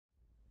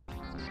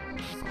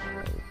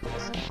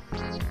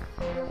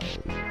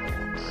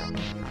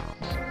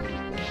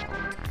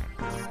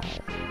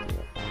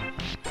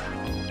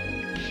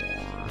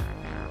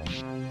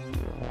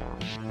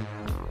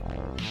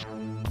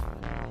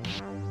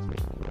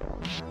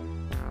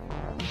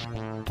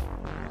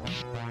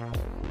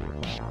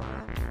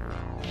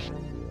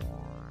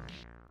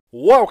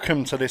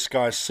Welcome to This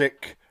Guy's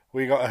Sick.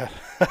 We got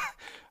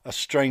a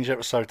strange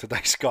episode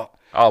today, Scott.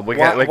 Oh, we're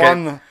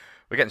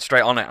getting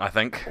straight on it, I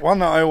think. One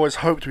that I always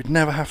hoped we'd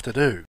never have to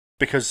do,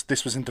 because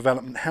this was in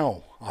development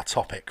hell, our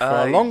topic, for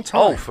a long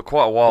time. Oh, for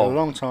quite a while. For a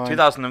long time.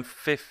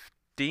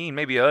 2015,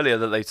 maybe earlier,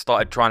 that they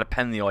started trying to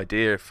pen the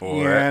idea for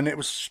it. Yeah, and it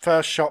was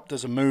first shopped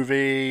as a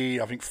movie.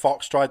 I think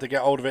Fox tried to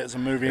get hold of it as a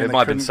movie. It might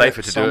have been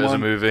safer to do it as a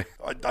movie.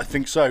 I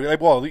think so.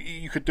 Well,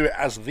 you could do it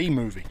as the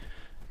movie.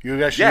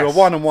 You actually do a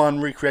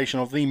one-on-one recreation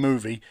of the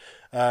movie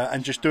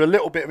and just do a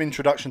little bit of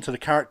introduction to the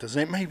characters,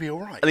 and it may be all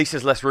right. At least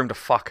there's less room to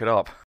fuck it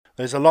up.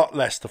 There's a lot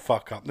less to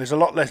fuck up. There's a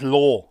lot less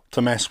lore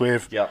to mess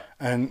with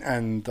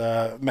and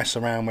mess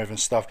around with and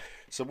stuff.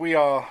 So we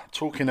are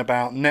talking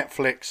about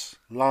Netflix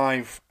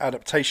live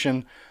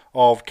adaptation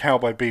of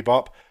Cowboy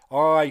Bebop.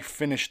 I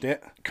finished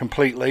it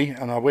completely,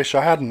 and I wish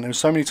I hadn't. There were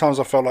so many times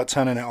I felt like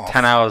turning it off.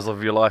 10 hours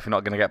of your life you're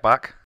not going to get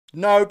back?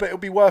 No, but it'll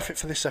be worth it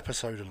for this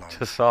episode alone.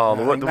 The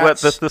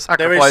sacrifice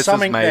is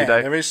made.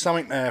 There is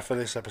something there for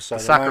this episode.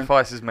 The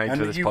sacrifice is made for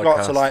this podcast. And you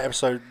got to like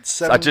episode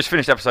 7. I just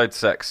finished episode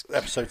 6.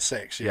 Episode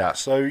 6, yeah.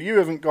 So you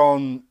haven't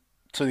gone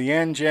to the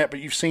end yet, but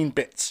you've seen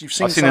bits. You've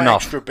seen I've seen some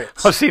enough. Extra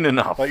bits. I've seen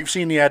enough. Like you've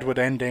seen the Edward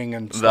ending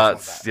and stuff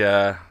like that.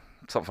 Yeah,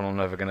 something I'm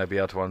never going to be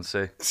able to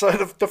unsee. So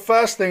the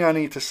first thing I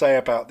need to say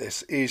about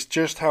this is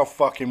just how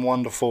fucking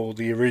wonderful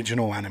the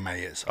original anime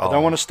is. I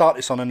don't want to start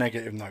this on a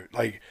negative note.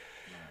 Like,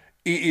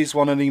 it is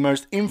one of the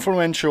most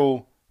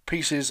influential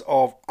pieces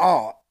of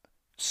art,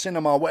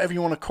 cinema, whatever you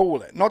want to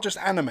call it. Not just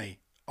anime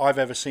I've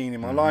ever seen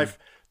in my life.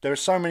 There are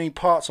so many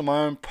parts of my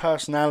own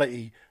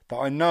personality that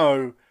I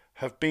know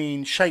have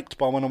been shaped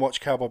by when I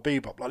watch Cowboy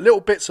Bebop. Like little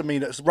bits of me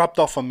that's rubbed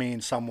off on me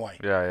in some way.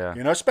 Yeah.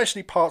 You know,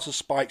 especially parts of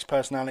Spike's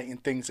personality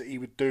and things that he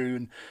would do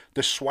and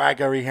the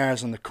swagger he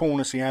has and the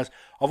coolness he has.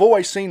 I've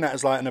always seen that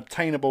as like an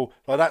obtainable,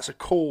 like that's a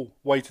cool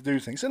way to do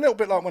things. A little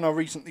bit like when I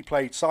recently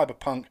played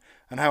Cyberpunk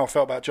and how I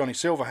felt about Johnny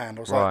Silverhand.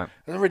 I was like,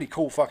 that's a really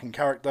cool fucking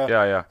character.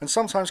 Yeah. And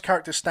sometimes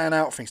characters stand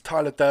out. Things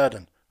Tyler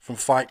Durden from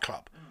Fight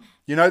Club.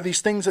 You know,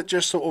 these things that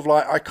just sort of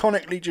like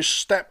iconically just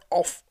step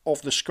off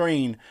of the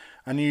screen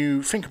and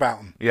you think about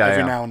them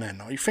every now and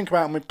then. Or you think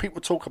about them when people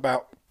talk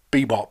about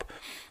Bebop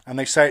and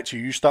they say it to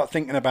you. You start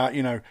thinking about,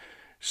 you know,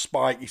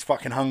 Spike, he's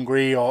fucking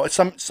hungry, or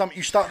some.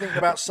 You start thinking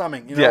about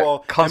something, you know,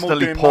 or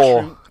constantly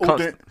poor,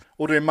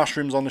 all doing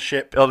mushrooms on the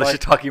ship. Oh, the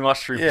shiitake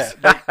mushrooms.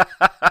 Yeah,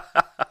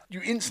 you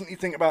instantly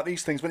think about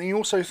these things, but then you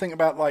also think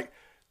about like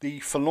the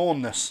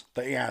forlornness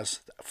that he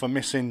has for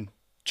missing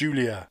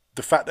Julia.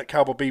 The fact that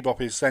Cowboy Bebop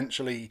is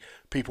essentially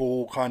people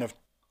all kind of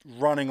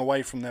running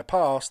away from their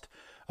past,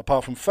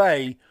 apart from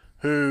Faye,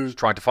 who's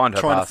trying to find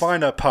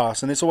her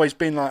past, and it's always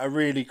been like a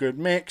really good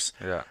mix.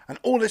 Yeah. And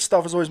all this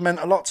stuff has always meant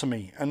a lot to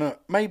me. And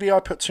maybe I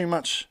put too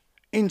much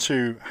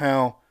into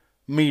how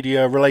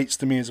media relates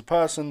to me as a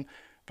person,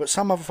 but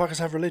some motherfuckers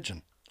have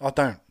religion. I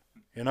don't.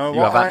 You know, you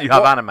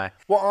have anime.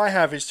 What I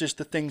have is just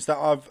the things that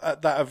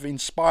have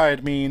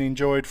inspired me and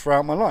enjoyed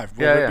throughout my life,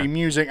 whether it be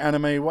music,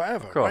 anime,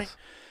 whatever. Of course. Right?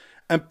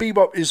 And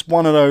Bebop is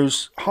one of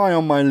those high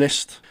on my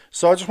list.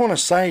 So I just want to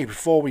say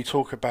before we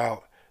talk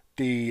about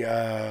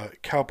the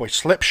cowboy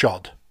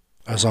slipshod,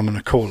 as I'm going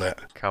to call it.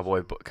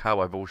 Cowboy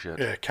bullshit.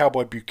 Yeah,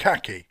 cowboy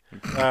bukkake.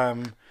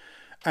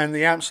 And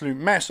the absolute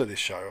mess of this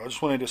show. I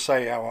just wanted to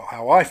say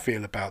how I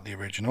feel about the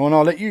original, and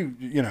I'll let you,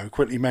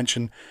 quickly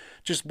mention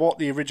just what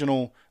the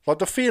original, like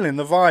the feeling,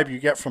 the vibe you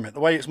get from it, the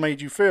way it's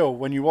made you feel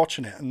when you're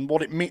watching it, and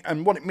what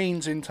it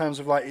means in terms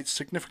of like its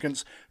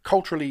significance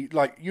culturally,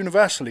 like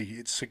universally,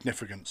 its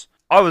significance.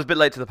 I was a bit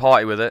late to the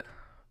party with it,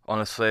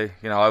 honestly.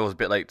 I was a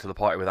bit late to the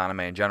party with anime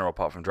in general,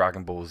 apart from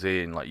Dragon Ball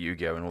Z and like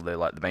Yu-Gi-Oh and all the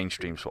like the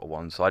mainstream sort of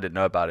ones. So I didn't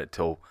know about it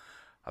till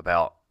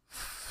about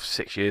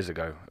 6 years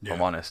ago, if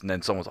I'm honest. And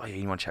then someone was like, "Hey,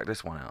 you want to check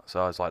this one out?"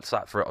 So I was like,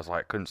 sat for it. I was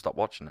like, couldn't stop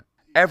watching it.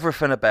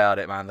 Everything about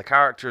it, man. The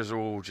characters are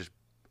all just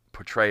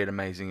portrayed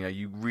amazing.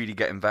 You really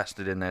get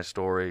invested in their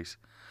stories.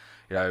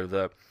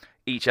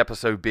 Each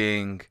episode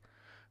being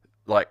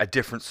like a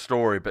different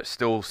story, but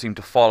still seem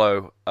to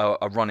follow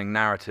a running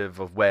narrative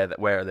of where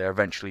they're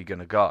eventually going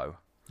to go.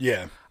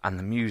 Yeah. And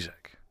the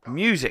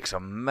music's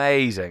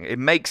amazing.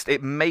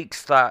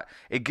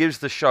 It gives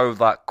the show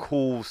that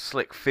cool,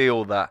 slick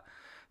feel that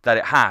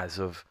it has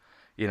of,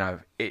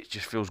 it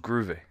just feels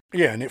groovy.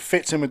 Yeah, and it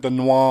fits in with the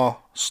noir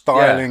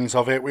stylings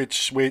of it,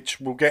 which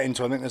we'll get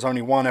into. I think there's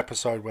only one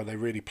episode where they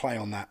really play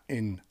on that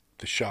in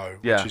the show,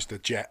 which is the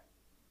Jet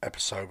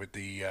episode with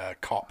the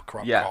cop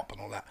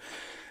and all that.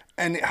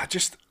 And I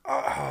just,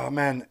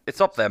 man. It's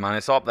up there, man.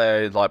 It's up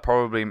there, like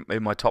probably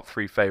in my top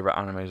 3 favourite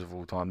animes of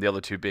all time. The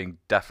other 2 being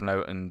Death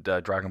Note and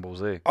Dragon Ball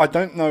Z. I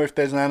don't know if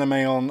there's an anime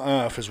on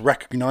Earth as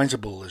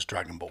recognisable as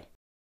Dragon Ball.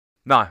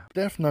 No.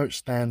 Death Note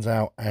stands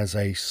out as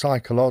a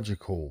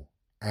psychological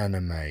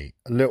anime, a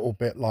little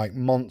bit like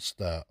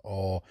Monster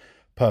or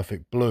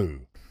Perfect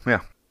Blue. Yeah.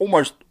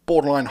 Almost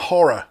borderline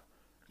horror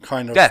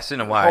kind of. Yes,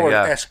 in a way,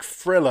 horror-esque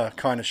thriller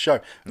kind of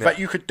show. In fact,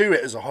 you could do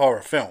it as a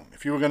horror film.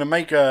 If you were going to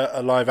make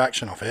a live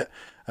action of it,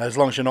 as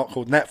long as you're not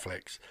called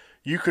Netflix,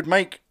 you could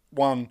make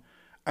one.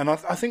 And I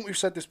think we've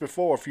said this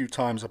before a few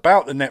times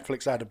about the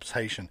Netflix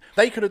adaptation.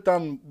 They could have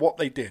done what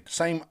they did.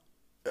 Same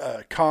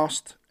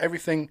cast,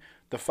 everything,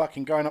 the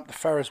fucking going up the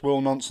Ferris wheel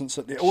nonsense,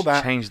 all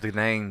that. Change the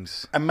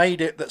names. And made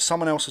it that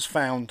someone else has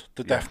found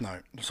the Death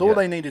Note. That's all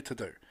they needed to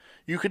do.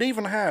 You could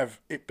even have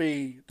it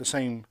be the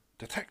same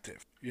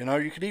detective. You know,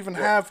 you could even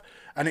have,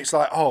 and it's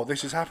like, oh,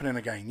 this is happening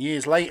again.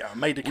 Years later,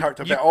 made the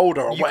character a bit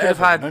older or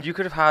whatever. You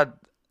could have had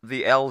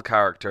the L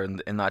character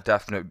in that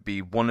Death Note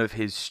be one of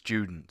his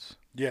students.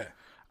 Yeah.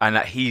 And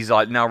that he's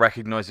like now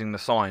recognizing the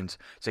signs,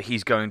 so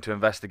he's going to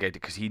investigate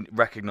it because he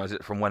recognized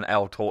it from when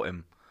L taught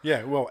him.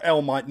 Yeah, well,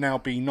 L might now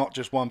be not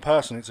just one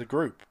person; it's a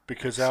group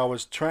because L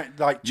was do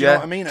you know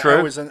what I mean? True.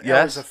 L is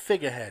a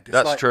figurehead. It's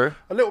That's true.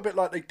 A little bit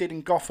like they did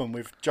in Gotham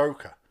with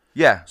Joker.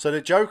 Yeah. So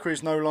the Joker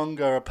is no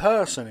longer a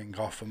person in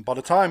Gotham. By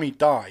the time he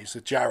dies, the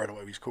Jared, or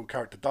whatever he's called,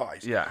 character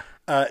dies. Yeah.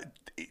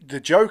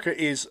 The Joker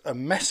is a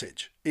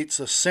message.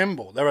 It's a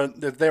symbol.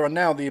 There are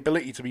now the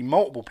ability to be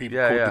multiple people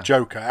called the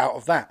Joker out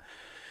of that.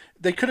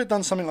 They could have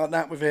done something like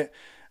that with it.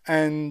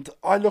 And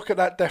I look at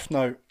that Death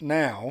Note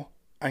now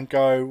and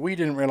go, we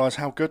didn't realise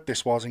how good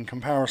this was in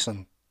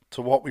comparison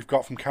to what we've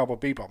got from Cowboy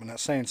Bebop, and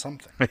that's saying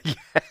something.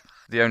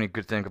 The only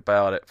good thing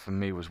about it for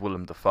me was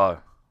Willem Dafoe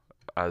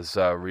as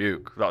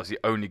Ryuk. That was the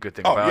only good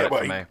thing about it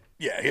for me.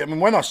 Yeah, I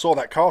mean, when I saw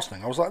that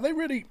casting, I was like, they're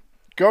really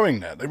going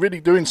there. They're really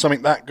doing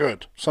something that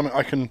good, something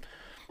I can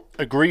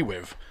agree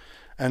with.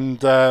 And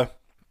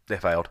they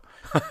failed.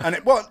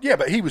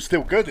 But he was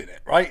still good in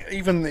it, right?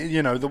 Even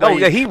the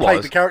way he played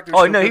was. the character.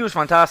 Oh no, he was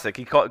fantastic.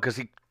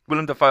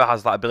 Willem Dafoe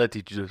has that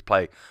ability to just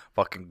play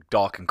fucking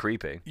dark and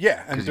creepy.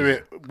 Yeah, and do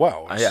it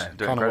well. It's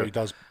kind of what he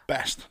does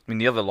best. I mean,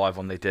 the other live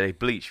one they did,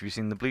 Bleach. Have you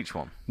seen the Bleach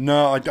one?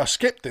 No, I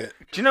skipped it.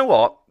 Do you know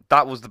what?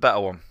 That was the better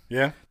one.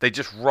 Yeah. They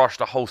just rushed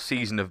a whole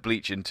season of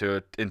Bleach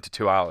into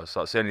 2 hours.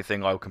 So that's the only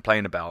thing I would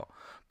complain about.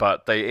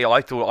 But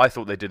I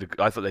thought they did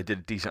a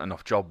decent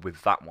enough job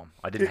with that one.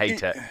 I didn't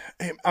hate it.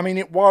 I mean,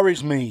 it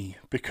worries me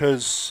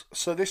because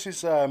this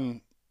is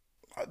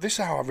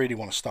how I really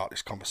want to start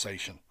this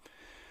conversation.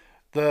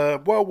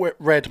 The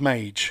well-read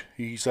mage,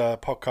 he's a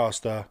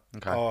podcaster,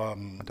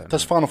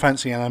 does Final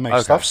Fantasy anime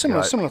stuff,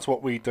 similar to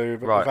what we do,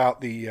 but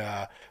without the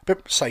a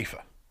bit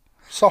safer,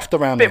 soft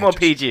around the edges. Bit more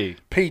PG.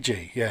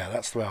 PG, yeah,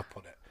 that's the way I'll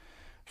put it.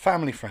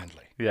 Family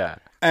friendly. Yeah.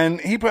 And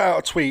he put out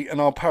a tweet,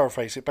 and I'll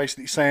paraphrase it,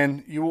 basically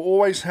saying, you will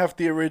always have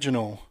the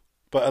original,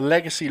 but a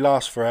legacy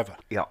lasts forever.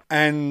 Yeah.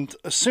 And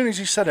as soon as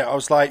he said it, I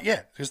was like,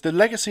 yeah, because the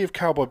legacy of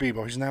Cowboy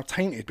Bebop is now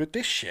tainted with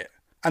this shit.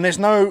 And there's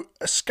no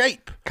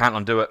escape. Can't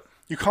undo it.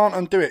 You can't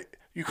undo it.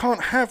 You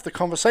can't have the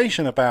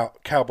conversation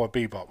about Cowboy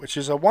Bebop, which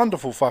is a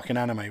wonderful fucking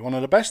anime, one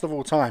of the best of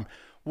all time,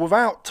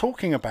 without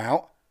talking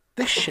about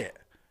this shit.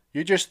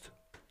 You just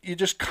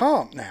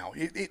can't now.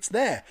 It's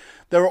there.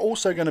 There are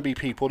also going to be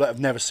people that have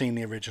never seen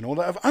the original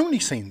that have only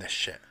seen this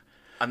shit.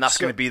 And that's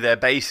going to be their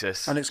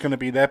basis. And it's going to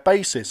be their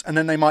basis. And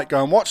then they might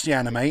go and watch the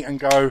anime and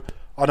go,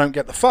 I don't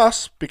get the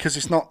fuss because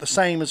it's not the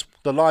same as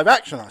the live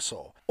action I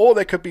saw. Or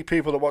there could be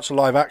people that watch the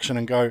live action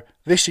and go,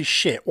 this is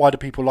shit. Why do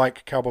people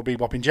like Cowboy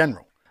Bebop in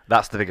general?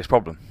 That's the biggest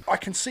problem. I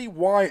can see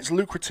why it's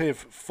lucrative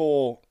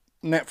for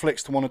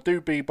Netflix to want to do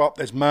Bebop.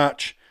 There's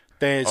merch.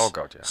 There's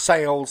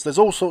sales. There's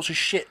all sorts of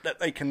shit that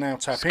they can now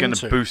tap into.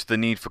 It's going to boost the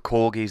need for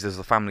corgis as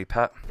a family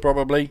pet.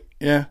 Probably,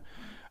 yeah.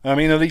 I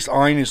mean, at least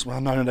Ein is... Well,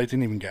 no, they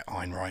didn't even get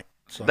Ein right.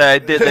 So. They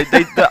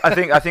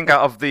I think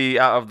out of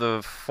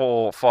the 4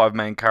 or 5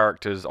 main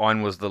characters,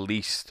 Ein was the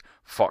least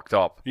fucked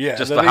up. Yeah,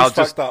 the least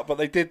fucked up. But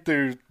they did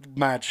do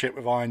mad shit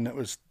with Ein that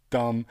was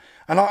dumb.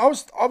 And I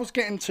was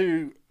getting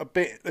to a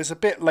bit... There's a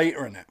bit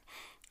later in it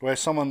where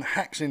someone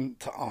hacks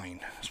into Ein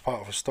as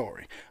part of a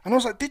story. And I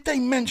was like, did they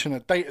mention a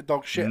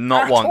Datadog shit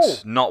Not at once. all?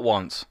 Not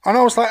once. And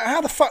I was like,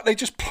 how the fuck they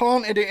just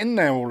planted it in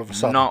there all of a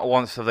sudden? Not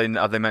once have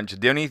they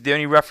mentioned. The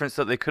only reference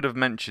that they could have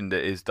mentioned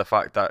it is the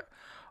fact that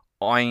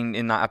Ein,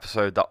 in that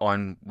episode that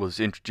Ein was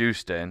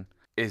introduced in,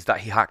 is that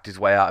he hacked his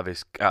way out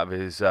of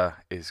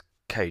his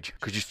cage.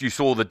 Because you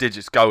saw the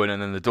digits going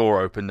and then the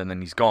door opened and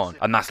then he's gone.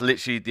 And that's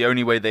literally the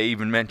only way they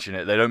even mention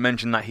it. They don't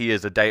mention that he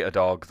is a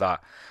Datadog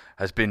that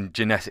has been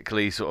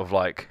genetically sort of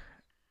like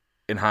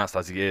enhanced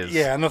as he is.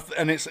 Yeah,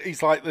 and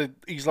he's like the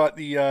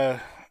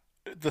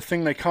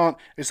thing they can't.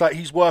 It's like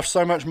he's worth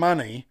so much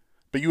money,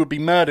 but you would be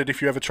murdered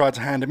if you ever tried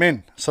to hand him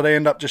in. So they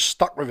end up just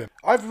stuck with him.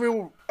 I have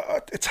real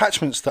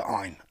attachments to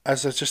Ein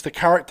as just a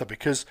character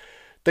because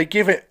they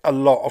give it a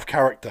lot of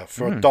character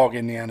for a dog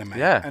in the anime.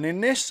 Yeah. And in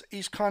this,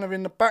 he's kind of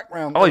in the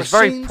background. Oh, he's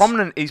very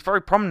prominent. He's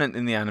very prominent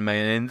in the anime,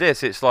 and in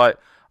this, it's like,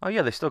 oh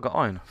yeah, they still got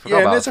Ein.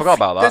 Forgot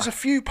about that. There's a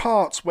few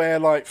parts where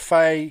like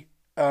Faye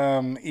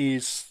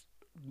is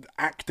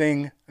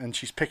acting and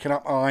she's picking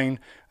up Ein,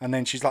 and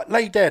then she's like,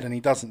 lay dead, and he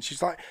doesn't.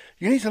 She's like,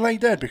 you need to lay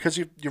dead because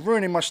you're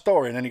ruining my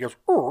story. And then he goes,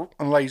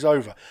 and lays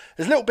over.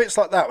 There's little bits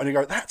like that when you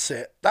go, that's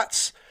it.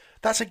 That's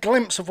a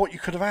glimpse of what you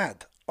could have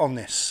had. on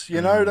this.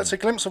 You know, that's a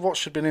glimpse of what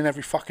should have been in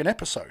every fucking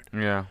episode.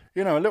 Yeah.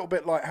 You know, a little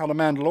bit like how The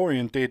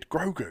Mandalorian did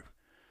Grogu.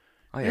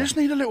 Oh, You yeah. just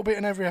need a little bit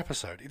in every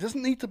episode. It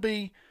doesn't need to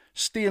be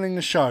stealing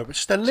the show, but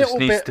just a Just little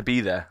needs bit. to be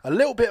there. A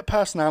little bit of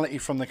personality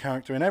from the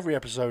character in every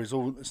episode is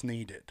all that's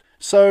needed.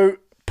 So,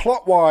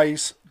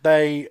 plot-wise,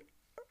 they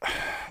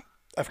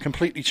have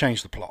completely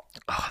changed the plot.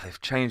 Oh,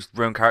 they've changed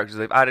their own characters.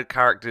 They've added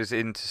characters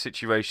into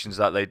situations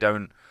that they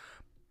don't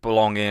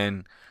belong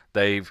in.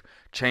 They've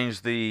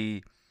changed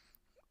the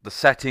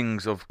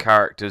settings of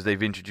characters.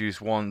 They've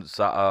introduced ones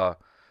that are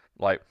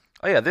like,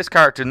 oh yeah, this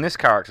character and this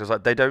character is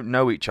like they don't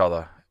know each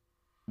other.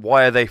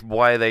 Why are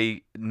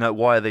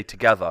they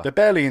together? They're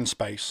barely in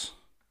space.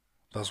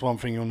 That's one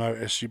thing you'll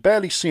notice. You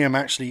barely see them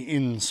actually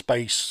in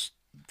space,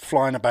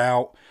 flying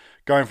about,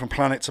 going from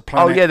planet to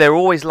planet. Oh yeah, they're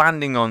always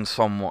landing on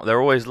someone. They've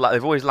always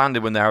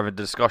landed when they're having a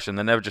discussion.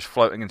 They're never just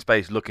floating in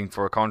space looking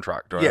for a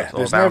contract. Or Yeah, or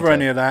there's a bounty. never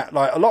any of that.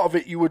 Like a lot of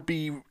it, you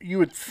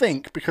would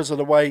think because of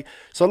the way.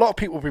 So a lot of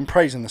people have been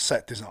praising the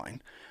set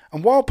design,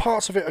 and while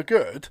parts of it are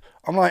good,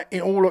 I'm like,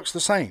 it all looks the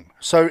same.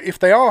 So if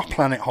they are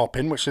planet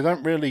hopping, which they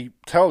don't really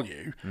tell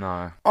you,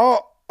 No,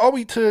 are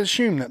we to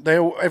assume that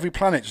every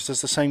planet just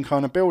has the same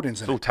kind of buildings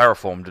in it's all it?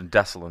 terraformed and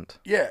desolate.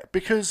 Yeah,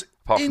 because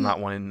Apart from that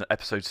one in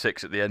episode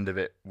 6 at the end of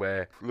it,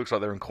 where it looks like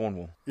they're in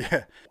Cornwall.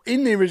 Yeah,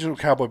 in the original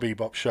Cowboy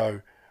Bebop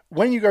show,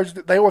 when you go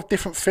to they all have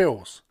different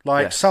feels.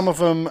 Like Yes. some of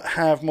them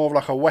have more of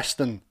like a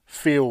Western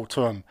feel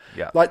to them.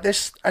 Yeah. Like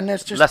this, and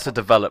there's just Lesser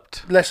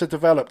developed lesser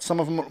developed. Some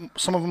of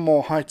them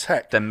more high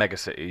tech. than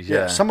megacities. Yeah.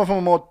 Yeah. Some of them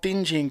are more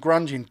dingy and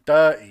grungy and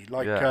dirty,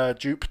 like Yeah.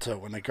 Jupiter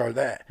when they go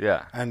there.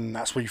 Yeah. And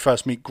that's where you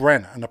first meet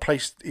Gren, and the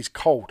place is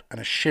cold and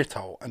a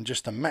shithole and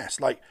just a mess.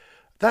 Like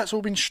that's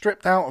all been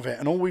stripped out of it,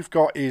 and all we've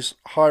got is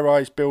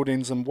high-rise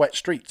buildings and wet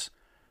streets.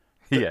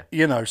 Yeah.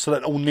 You know, so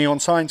that all neon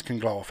signs can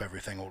glow off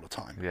everything all the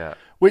time. Yeah.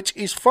 Which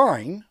is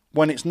fine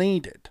when it's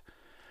needed.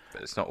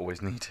 But it's not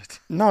always needed.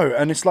 No,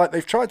 and it's like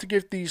they've tried to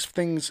give these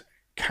things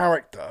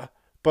character,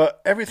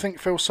 but everything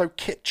feels so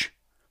kitsch,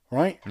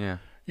 right? Yeah.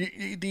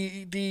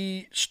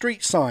 The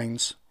street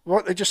signs,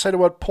 what they just say the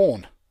word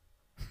porn.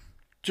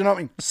 Do you know what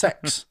I mean?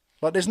 Sex.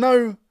 Like there's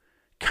no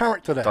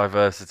character there.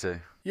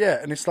 Diversity. Yeah,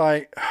 and it's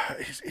like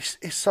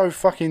it's so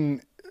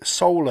fucking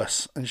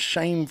soulless and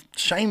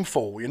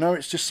shameful. You know,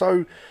 it's just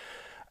so.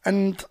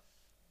 And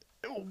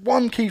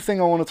one key thing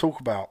I want to talk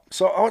about.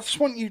 So I just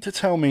want you to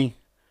tell me.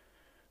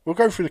 We'll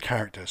go through the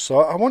characters. So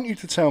I want you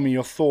to tell me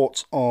your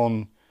thoughts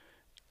on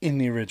in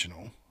the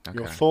original. Okay.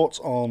 Your thoughts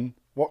on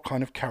what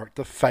kind of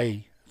character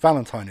Faye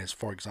Valentine is,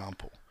 for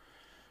example.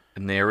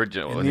 In the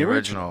original. In the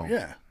original,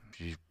 yeah.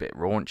 She's a bit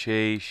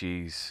raunchy.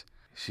 She's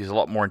a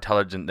lot more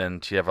intelligent than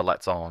she ever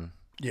lets on.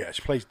 Yeah,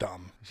 she plays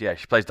dumb. Yeah,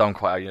 she plays dumb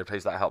quite.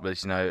 Plays that helpless.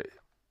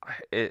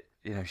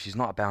 She's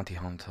not a bounty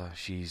hunter.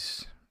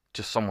 She's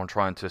just someone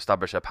trying to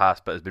establish her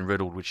past, but has been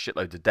riddled with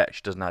shitloads of debt.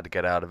 She doesn't know how to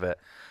get out of it,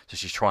 so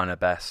she's trying her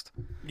best.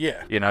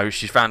 Yeah.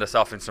 She's found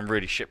herself in some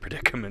really shit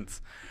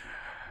predicaments.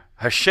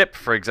 Her ship,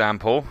 for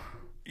example,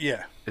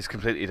 Yeah. is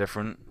completely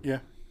different, Yeah.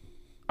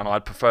 and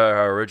I'd prefer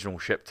her original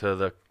ship to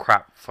the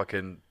crap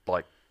fucking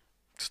like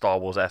Star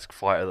Wars-esque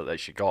fighter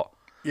that she got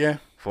Yeah.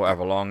 for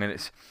however long. And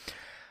it's,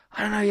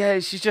 I don't know, yeah,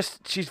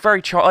 she's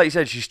very like you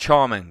said, she's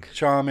charming.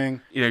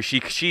 Charming.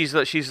 She's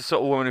the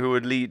sort of woman who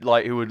would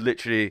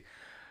literally,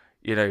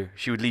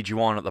 she would lead you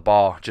on at the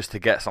bar just to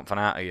get something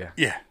out of you.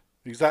 Yeah.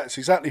 That's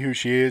exactly who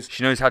she is.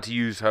 She knows how to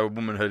use her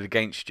womanhood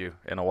against you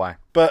in a way.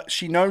 But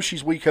she knows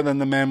she's weaker than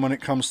the men when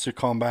it comes to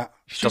combat.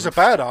 She's a doesn't-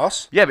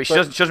 badass. Yeah, but she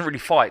doesn't really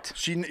fight.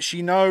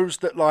 She knows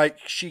that like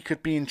she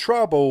could be in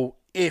trouble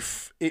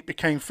if it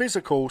became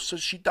physical. So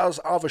she does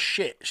other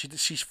shit. She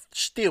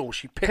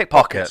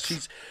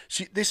pickpockets.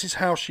 This is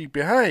how she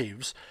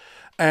behaves,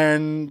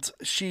 and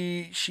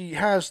she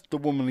has the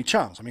womanly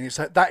charms. I mean,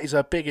 that is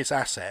her biggest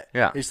asset.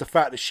 Yeah. Is the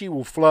fact that she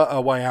will flirt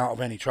her way out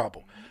of any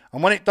trouble.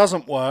 And when it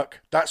doesn't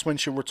work, that's when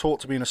she'll retort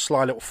to being a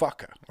sly little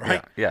fucker,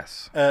 right? Yeah,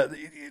 yes.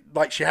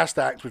 Like she has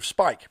to act with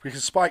Spike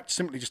because Spike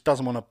simply just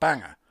doesn't want to bang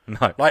her.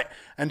 No. Like,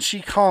 and she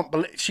can't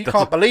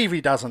believe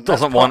he doesn't.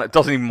 Doesn't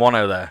even want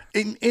her there.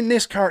 In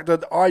this character,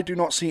 I do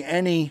not see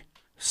any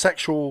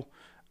sexual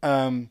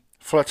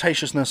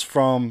flirtatiousness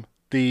from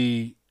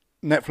the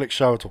Netflix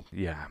show at all.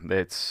 Yeah,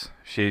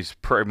 she's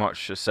pretty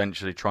much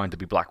essentially trying to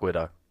be Black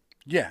Widow.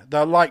 Yeah,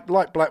 they're like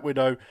Black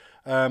Widow,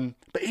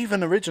 but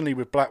even originally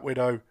with Black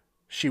Widow,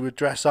 she would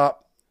dress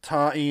up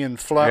tarty and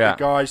flirt with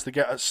guys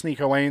to sneak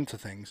her way into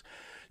things.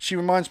 She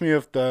reminds me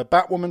of the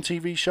Batwoman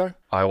TV show.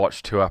 I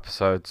watched 2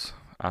 episodes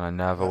and I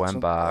never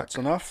went back. That's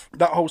enough.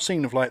 That whole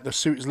scene of like the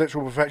suit is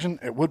literal perfection,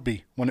 it would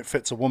be when it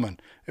fits a woman.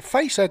 If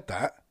Faye said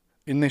that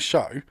in this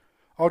show,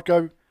 I'd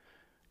go,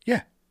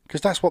 yeah, because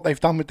that's what they've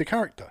done with the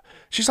character.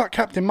 She's like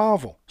Captain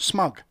Marvel,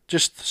 smug,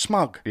 just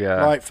smug,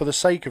 Yeah. like for the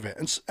sake of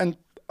it. And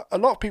a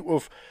lot of people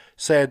have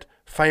said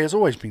Faye has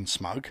always been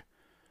smug.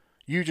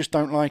 You just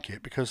don't like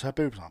it because her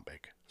boobs aren't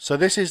big. So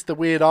this is the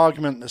weird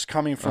argument that's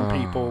coming from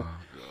people.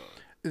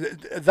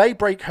 They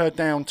break her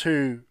down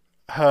to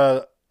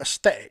her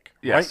aesthetic,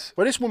 Yes. right?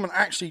 But this woman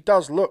actually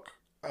does look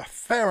a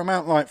fair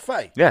amount like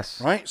Faye. Yes.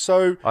 Right?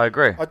 So I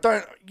agree. I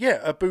don't.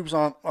 Yeah, her boobs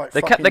aren't like.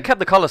 They kept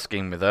the colour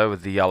scheme with her,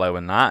 with the yellow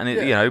and that, and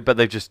it, Yeah. but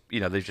they've just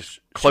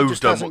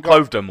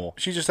clothed her more.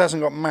 She just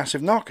hasn't got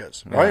massive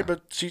knockers, right? Yeah.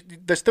 But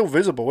they're still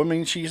visible. I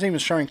mean, she's even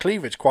showing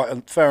cleavage quite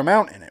a fair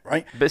amount in it,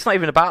 right? But it's not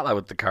even about that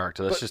with the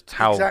character. That's just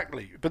how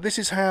exactly. But this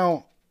is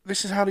how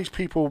these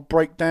people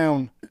break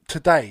down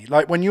today.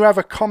 Like when you have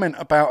a comment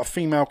about a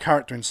female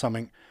character in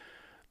something,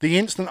 the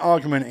instant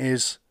argument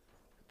is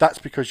that's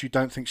because you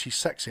don't think she's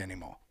sexy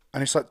anymore,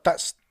 and it's like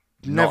that's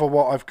never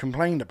what I've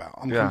complained about.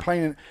 I'm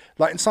complaining,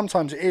 like, and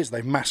sometimes it is,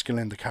 they've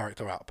masculined the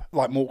character up,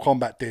 like Mortal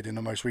Kombat did in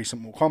the most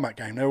recent Mortal Kombat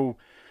game. They're all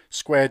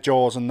square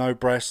jaws and no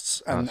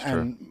breasts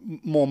and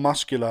more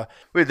muscular.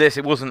 With this,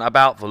 it wasn't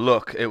about the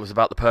look, it was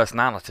about the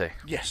personality.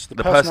 Yes,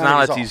 the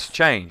personality's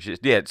changed.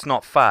 It's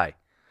not Faye.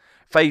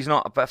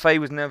 Faye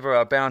was never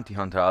a bounty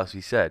hunter, as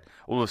he said.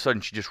 All of a sudden,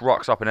 she just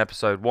rocks up in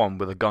episode 1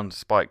 with a gun to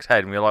Spike's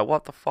head, and we're like,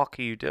 what the fuck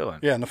are you doing?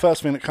 Yeah, and the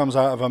first thing that comes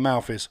out of her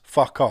mouth is,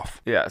 fuck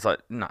off. Yeah, it's like,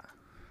 no.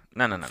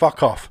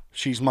 Fuck off.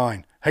 She's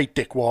mine. Hey,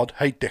 dickwad.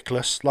 Hey,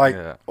 dickless. Like,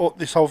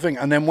 this whole thing.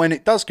 And then when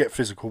it does get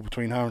physical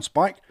between her and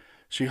Spike,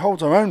 she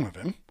holds her own with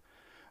him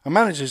and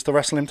manages to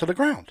wrestle him to the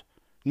ground.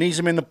 Knees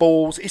him in the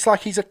balls. It's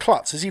like he's a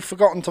klutz. Has he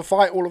forgotten to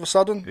fight all of a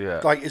sudden?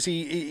 Yeah. Like,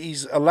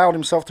 he's allowed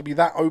himself to be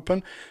that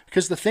open?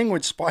 Because the thing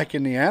with Spike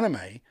in the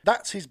anime,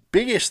 that's his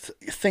biggest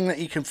thing that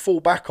he can fall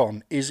back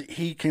on, is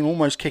he can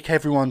almost kick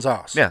everyone's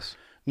ass. Yes.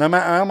 No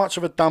matter how much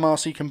of a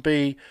dumbass he can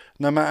be,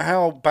 no matter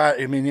how bad,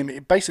 I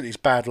mean, basically it's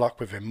bad luck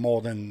with him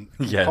more than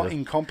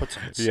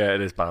incompetence. Yeah, it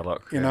is bad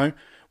luck. You know?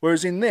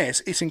 Whereas in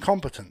this, it's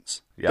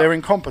incompetence. Yeah. They're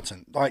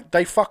incompetent. Like,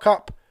 they fuck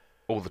up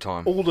all the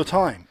time. All the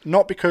time.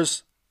 Not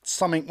because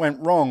something went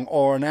wrong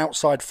or an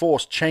outside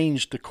force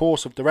changed the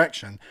course of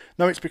direction.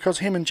 No, it's because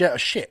him and Jet are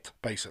shit,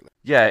 basically.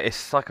 Yeah,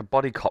 it's like a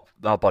body cop.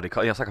 Yeah,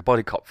 it's like a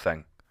body cop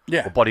thing.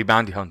 Yeah. Or body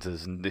bounty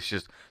hunters, and it's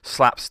just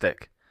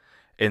slapstick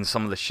in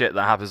some of the shit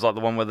that happens, like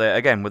the one where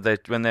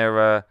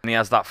when he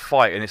has that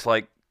fight, and it's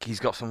like he's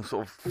got some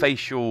sort of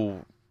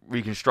facial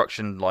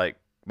reconstruction like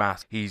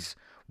mask. He's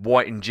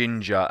white and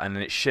ginger, and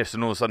then it shifts,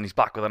 and all of a sudden he's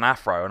back with an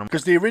afro.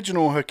 Because the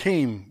original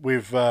Hakeem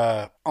with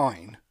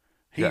Ayn,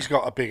 he's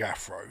got a big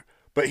afro,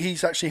 but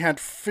he's actually had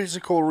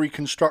physical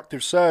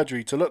reconstructive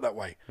surgery to look that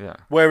way. Yeah.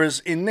 Whereas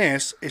in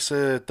this, it's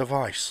a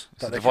device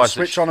that they can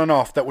switch on and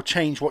off that will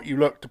change what you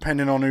look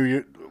depending on who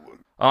you.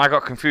 And I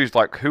got confused,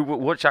 like,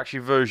 which actually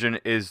version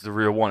is the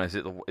real one? Is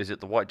it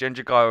the white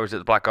ginger guy, or is it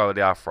the black guy with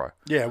the afro?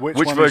 Yeah, which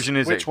version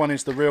is it? Which one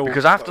is the real?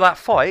 Because after that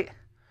fight,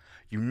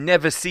 you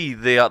never see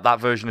that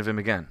version of him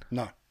again.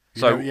 No.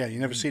 You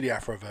never see the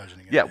afro version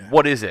again. Yeah,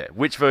 what is it?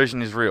 Which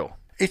version is real?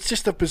 It's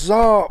just a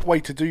bizarre way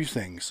to do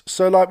things.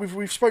 So, like,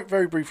 we've spoke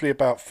very briefly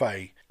about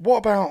Faye. What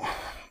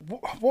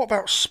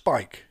about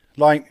Spike?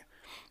 Like,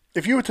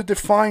 if you were to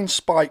define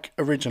Spike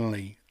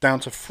originally down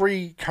to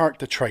 3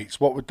 character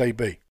traits, what would they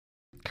be?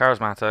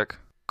 Charismatic,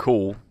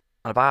 cool,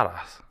 and a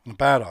badass. A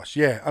badass,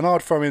 yeah. And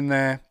I'd throw in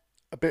there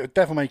a bit of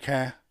devil may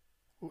care.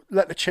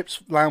 Let the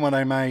chips land where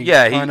they may.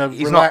 Yeah,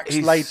 he's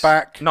relaxed, laid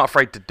back. Not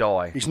afraid to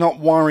die. He's not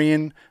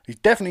worrying. He's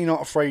definitely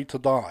not afraid to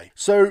die.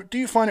 So, do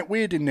you find it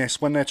weird in this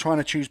when they're trying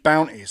to choose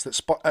bounties that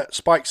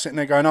Spike's sitting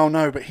there going, "Oh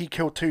no, but he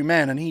killed 2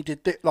 men and he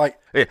did it." Like,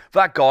 yeah,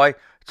 that guy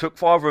took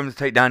 5 of them to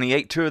take down. He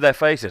ate 2 of their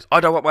faces. I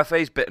don't want my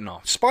face bitten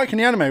off. Spike in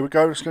the anime would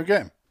go, "Let's go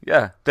get him."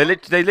 Yeah, they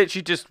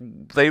literally just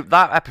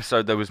that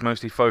episode that was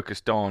mostly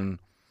focused on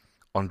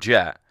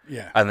Jet.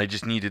 Yeah. And they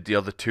just needed the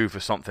other 2 for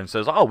something. So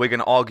it's like, we're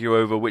going to argue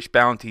over which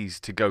bounties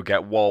to go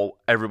get while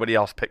everybody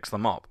else picks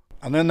them up.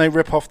 And then they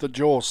rip off the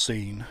Jaws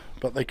scene,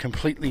 but they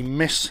completely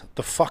miss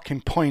the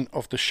fucking point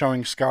of the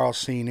showing scars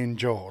scene in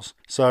Jaws.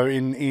 So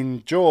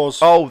in Jaws...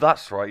 Oh,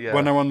 that's right, yeah.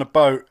 When they're on the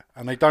boat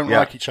and they don't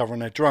like each other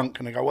and they're drunk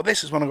and they go, well,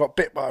 this is when I got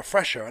bit by a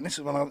fresher and this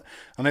is when I...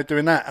 And they're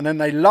doing that. And then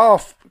they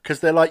laugh because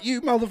they're like, you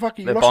motherfucker,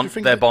 you lost your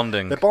finger. They're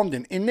bonding. They're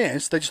bonding. In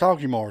this, they just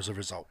argue more as a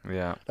result.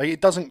 Yeah. Like,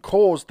 it doesn't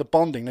cause the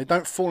bonding. They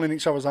don't fall in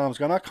each other's arms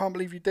going, I can't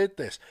believe you did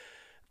this.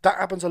 That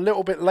happens a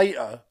little bit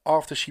later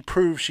after she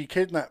proves she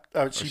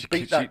kidnapped... she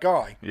beat that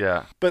guy.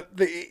 Yeah. But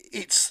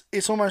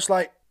it's almost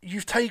like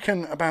you've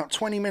taken about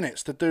 20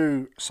 minutes to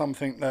do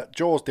something that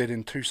Jaws did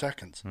in 2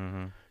 seconds.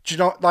 Mm-hmm. Do you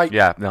not like?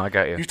 Yeah, no, I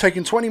get you. You've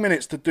taken 20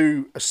 minutes to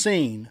do a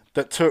scene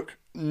that took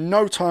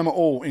no time at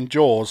all in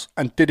Jaws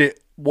and did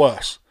it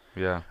worse.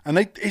 Yeah. And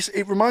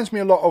it reminds me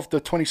a lot of the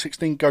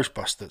 2016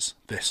 Ghostbusters.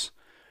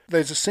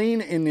 There's a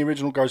scene in the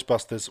original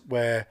Ghostbusters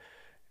where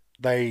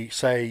they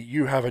say,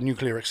 you have a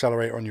nuclear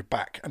accelerator on your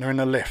back, and they're in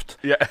a lift.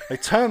 Yeah. They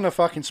turn the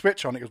fucking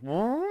switch on, it goes,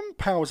 vroom,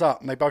 powers up,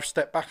 and they both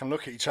step back and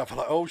look at each other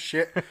like, oh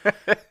shit.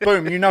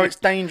 Boom, you know it's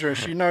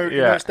dangerous, you know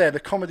it's there,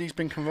 the comedy's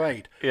been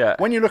conveyed. Yeah.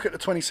 When you look at the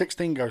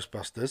 2016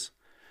 Ghostbusters,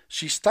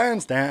 she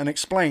stands there and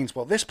explains,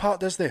 well, this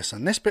part does this,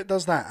 and this bit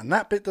does that, and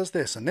that bit does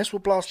this, and this will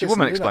blast this. She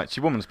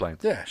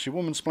woman-explains. Yeah, she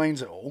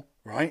woman-explains it all,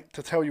 right,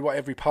 to tell you what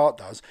every part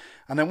does.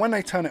 And then when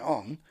they turn it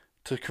on,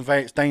 to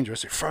convey it's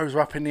dangerous, it throws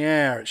her up in the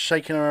air, it's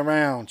shaking her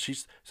around. She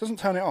doesn't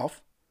turn it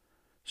off.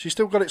 She's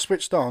still got it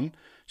switched on.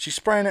 She's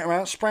spraying it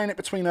around, spraying it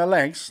between her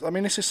legs. I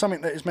mean, this is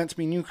something that is meant to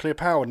be nuclear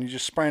powered, and you're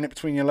just spraying it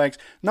between your legs.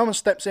 No one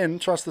steps in,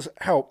 tries to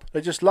help.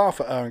 They just laugh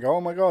at her and go, "Oh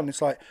my god!" And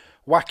it's like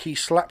wacky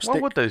slapstick.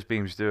 What would those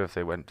beams do if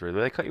they went through?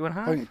 Would they cut you in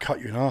half? They can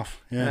cut you in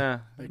half. Yeah.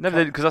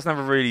 Never, because that's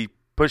never really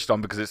pushed on,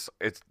 because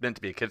it's meant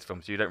to be a kids'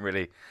 film, so you don't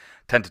really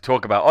tend to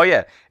talk about. Oh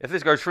yeah, if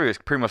this goes through, it's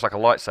pretty much like a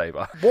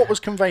lightsaber. What was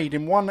conveyed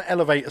in one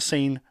elevator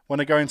scene when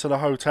they go into the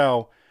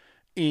hotel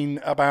in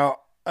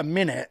about a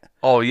minute?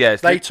 Oh yeah,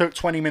 they took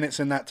 20 minutes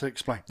in that to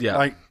explain.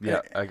 Yeah,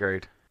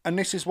 agreed. And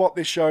this is what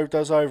this show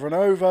does over and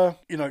over.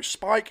 You know,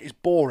 Spike is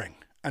boring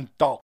and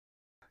dull.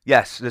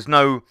 Yes, there's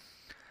no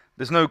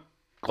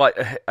like,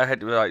 I had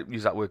to like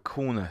use that word,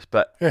 coolness,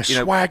 but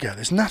swagger.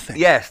 There's nothing.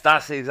 Yes,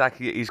 that's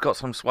exactly it. He's got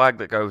some swag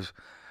that goes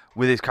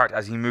with his character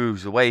as he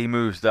moves, the way he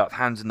moves, that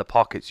hands in the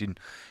pockets. He's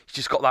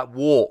just got that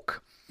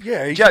walk.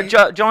 Yeah,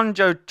 John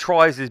Joe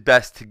tries his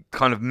best to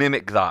kind of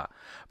mimic that,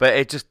 but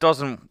it just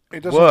doesn't.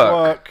 It doesn't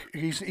work.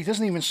 He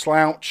doesn't even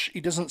slouch. He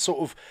doesn't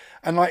sort of,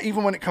 and like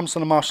even when it comes to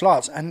the martial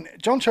arts, and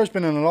John Cho's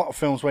been in a lot of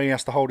films where he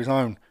has to hold his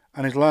own,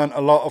 and he's learned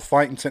a lot of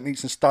fighting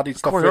techniques and studied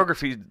stuff.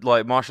 Choreography,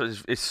 like martial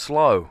arts, is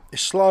slow.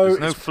 It's slow. There's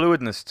no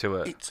fluidness to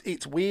it.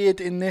 It's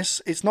weird in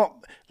this. It's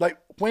not like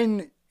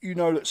when you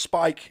know that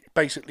Spike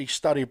basically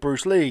studied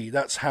Bruce Lee.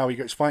 That's how he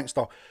got his fighting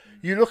style.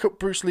 You look at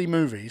Bruce Lee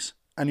movies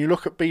and you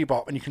look at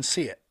Bebop and you can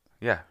see it.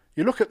 Yeah.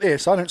 You look at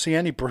this, I don't see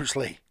any Bruce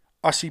Lee.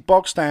 I see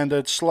bog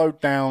standard,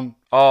 slowed down.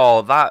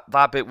 Oh,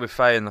 that bit with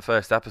Faye in the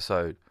first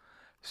episode.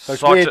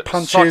 Those weird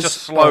punches.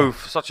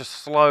 Such a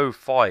slow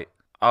fight.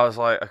 I was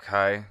like,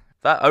 okay.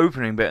 That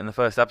opening bit in the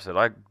first episode,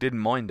 I didn't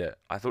mind it.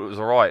 I thought it was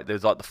alright.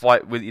 There's like the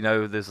fight with,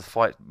 there's a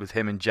fight with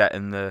him and Jet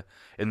in the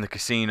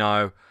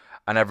casino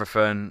and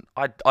everything.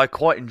 I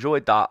quite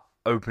enjoyed that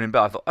opening bit.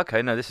 I thought,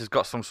 okay, no, this has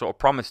got some sort of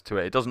promise to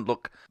it. It doesn't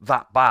look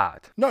that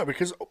bad. No,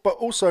 but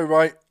also,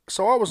 right,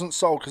 so I wasn't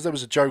sold because there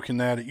was a joke in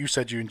there that you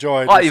said you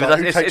enjoyed.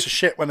 Who takes a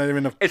shit when they're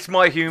in a... It's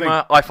my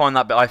humour. I found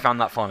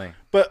that funny.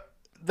 But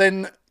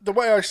then the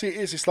way I see it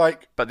is, it's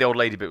like... But the old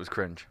lady bit was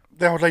cringe.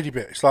 The old lady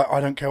bit, it's like,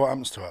 I don't care what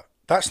happens to her.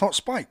 That's not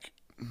Spike.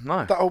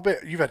 No. That whole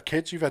bit, you've had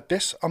kids, you've had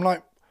this. I'm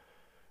like,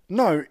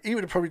 no, he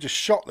would have probably just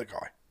shot the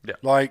guy. Yeah.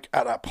 Like,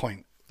 at that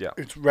point. Yeah.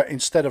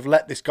 Instead of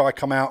let this guy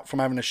come out from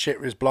having a shit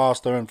with his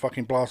blaster and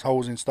fucking blast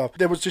holes and stuff.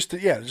 There was just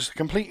a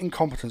complete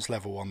incompetence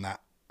level on that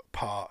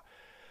part.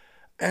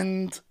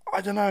 And I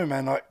don't know,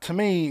 man. Like, to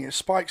me,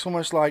 Spike's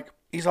almost like,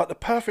 he's like the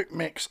perfect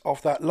mix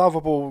of that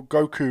lovable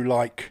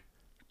Goku-like,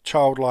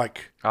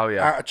 childlike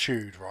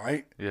attitude,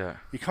 right? Yeah.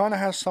 He kind of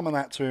has some of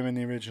that to him in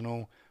the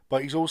original,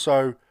 but he's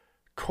also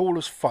cool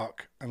as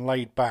fuck and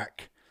laid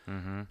back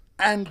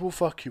and will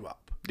fuck you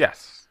up.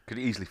 Yes. Could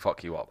easily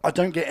fuck you up. I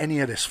don't get any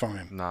of this from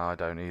him. No, I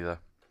don't either.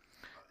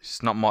 It's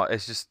just not my...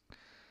 It's just...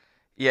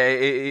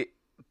 Yeah,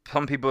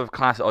 some people have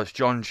classed it as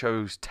John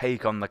Cho's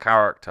take on the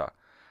character.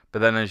 But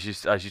then as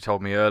you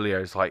told me earlier,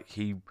 it's like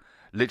he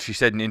literally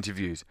said in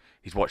interviews,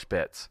 he's watched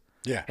bits.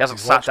 Yeah. He hasn't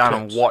sat down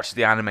and watched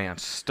the anime and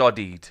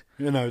studied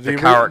the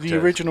characters. The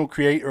original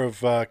creator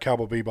of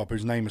Cowboy Bebop,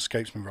 whose name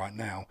escapes me right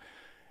now,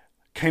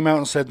 came out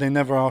and said they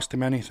never asked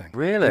him anything.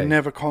 Really? They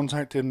never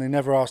contacted him. They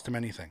never asked him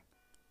anything.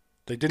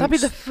 They didn't. That'd be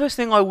the first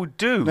thing I would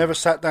do. Never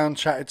sat down,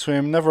 chatted to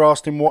him. Never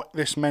asked him what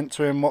this meant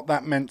to him, what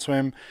that meant to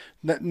him.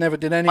 Never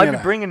did any of that. I'd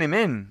be bringing him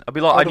in. I'd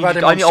be like,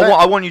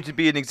 I want you to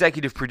be an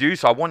executive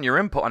producer. I want your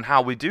input on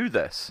how we do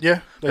this. Yeah.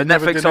 But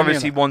Netflix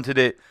obviously wanted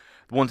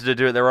to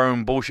do it their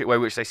own bullshit way,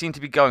 which they seem to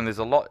be going. There's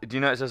a lot. Do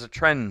you notice there's a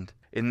trend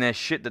in their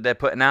shit that they're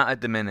putting out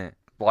at the minute?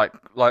 Like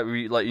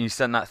you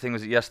sent that thing,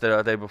 was it yesterday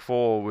or the day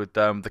before, with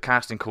the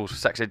casting calls for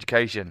Sex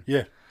Education?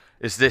 Yeah.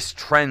 It's this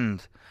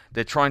trend.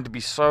 They're trying to be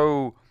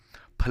so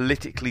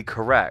politically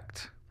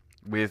correct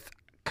with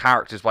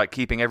characters, like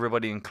keeping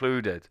everybody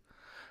included,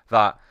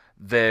 that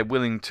they're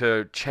willing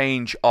to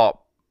change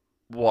up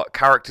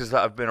characters that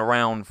have been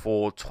around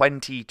for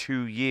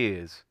 22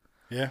 years.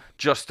 Yeah.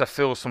 Just to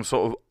fill some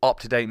sort of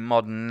up-to-date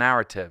modern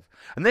narrative.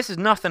 And this is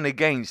nothing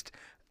against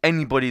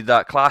anybody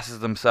that classes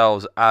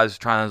themselves as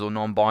trans or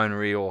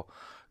non-binary or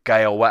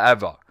gay or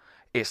whatever.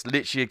 It's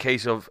literally a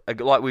case of,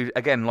 like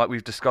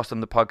we've discussed on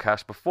the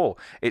podcast before,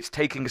 it's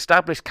taking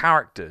established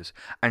characters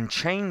and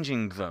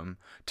changing them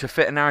to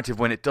fit a narrative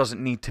when it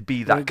doesn't need to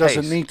be that case. It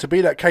doesn't need to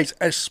be that case,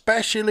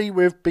 especially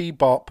with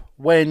Bebop,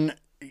 when,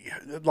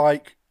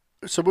 like...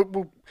 So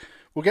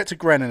we'll get to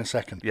Gren in a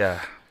second.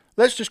 Yeah.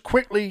 Let's just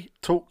quickly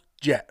talk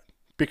Jet,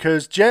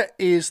 because Jet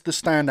is the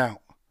standout.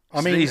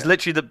 I mean, he's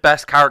literally the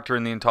best character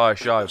in the entire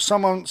show.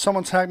 Someone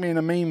tagged me in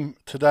a meme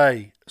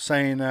today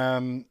saying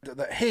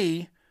that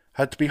he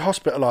had to be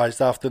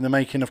hospitalised after the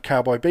making of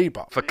Cowboy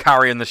Bebop for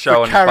carrying the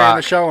show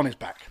on his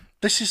back.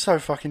 This is so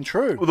fucking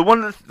true. Well,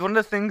 one of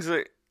the things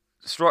that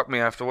struck me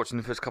after watching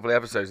the first couple of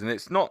episodes, and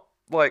it's not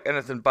like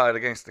anything bad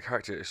against the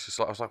character, it's just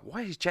like I was like,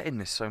 why is Jet in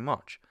this so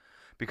much?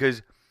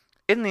 Because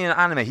in the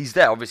anime, he's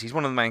there. Obviously, he's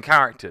one of the main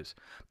characters,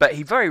 but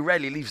he very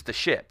rarely leaves the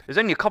ship. There's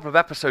only a couple of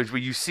episodes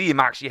where you see him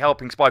actually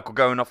helping Spike or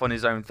going off on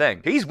his own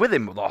thing. He's with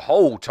him the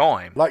whole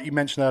time. Like you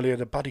mentioned earlier,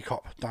 the buddy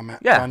cop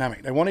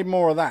dynamic. They wanted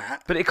more of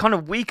that. But it kind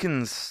of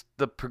weakens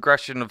the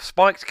progression of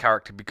Spike's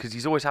character because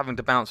he's always having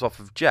to bounce off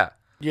of Jet.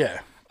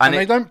 Yeah. And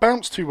they don't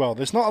bounce too well.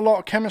 There's not a lot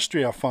of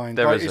chemistry, I find.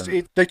 There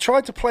isn't. They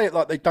tried to play it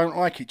like they don't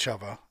like each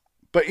other,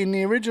 but in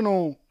the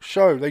original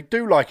show, they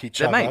do like each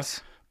other. They're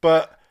mates.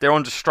 But they're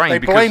under strain. They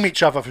blame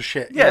each other for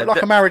shit. Yeah,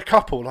 like a married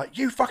couple. Like,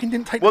 you fucking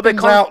didn't take the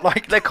things out.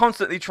 Like, they're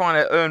constantly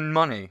trying to earn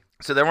money,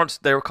 so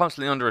they're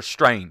constantly under a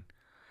strain,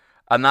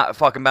 and that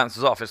fucking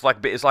bounces off. It's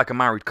like a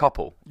married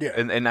couple. Yeah.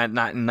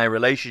 In their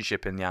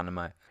relationship in the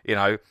anime. You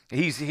know,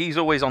 he's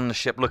always on the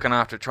ship looking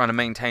after it, trying to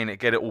maintain it,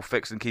 get it all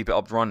fixed, and keep it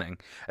up running.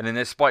 And then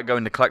there's Spike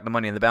going to collect the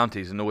money and the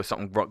bounties, and always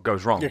something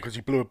goes wrong. Yeah, because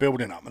he blew a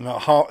building up. And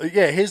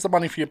here's the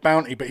money for your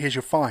bounty, but here's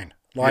your fine.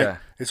 Like,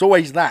 it's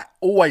always that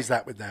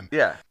with them.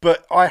 Yeah.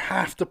 But I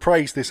have to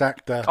praise this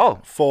actor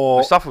for...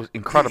 the stuff was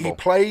incredible. He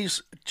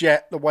plays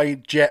Jet the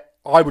way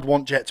I would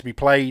want Jet to be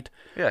played.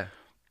 Yeah.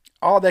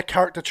 Are there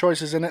character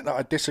choices in it that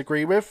I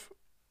disagree with?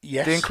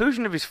 Yes. The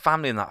inclusion of his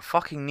family and that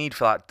fucking need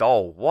for that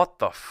doll. What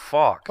the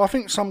fuck? I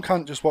think some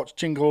cunt just watched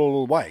Jingle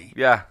All the Way.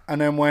 Yeah.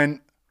 And then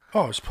went,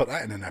 let's put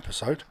that in an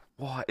episode.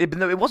 What? It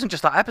wasn't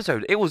just that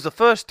episode. It was the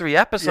first 3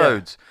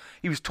 episodes. Yeah.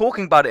 He was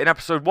talking about it in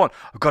episode 1.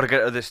 I've got to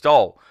get her this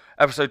doll.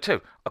 Episode 2.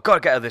 I've got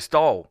to get her this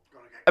doll.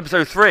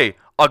 Episode 3.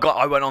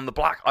 I went on the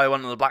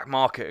black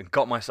market and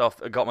got my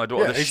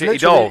daughter this shitty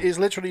doll. It's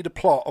literally the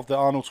plot of the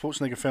Arnold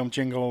Schwarzenegger film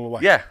Jingle All the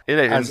Way. Yeah, it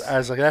is.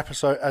 As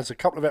a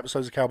couple of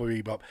episodes of Cowboy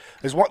Bebop.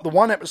 There's the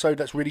one episode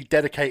that's really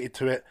dedicated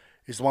to it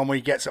is the one where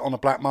he gets it on the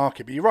black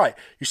market. But you're right.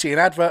 You see an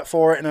advert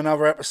for it in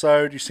another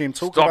episode. You see him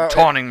talk about it.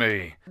 Stop taunting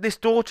me. This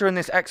daughter and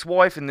this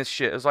ex-wife and this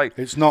shit is like...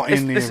 It's not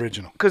in the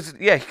original. Because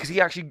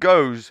he actually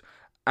goes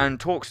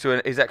and talks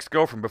to his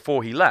ex-girlfriend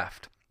before he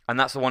left. And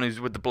that's the one who's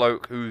with the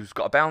bloke who's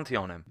got a bounty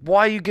on him. Why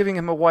are you giving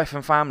him a wife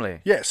and family?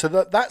 Yeah, so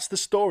that's the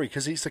story,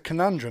 because it's a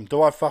conundrum.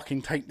 Do I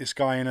fucking take this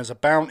guy in as a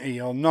bounty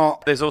or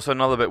not? There's also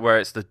another bit where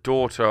it's the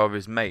daughter of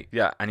his mate.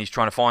 Yeah, and he's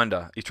trying to find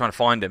her. He's trying to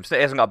find him. So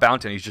he hasn't got a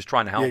bounty and he's just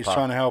trying to help her. Yeah, he's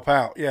trying to help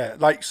out. Yeah,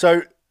 like,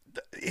 so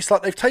it's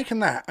like they've taken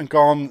that and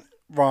gone,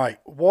 right,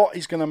 what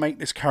is going to make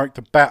this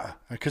character better?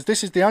 Because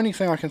this is the only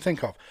thing I can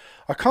think of.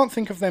 I can't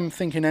think of them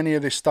thinking any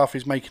of this stuff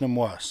is making them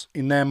worse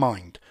in their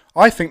mind.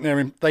 I think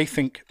they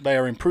think they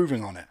are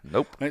improving on it.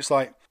 Nope. And it's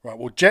like, right,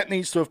 well, Jet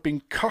needs to have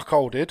been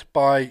cuckolded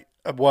by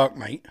a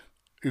workmate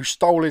who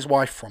stole his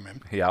wife from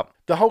him. Yep.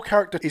 The whole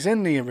character is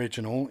in the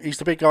original. He's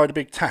the big guy, the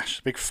big Tash,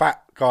 the big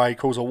fat guy he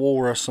calls a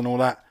walrus and all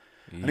that.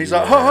 And he's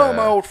like,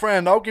 my old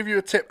friend, I'll give you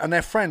a tip. And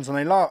they're friends, and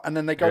they laugh, and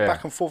then they go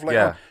back and forth later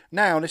on.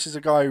 Now, this is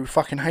a guy who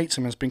fucking hates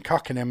him, has been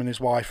cucking him and his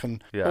wife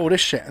and all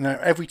this shit. And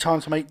every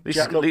time to make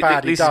Jet look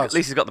bad, he does. At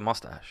least he's got the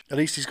mustache. At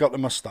least he's got the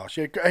mustache.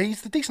 Yeah,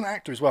 he's a decent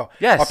actor as well.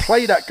 Yes. I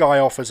play that guy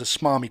off as a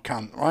smarmy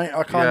cunt, right?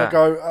 I kind of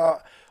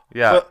go,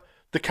 but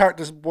the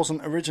character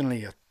wasn't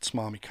originally a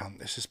smarmy cunt.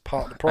 This is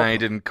part of the problem. And he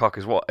didn't cock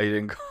his what? He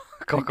didn't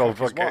cock old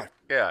his wife.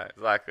 Yeah,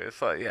 exactly.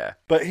 It's like,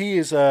 But he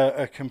is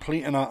a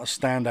complete and utter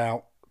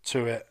standout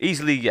to it.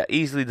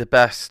 Easily the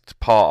best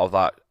part of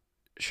that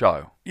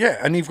show. Yeah,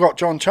 and you've got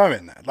John Cho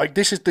in there. Like,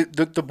 this is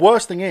the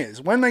worst thing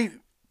is, when they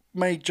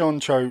made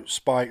John Cho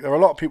Spike, there are a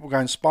lot of people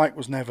going, Spike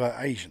was never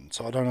Asian,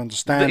 so I don't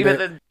understand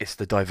it. It's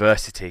the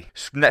diversity.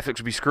 Netflix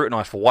would be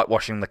scrutinised for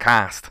whitewashing the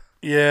cast.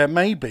 Yeah,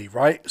 maybe,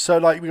 right? So,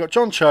 like, we got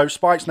John Cho,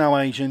 Spike's now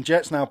Asian,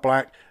 Jet's now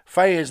black,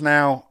 Faye is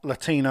now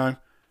Latino.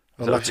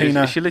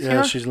 Latina. Is she Latina?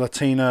 Yeah, she's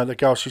Latina. The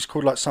girl, she's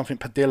called like something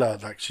Padilla.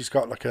 Like, she's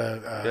got like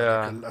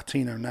a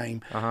Latino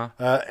name.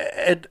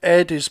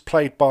 Ed is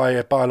played by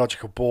a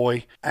biological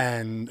boy,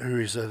 and who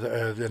is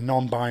a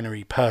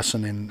non-binary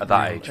person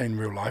in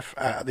real life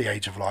at the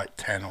age of like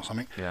 10 or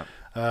something. Yeah.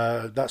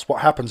 That's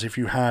what happens if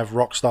you have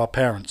rock star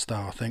parents, though.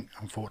 I think,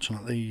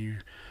 unfortunately,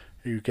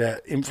 you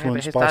get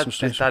influenced by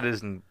some His dad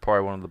isn't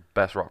probably one of the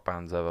best rock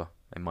bands ever.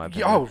 In my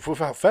opinion. Yeah,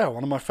 without fail,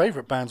 one of my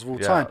favourite bands of all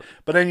time.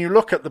 But then you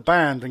look at the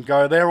band and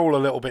go, they're all a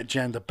little bit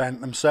gender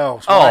bent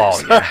themselves.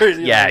 Right? Oh,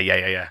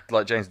 yeah.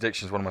 Like Jane's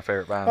Addiction is one of my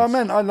favourite bands. Oh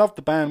man, I love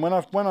the band. When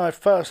I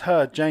first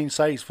heard Jane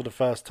Says for the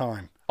first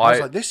time, I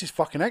was like, this is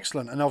fucking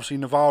excellent. And obviously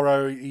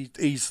Navarro,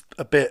 he's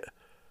a bit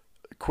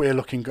queer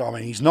looking guy. I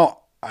mean, he's not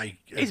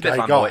he's a bit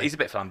flamboyant. He's a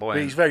bit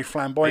flamboyant. He's very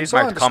flamboyant. He's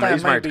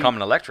married to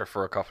Carmen Electra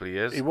for a couple of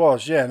years. He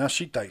was, yeah. Now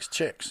she dates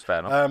chicks. Fair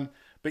enough.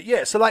 But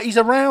yeah, so like he's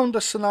around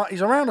a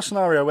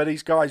scenario where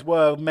these guys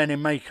were men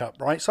in makeup,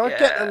 right? So I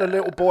get that the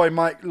little boy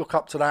might look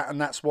up to that,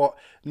 and that's what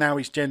now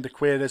he's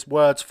genderqueer. There's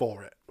words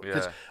for it.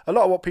 Because a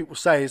lot of what people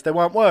say is there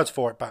weren't words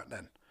for it back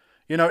then.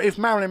 You know, if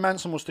Marilyn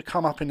Manson was to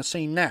come up in the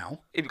scene now,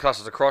 he'd be classed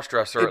as a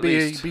cross-dresser at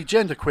least. He'd be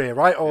genderqueer,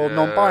 right, or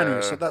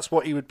non-binary. So that's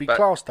what he would be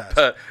classed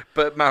as.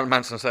 But Marilyn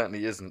Manson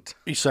certainly isn't.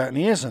 He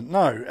certainly isn't.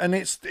 No, and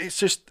it's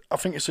just I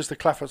think it's just a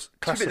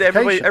classification.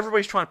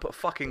 Everybody's trying to put a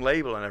fucking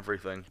label on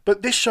everything.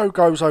 But this show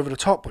goes over the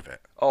top with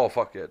it. Oh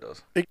fuck yeah, it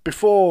does.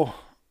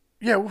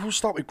 We'll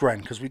start with Gren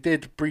because we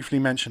did briefly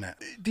mention it.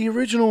 The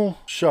original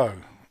show,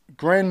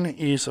 Gren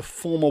is a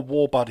former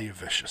war buddy of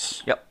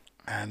Vicious. Yep.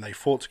 And they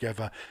fought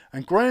together.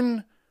 And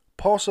Gren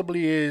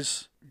possibly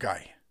is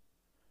gay.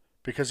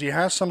 Because he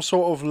has some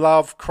sort of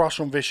love crush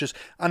on Vicious.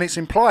 And it's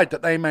implied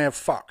that they may have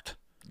fucked.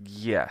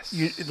 Yes.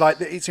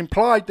 It's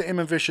implied that him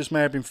and Vicious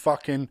may have been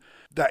fucking,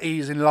 that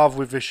he's in love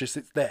with Vicious.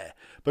 It's there.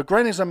 But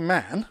Gren is a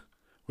man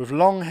with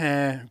long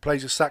hair who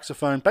plays a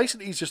saxophone.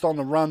 Basically, he's just on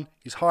the run.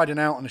 He's hiding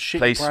out on a shitty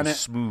Plays planet.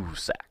 some smooth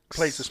sax.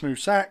 Plays the smooth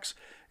sax.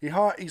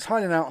 He's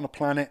hiding out on a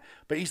planet,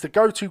 but he's the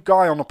go-to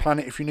guy on the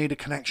planet if you need a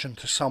connection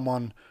to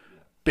someone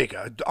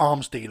bigger,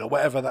 arms dealer,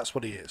 whatever. That's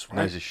what he is. Right?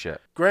 Knows his shit.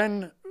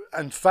 Gren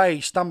and Faye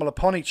stumble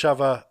upon each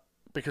other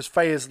because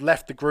Faye has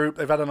left the group.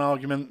 They've had an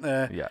argument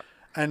there. Yeah.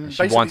 And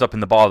she winds up in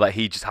the bar that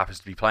he just happens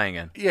to be playing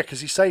in. Yeah,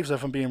 because he saves her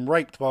from being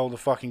raped by all the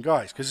fucking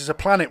guys. Because it's a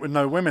planet with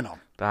no women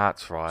on.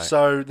 That's right.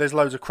 So there's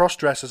loads of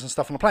cross-dressers and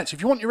stuff on the planet. So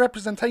if you want your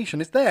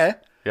representation, it's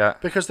there. Yeah.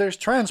 Because there's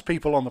trans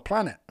people on the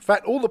planet. In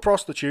fact, all the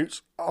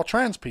prostitutes are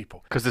trans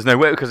people. Because there's no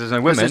women. there's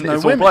no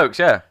It's women. all blokes.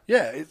 Yeah.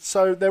 Yeah.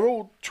 So they're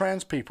all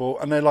trans people,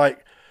 and they're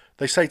like,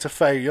 they say to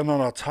Faye, "You're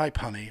not our type,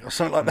 honey," or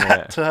something like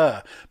that to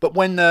her. But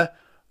when the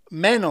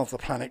men of the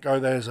planet go,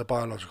 "There's a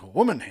biological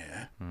woman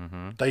here,"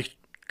 they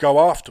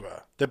go after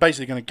her. They're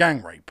basically going to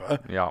gang rape her.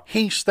 Yeah.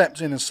 He steps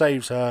in and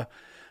saves her.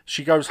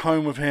 She goes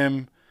home with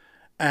him,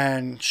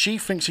 and she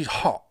thinks he's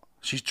hot.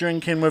 She's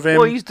drinking with him.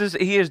 Well,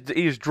 he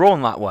is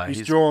drawn that way.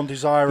 He's drawn,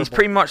 desirable. He's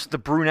pretty much the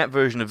brunette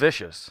version of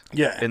Vicious.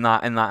 Yeah. In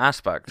that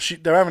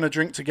aspect. They're having a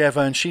drink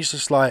together, and she's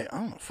just like,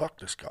 "Oh, fuck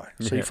this guy."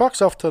 So he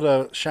fucks off to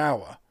the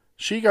shower.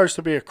 She goes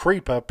to be a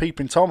creeper,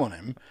 peeping Tom on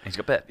him. He's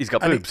got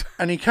boobs.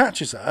 And he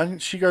catches her,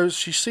 and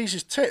she sees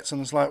his tits,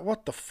 and is like,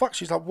 "What the fuck?"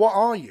 She's like, "What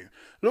are you?"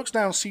 Looks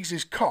down, sees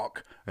his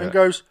cock, and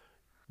goes,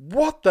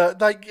 "What the?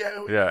 Like,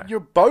 you're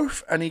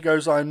both?" And he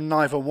goes, "I'm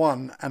neither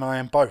one, and I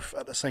am both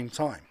at the same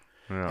time."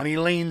 Yeah. And he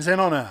leans in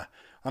on her,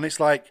 and it's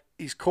like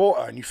he's caught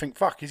her, and you think,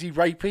 "Fuck, is he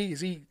rapey?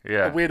 Is he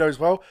a weirdo as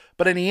well?"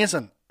 But then he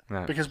isn't,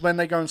 because when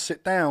they go and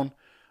sit down,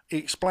 he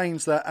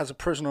explains that as a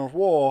prisoner of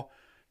war,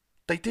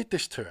 they did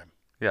this to him.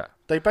 Yeah,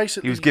 they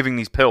basically he was giving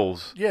these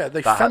pills. Yeah,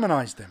 they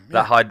feminized him.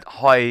 That had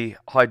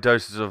high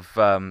doses of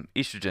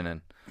estrogen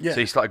in. Yeah,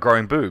 so he started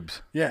growing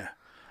boobs. Yeah.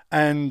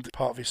 And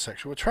part of his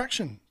sexual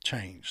attraction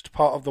changed.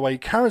 Part of the way he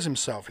carries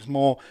himself is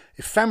more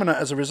effeminate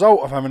as a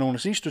result of having all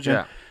this estrogen.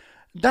 Yeah.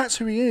 That's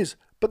who he is.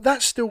 But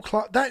that's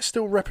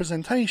still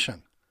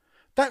representation.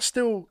 That's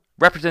still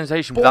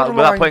representation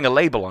without putting a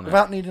label on it.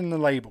 Without needing the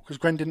label, because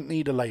Gren didn't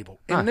need a label.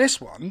 In this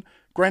one,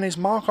 Gren is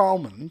Mark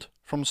Almond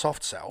from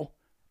Soft Cell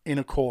in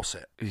a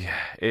corset. Yeah,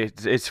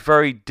 it's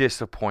very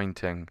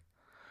disappointing.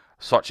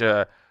 Such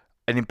an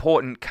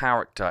important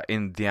character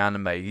in the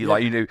anime.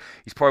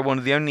 He's probably one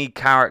of the only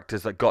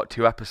characters that got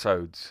 2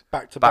 episodes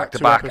back to back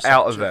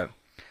out of it,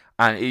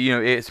 and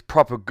it's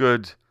proper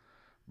good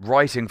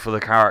writing for the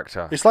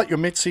character. It's like your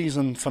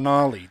mid-season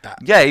finale.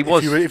 He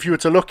was. If you were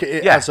to look at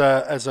it as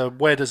a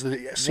where does the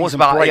season was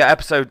about break?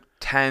 episode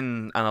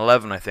 10 and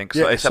 11, I think.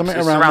 So it's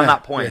around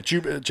that point. Yeah,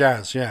 Jupiter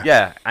Jazz. Yeah.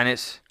 Yeah, and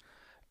it's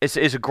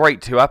a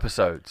great 2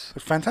 episodes.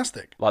 It's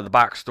fantastic. Like the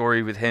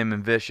backstory with him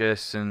and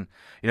Vicious, and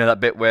that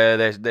bit where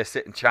they're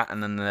sitting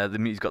chatting,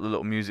 and he's got the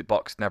little music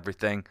box and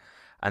everything,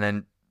 and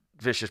then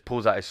Vicious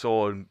pulls out his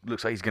sword and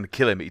looks like he's going to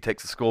kill him, but he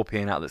takes the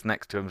scorpion out that's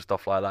next to him and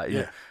stuff like that.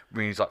 I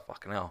mean, he's like,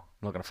 fucking hell,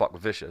 I'm not going to fuck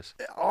with Vicious.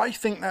 I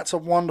think that's a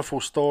wonderful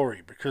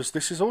story, because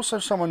this is also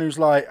someone who's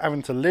like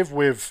having to live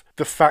with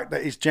the fact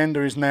that his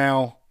gender is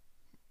now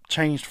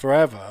changed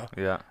forever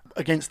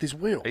against his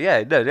will.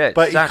 Yeah, no.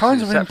 But he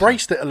kind of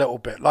embraced it a little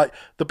bit. Like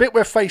the bit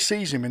where Faye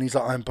sees him and he's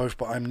like, "I'm both,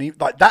 but I'm neither."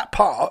 Like that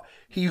part,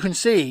 you can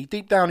see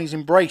deep down he's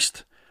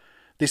embraced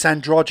this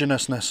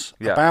androgynousness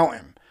about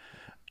him.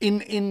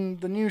 In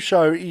the new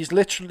show, he's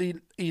literally.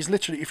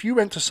 If you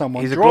went to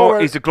someone, he's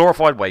a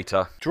glorified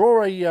waiter.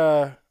 Draw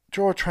a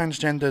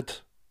transgendered,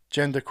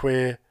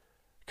 genderqueer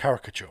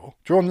caricature.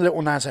 Draw a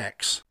little Nas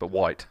X, but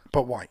white.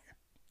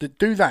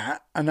 Do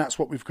that, and that's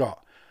what we've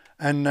got.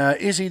 And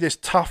Izzy, this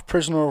tough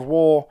prisoner of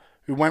war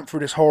who went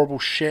through this horrible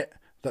shit,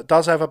 that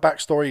does have a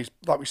backstory. He's,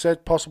 like we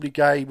said, possibly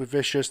gay with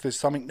Vicious. There's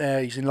something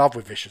there. He's in love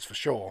with Vicious for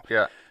sure.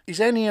 Yeah. Is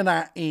any of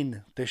that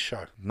in this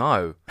show?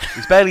 No.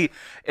 It's barely.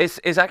 It's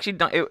actually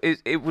not.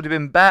 It would have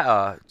been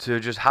better to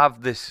just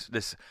have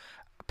this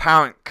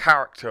apparent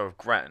character of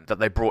Gren that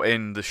they brought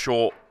in, the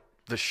short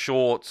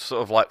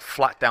sort of like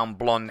flat down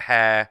blonde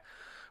hair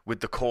with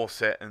the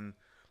corset, and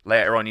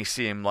later on you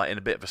see him like in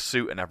a bit of a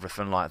suit and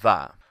everything like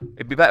that.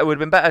 It would have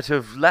been better to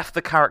have left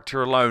the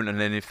character alone, and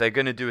then if they're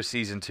going to do a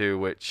season 2,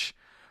 which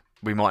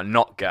we might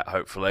not get,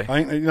 hopefully.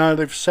 I think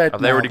they've said.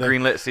 Have they already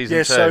greenlit season 2?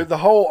 Yeah. So the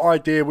whole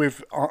idea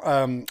with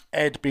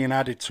Ed being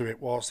added to it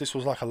was this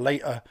was like a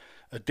later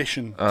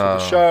addition to the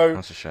show.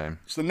 That's a shame.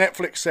 So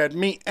Netflix said,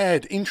 "Meet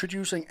Ed,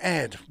 introducing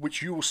Ed,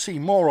 which you will see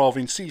more of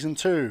in season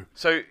 2."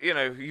 So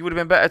you would have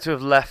been better to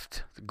have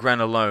left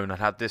Gren alone and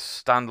had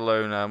this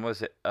standalone.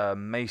 Was it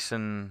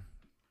Mason?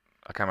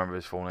 I can't remember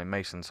his full name.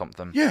 Mason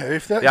something. Yeah,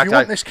 if you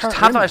want this character, just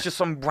have that as just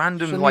some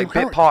random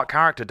bit part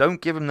character.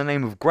 Don't give him the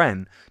name of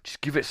Gren.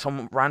 Just give it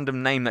some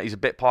random name that he's a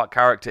bit part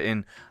character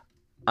in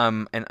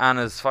in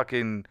Anna's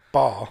fucking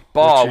bar,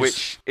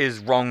 which is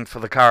wrong for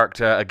the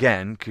character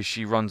again because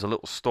she runs a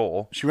little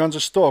store. She runs a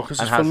store because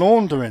it's for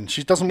laundering.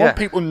 She doesn't want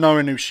people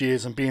knowing who she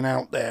is and being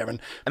out there and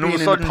being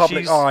in the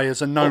public eye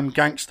as a known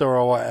gangster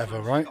or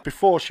whatever, right?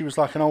 Before, she was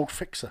like an old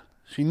fixer.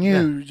 She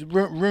knew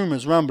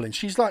rumours rumbling.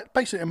 She's like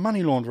basically a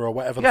money launderer or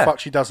whatever the fuck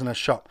she does in her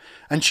shop.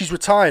 And she's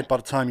retired by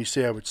the time you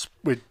see her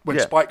when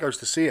Spike goes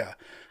to see her.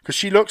 Because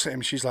she looks at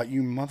him, she's like,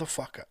 you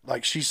motherfucker.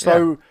 Like, she's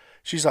so...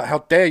 She's like,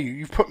 how dare you?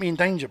 You've put me in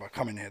danger by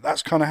coming here.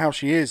 That's kind of how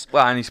she is.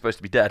 Well, and he's supposed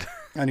to be dead.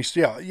 And he's,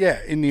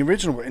 in the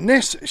original. In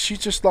this, she's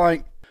just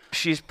like...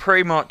 She's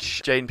pretty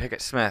much Jane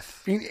Pickett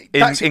Smith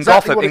in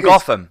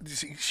Gotham.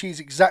 She's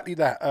exactly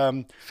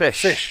that.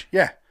 Fish,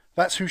 yeah.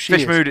 That's who she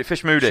is.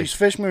 Fish Moody. She's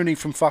Fish Moody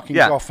from fucking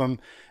Gotham,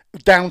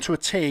 down to a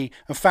T.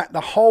 In fact,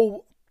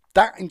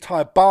 that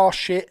entire bar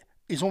shit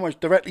is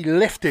almost directly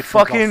lifted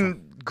from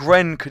Gotham.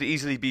 Gren could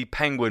easily be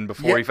Penguin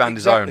before he found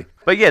his own.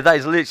 But yeah, that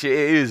is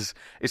literally,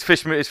 it's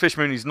Fish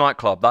Mooney's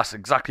nightclub. That's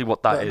exactly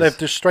what that is. They've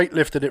just straight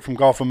lifted it from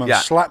Gotham and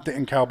slapped it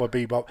in Cowboy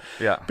Bebop.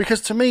 Yeah.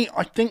 Because to me,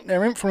 I think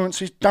their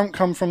influences don't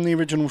come from the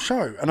original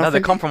show. And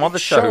they come from other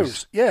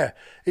shows. Yeah,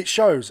 it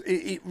shows.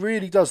 It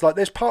really does. Like,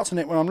 there's parts in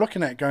it when I'm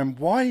looking at it going,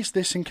 why is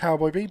this in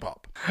Cowboy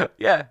Bebop?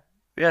 Yeah.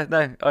 Yeah,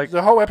 no.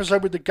 The whole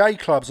episode with the gay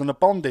clubs and the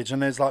bondage,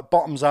 and there's like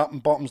bottoms up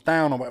and bottoms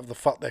down or whatever the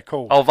fuck they're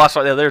called. Oh, that's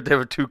right. There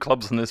were two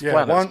clubs on this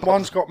planet.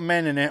 One's got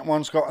men in it,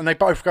 and they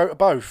both go to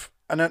both.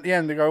 And at the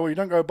end they go, well, you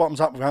don't go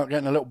bottoms up without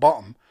getting a little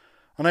bottom.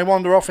 And they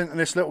wander off into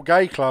this little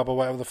gay club or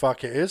whatever the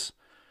fuck it is.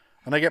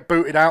 And they get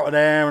booted out of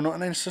there, and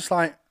then it's just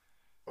like,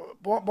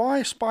 why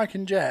is Spike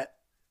and Jet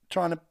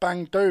trying to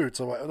bang dudes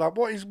or whatever? Like,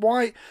 why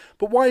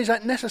is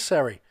that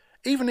necessary?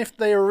 Even if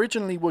they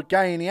originally were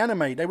gay in the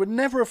anime, they would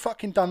never have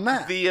fucking done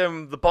that.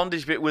 The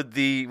bondage bit with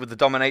the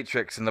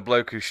dominatrix and the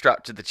bloke who's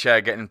strapped to the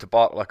chair getting him to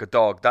bark like a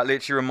dog, that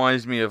literally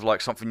reminds me of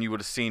like something you would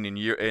have seen in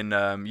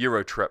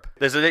Eurotrip.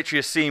 There's literally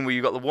a scene where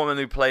you got the woman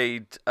who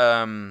played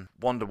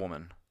Wonder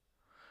Woman,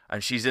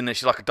 and she's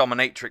like a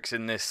dominatrix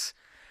in this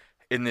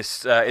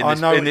bondage.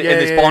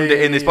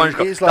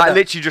 That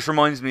literally just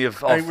reminds me of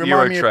Eurotrip.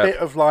 Remind me a bit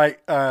of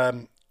like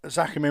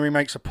Zack and Miri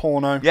makes a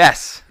porno.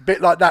 Yes. A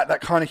bit like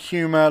that kind of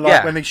humour,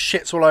 like when he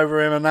shits all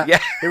over him and that. Yeah.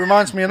 It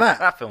reminds me of that.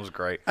 That film's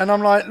great. And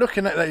I'm like,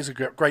 looking at that is a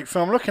great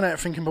film. Looking at it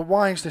thinking, but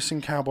why is this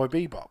in Cowboy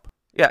Bebop?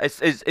 Yeah,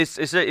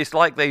 it's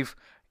like they've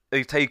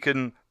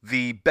taken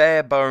the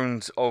bare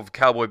bones of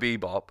Cowboy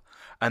Bebop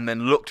and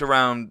then looked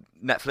around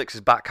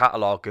Netflix's back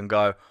catalogue and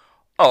go,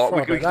 oh,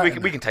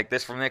 we can take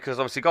this from there because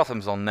obviously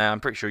Gotham's on there. I'm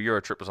pretty sure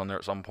Eurotrip was on there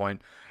at some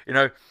point. You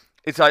know,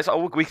 it's like,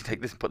 oh, we can take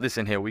this and put this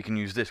in here. We can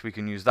use this. We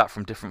can use that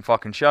from different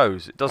fucking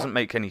shows. It doesn't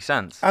make any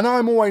sense. And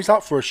I'm always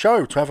up for a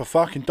show to have a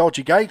fucking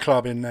dodgy gay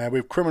club in there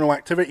with criminal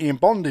activity and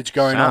bondage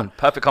going on.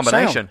 Perfect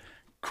combination.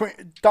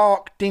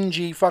 Dark,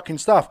 dingy fucking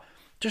stuff.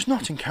 Just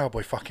not in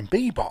Cowboy fucking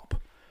Bebop.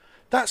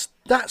 That's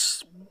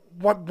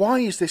why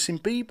is this in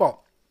Bebop?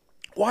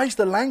 Why is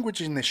the language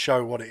in this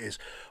show what it is?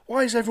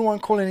 Why is everyone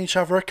calling each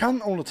other a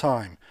cunt all the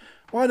time?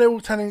 Why are they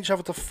all telling each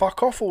other to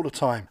fuck off all the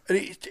time?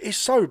 It's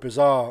so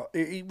bizarre.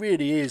 It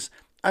really is.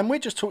 And we're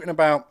just talking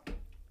about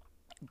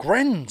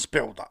Gren's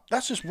build-up.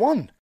 That's just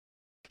one.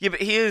 Yeah,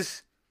 but he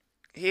is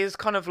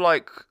kind of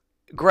like...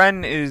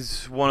 Gren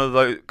is one of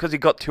those... Because he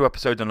got 2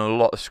 episodes and a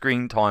lot of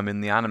screen time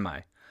in the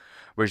anime.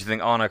 Whereas you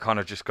think Anna kind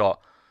of just got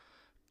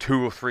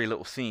 2 or 3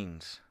 little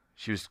scenes.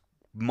 She was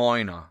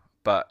minor,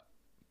 but...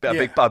 A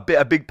big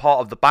part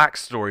of the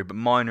backstory, but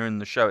minor in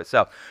the show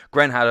itself.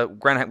 Gren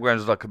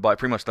was like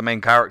pretty much the main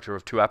character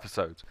of 2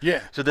 episodes.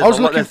 Yeah, so I was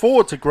looking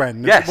forward to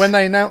Gren. Yes. When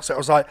they announced it, I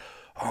was like,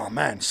 oh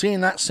man,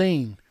 seeing that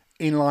scene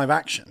in live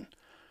action,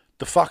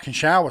 the fucking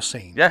shower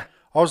scene. Yeah,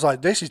 I was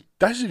like, this is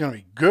going to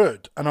be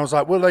good. And I was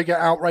like, will they get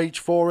outraged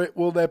for it?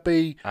 Will there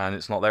be? And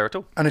it's not there at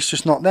all. And it's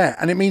just not there.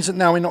 And it means that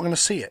now we're not going to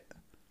see it.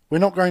 We're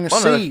not going to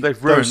see.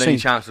 They've ruined any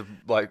chance of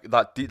like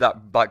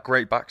that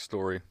great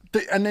backstory.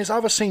 And there's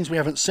other scenes we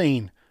haven't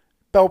seen.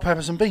 Bell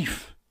peppers and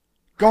beef,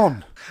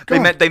 gone.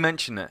 They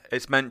mention it.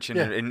 It's mentioned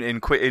in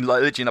like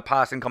literally in a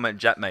passing comment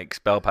Jet makes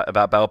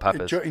about bell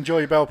peppers. Enjoy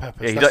your bell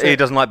peppers. Yeah, he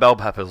doesn't like bell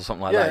peppers or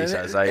something like that. He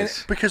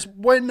says because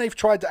when they've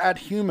tried to add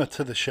humour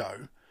to the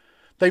show,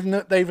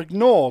 they've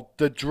ignored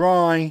the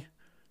dry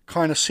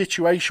kind of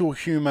situational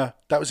humour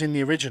that was in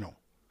the original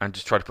and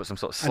just tried to put some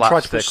sort of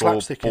slapstick or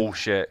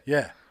bullshit.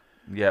 Yeah,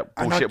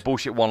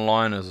 bullshit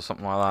one-liners or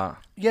something like that.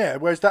 Yeah,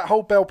 whereas that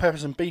whole bell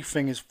peppers and beef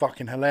thing is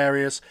fucking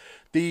hilarious.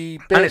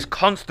 And it's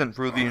constant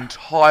through the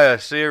entire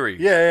series.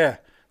 Yeah.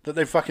 That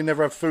they fucking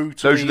never have food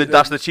to eat.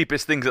 That's the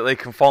cheapest things that they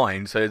can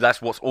find, so that's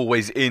what's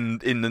always in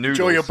the noodles.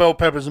 Enjoy your bell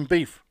peppers and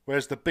beef.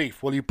 Where's the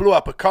beef? Well, you blew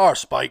up a car,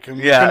 Spike, and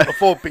you couldn't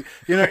afford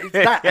beef. You know, it's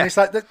that. And it's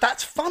like,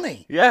 that's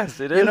funny. Yes,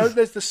 it is. You know,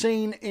 there's the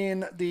scene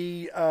in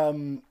the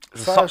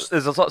there's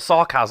a sort of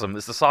sarcasm.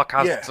 There's the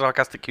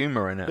sarcastic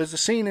humour in it. There's a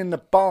scene in the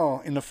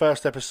bar in the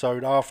first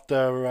episode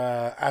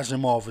after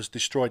Asimov has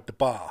destroyed the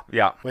bar.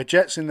 Yeah. Where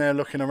Jet's in there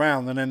looking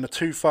around, and then the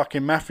 2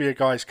 fucking mafia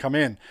guys come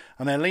in,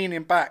 and they're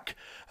leaning back,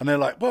 and they're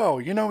like,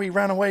 well, you know, he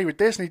ran away with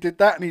this, and he did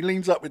that, and he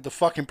leans up with the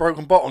fucking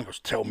broken bottle and goes,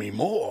 tell me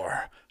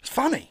more. It's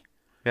funny.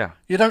 Yeah.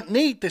 You don't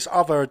need this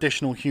other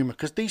additional humour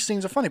because these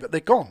scenes are funny, but they're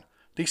gone.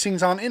 These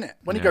scenes aren't in it.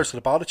 When he goes to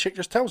the bar, the chick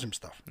just tells him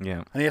stuff.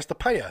 Yeah. And he has to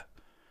pay her.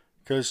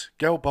 Because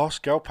girl boss,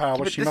 girl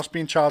power, she must be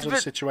in charge of the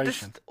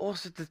situation. This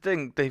also the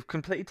thing, they've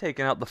completely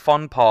taken out the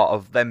fun part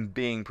of them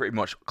being pretty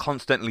much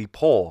constantly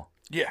poor.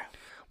 Yeah.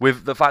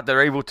 With the fact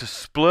they're able to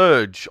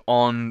splurge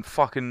on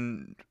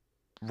fucking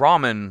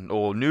ramen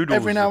or noodles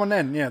every now and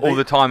then, yeah, all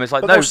the time. It's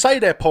like, but no, they'll say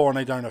they're poor and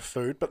they don't have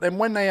food, but then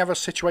when they have a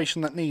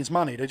situation that needs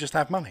money, they just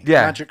have money.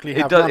 yeah, Magically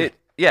have money.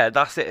 Yeah,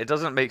 that's it. It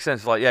doesn't make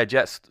sense. Like, yeah,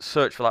 Jet's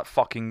search for that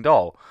fucking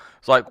doll.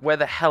 It's like, where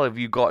the hell have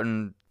you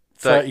gotten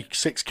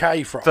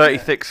 36k from?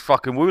 36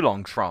 fucking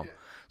Woolongs from? Yeah.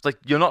 It's like,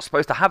 you're not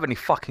supposed to have any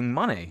fucking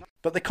money.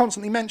 But they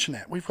constantly mention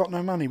it. We've got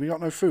no money. We've got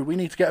no food. We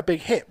need to get a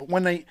big hit.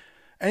 But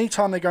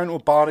anytime they go into a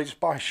bar, they just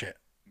buy shit.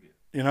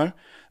 You know?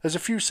 There's a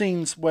few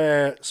scenes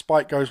where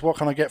Spike goes, "What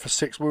can I get for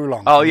 6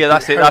 Woolongs?" Oh, yeah,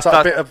 that's it. That's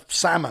a bit of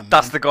salmon.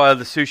 That's the guy of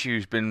the sushi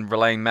who's been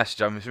relaying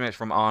message. I'm assuming it's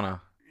from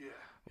Anna.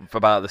 Yeah.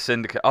 About the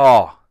syndicate.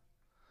 Oh.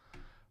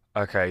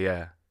 Okay,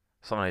 yeah.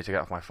 Something I need to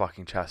get off my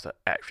fucking chest.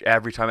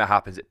 Every time it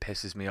happens, it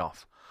pisses me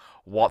off.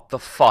 What the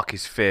fuck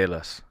is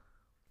Fearless?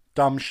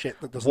 Dumb shit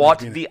that doesn't. What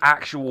the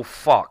actual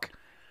fuck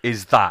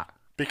is that?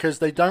 Because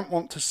they don't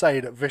want to say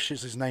that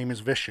Vicious's name is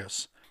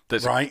Vicious.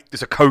 Right?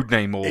 It's a code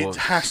name or it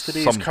has to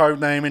be his code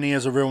name, and he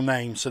has a real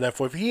name. So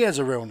therefore, if he has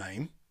a real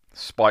name,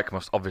 Spike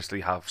must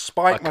obviously have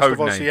Spike must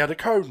have obviously had a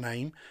code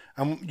name,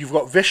 and you've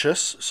got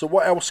Vicious. So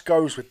what else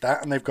goes with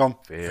that? And they've gone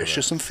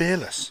Vicious and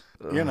Fearless.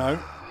 You know,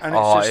 and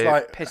it's just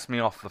like pissed me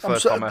off the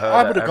first time I heard it.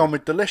 I would have gone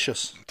with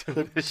Delicious,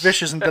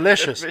 Vicious and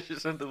Delicious.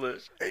 Vicious and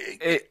Delicious.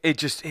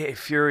 It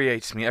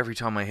infuriates me every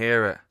time I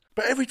hear it.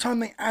 But every time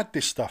they add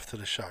this stuff to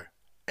the show.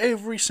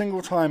 Every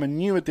single time a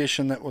new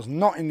addition that was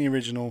not in the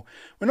original,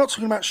 we're not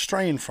talking about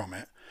straying from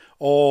it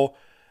or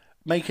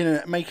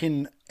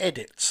making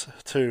edits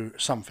to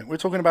something. We're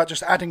talking about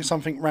just adding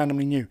something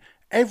randomly new.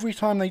 Every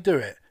time they do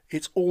it,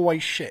 it's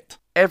always shit.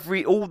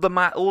 All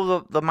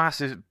the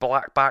massive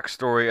black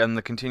backstory and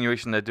the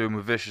continuation they're doing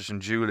with Vicious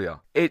and Julia.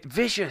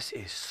 Vicious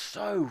is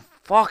so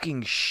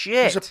fucking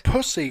shit. He's a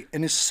pussy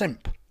and is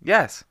simp.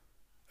 Yes.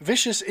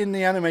 Vicious in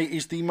the anime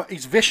he's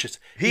vicious.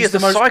 He's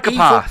the most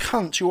psychopath. evil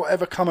cunt you'll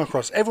ever come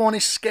across. Everyone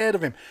is scared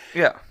of him.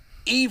 Yeah.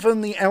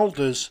 Even the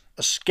elders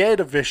are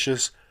scared of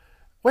Vicious.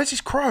 Where's his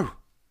crow?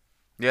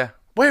 Yeah.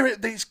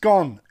 He's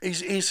gone.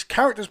 His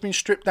character's been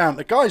stripped down.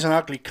 The guy's an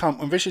ugly cunt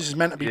when Vicious is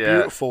meant to be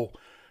beautiful.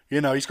 You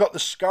know, he's got the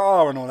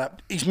scar and all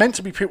that. He's meant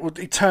to be people.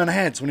 He turn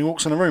heads when he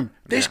walks in a room.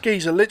 This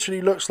geezer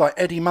literally looks like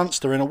Eddie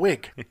Munster in a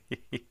wig.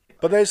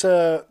 But there's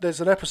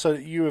an episode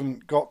that you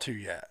haven't got to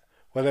yet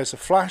where there's a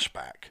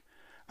flashback.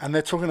 And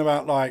they're talking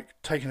about, like,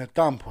 taking a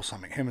dump or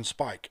something, him and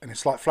Spike. And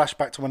it's like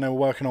flashback to when they were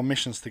working on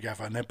missions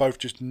together. And they're both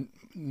just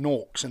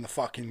norks in the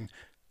fucking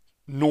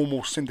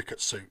normal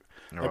syndicate suit.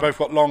 Right. They both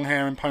got long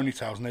hair and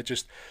ponytails. And they're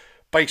just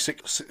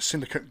basic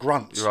syndicate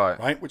grunts.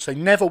 Right? Which they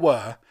never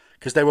were.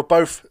 Because they were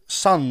both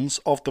sons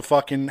of the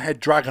fucking head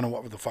dragon or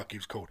whatever the fuck he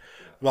was called.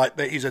 Like,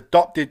 his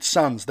adopted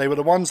sons. They were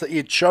the ones that he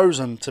had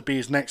chosen to be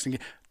his next thing.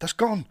 That's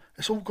gone.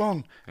 It's all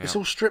gone. Yeah. It's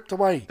all stripped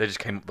away. They just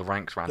came up the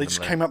ranks randomly. They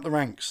just came up the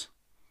ranks.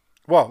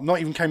 Well, not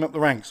even came up the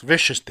ranks.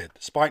 Vicious did.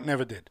 Spike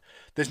never did.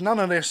 There's none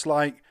of this,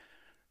 like,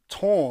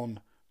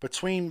 torn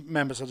between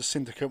members of the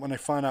syndicate when they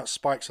find out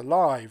Spike's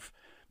alive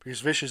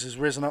because Vicious has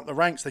risen up the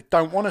ranks. They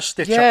don't want to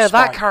stitch up Spike. Yeah,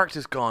 that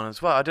character's gone as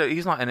well.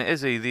 He's not in it,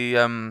 is he?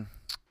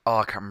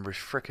 I can't remember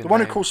his freaking name. The one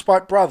who calls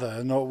Spike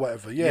brother or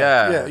whatever.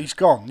 Yeah, he's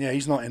gone. Yeah,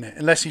 he's not in it.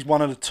 Unless he's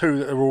one of the two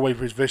that are always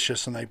with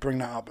Vicious and they bring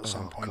that up at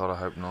some point. God, I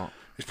hope not.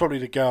 It's probably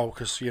the girl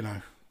because, you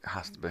know. It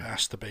has to be. It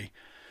has to be.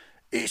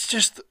 It's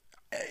just...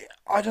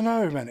 I don't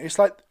know, man. It's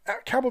like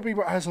Cowboy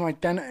Bebop has an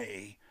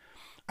identity,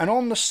 and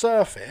on the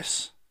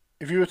surface,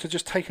 if you were to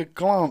just take a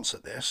glance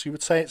at this, you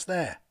would say it's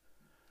there.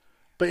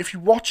 But if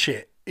you watch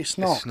it, it's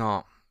not. It's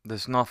not.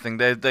 There's nothing.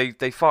 They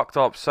fucked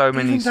up so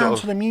many. Even down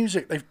to the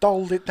music, they've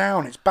dulled it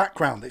down. It's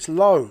background. It's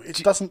low. It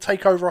doesn't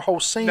take over a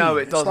whole scene. No,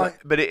 it doesn't.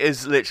 But it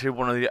is literally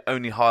one of the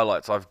only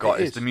highlights I've got.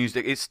 Is the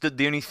music. It's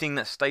the only thing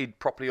that stayed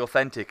properly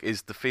authentic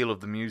is the feel of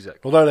the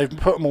music. Although they've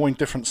put them all in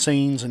different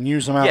scenes and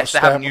used them out. Yes, they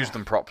haven't used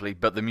them properly,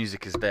 but the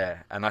music is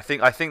there, and I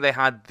think they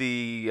had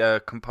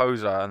the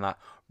composer and that.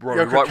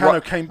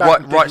 Came back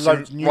and write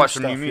some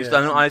new music,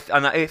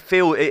 and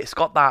it's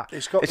got that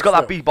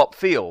bebop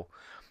feel.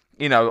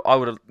 You know,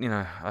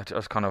 I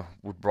just kind of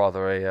would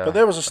rather a. But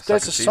there's a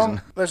song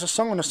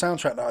on the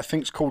soundtrack that I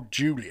think is called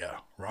Julia,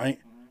 right?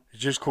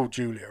 It's just called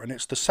Julia, and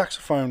it's the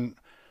saxophone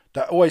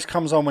that always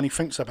comes on when he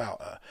thinks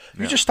about her.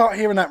 You just start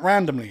hearing that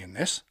randomly in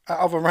this at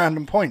other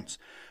random points,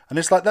 and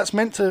it's like that's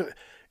meant to.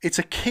 It's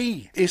a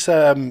key. It's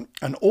an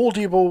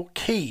audible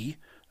key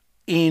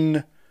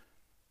in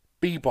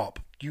bebop.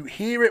 You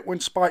hear it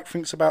when Spike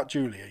thinks about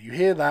Julia. You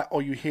hear that,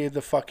 or you hear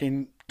the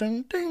fucking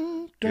ding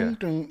ding ding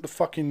ding, the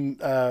fucking.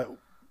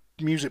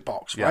 Music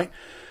box, right?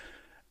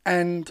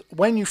 And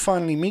when you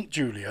finally meet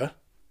Julia,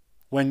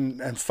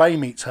 and Faye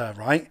meets her,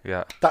 right?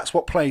 Yeah. That's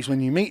what plays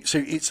when you meet.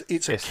 So it's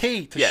a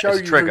key to show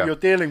you who you're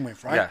dealing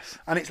with, right? Yes.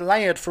 And it's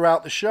layered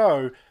throughout the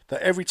show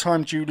that every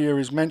time Julia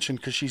is mentioned,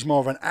 because she's more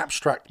of an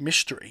abstract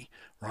mystery,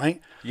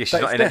 right? Yeah,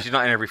 she's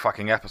not in every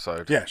fucking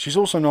episode. Yeah, she's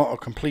also not a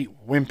complete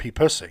wimpy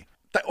pussy.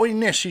 In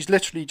this, she's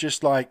literally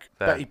just like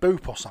Betty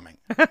Boop or something.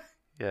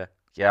 Yeah.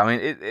 I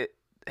mean,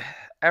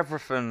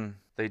 everything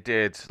they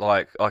did,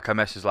 like I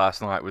messaged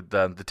last night with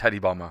the Teddy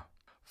Bomber,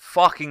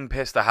 fucking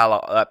pissed the hell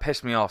out. That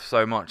pissed me off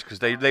so much because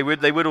they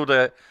whittled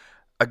a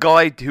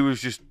guy who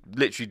was just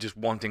literally just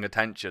wanting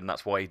attention.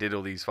 That's why he did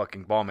all these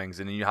fucking bombings.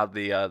 And then you had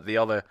the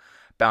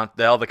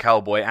other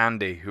cowboy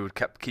Andy who would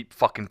keep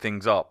fucking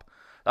things up.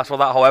 That's what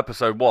that whole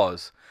episode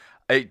was.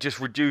 It just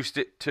reduced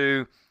it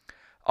to,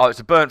 it's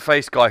a burnt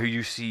face guy who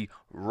you see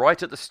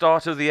right at the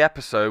start of the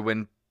episode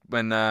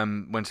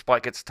when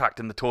Spike gets attacked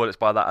in the toilets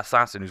by that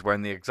assassin who's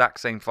wearing the exact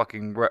same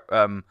fucking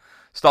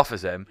stuff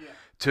as him.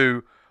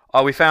 Yeah.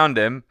 We found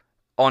him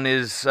on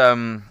his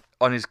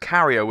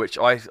carrier, which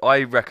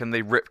I reckon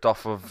they ripped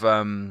off of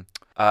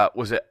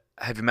was it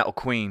Heavy Metal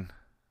Queen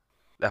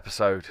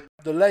episode?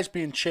 The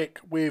lesbian chick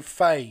with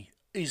Faye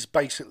is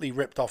basically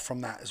ripped off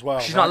from that as well.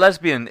 She's not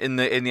lesbian in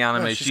the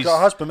anime. No, she's got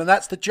a husband, and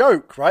that's the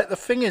joke, right? The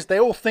thing is, they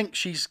all think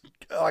she's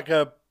like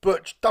a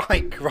butch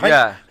dyke, right?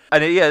 Yeah,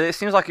 and it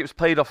seems like it was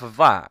played off of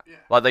that. Yeah.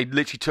 Like they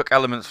literally took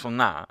elements from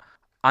that,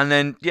 and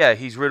then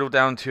he's riddled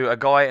down to a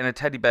guy in a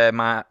teddy bear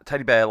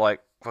like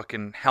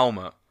fucking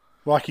helmet.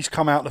 Like he's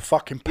come out of the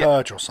fucking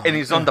purge or something. In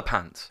his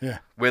underpants. Yeah.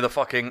 With a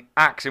fucking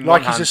axe in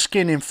one hand. Like he's a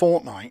skin in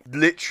Fortnite.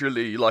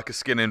 Literally like a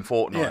skin in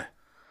Fortnite. Yeah.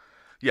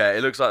 Yeah,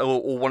 it looks like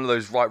all one of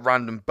those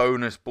random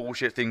bonus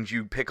bullshit things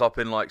you pick up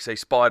in, like, say,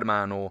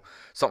 Spider-Man or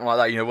something like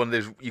that. You know, one of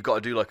those, you got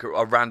to do, like,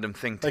 a random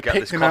thing to get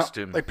this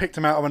costume. They picked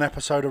him out of an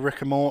episode of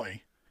Rick and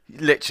Morty.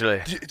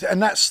 Literally.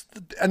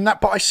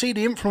 But I see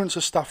the influence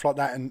of stuff like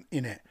that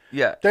in it.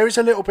 Yeah. There is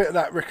a little bit of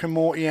that Rick and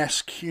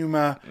Morty-esque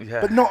humour,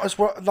 but not as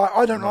well. Like,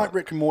 I don't like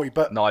Rick and Morty,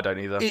 but... No, I don't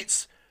either.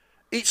 It's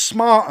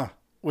smarter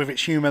with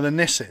its humour than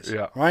this is,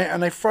 right?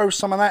 And they throw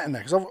some of that in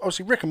there, because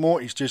obviously Rick and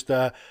Morty's just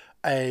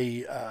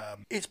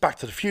it's Back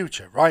to the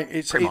Future, right?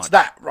 It's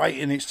that, right?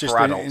 And it's just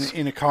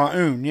in a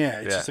cartoon,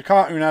 It's just a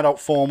cartoon adult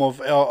form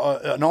of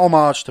an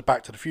homage to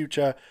Back to the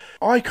Future.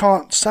 I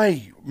can't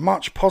say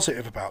much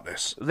positive about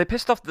this. They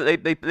pissed off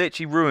that they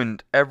literally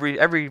ruined every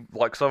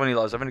like, so many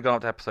lives. I've only gone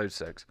up to episode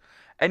 6.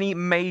 Any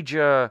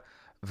major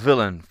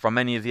villain from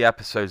any of the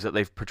episodes that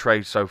they've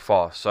portrayed so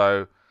far.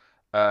 So,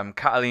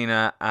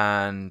 Catalina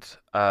and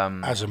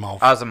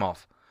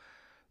Asimov.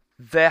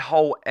 Their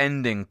whole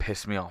ending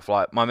pissed me off.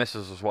 Like, my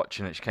missus was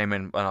watching it. She came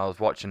in when I was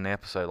watching the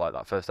episode, like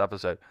that first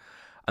episode.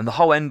 And the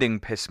whole ending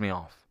pissed me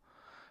off.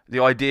 The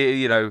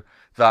idea,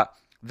 that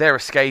they're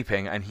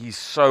escaping and he's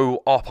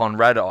so up on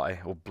Red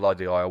Eye, or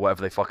Bloody Eye, or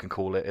whatever they fucking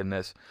call it in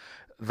this,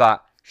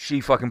 that she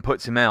fucking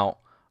puts him out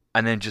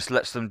and then just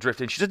lets them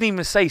drift in. She doesn't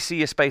even say, "See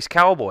you, space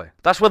cowboy."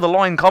 That's where the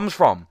line comes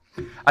from.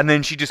 And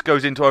then she just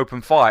goes into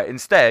open fire.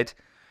 Instead,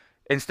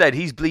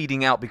 he's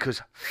bleeding out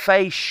because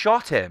Faye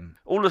shot him.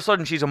 All of a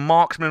sudden, she's a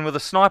marksman with a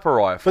sniper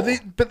rifle.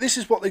 But this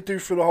is what they do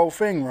for the whole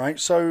thing, right?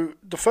 So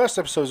the first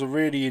episode is a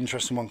really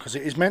interesting one because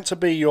it is meant to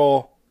be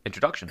your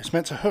introduction. It's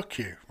meant to hook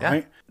you,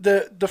 right?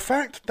 Yeah. The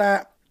fact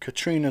that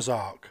Katrina's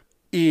arc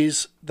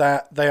is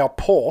that they are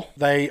poor,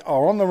 they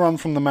are on the run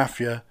from the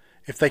mafia.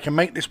 If they can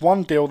make this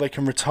one deal, they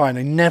can retire.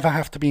 They never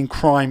have to be in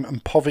crime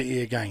and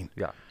poverty again.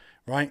 Yeah.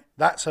 Right?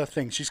 That's her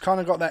thing. She's kind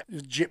of got that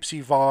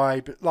gypsy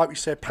vibe. Like we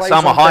said, plays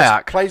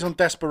on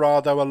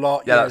Desperado a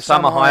lot. Yeah, that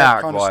Salma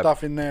Hayek kind of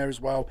stuff in there as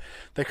well.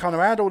 They kind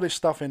of add all this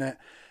stuff in it,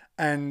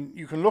 and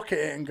you can look at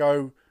it and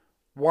go,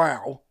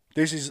 wow,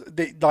 this is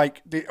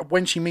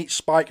when she meets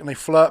Spike and they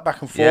flirt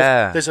back and forth.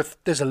 Yeah.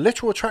 There's a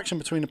literal attraction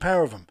between the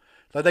pair of them.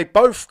 Like, they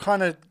both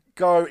kind of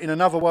go in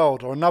another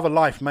world or another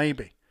life,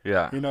 maybe.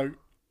 Yeah.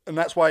 And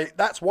that's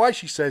why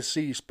she says,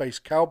 "See you, space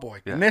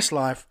cowboy." Yeah. In this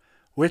life,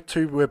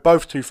 we're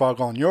both too far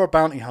gone. You're a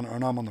bounty hunter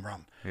and I'm on the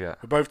run. Yeah.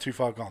 We're both too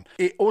far gone.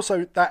 It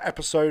also, that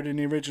episode in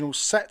the original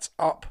sets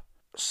up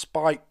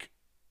Spike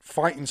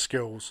fighting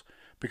skills,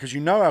 because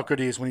you know how good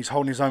he is when he's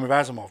holding his own with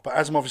Asimov. But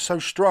Asimov is so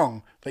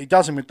strong that he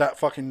does him with that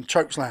fucking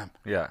choke slam.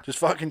 Yeah. Just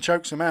fucking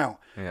chokes him out.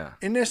 Yeah.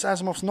 In this,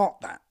 Asimov's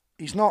not that.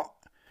 He's not.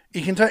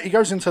 He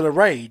goes into the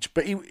rage,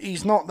 but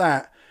he's not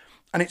that.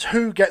 And it's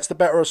who gets the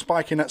better of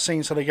Spike in that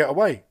scene so they get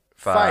away.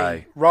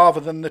 Faye, rather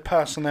than the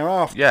person they're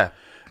after. Yeah.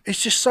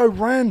 It's just so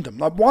random.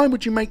 Like, why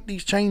would you make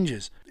these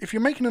changes? If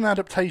you're making an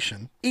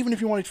adaptation, even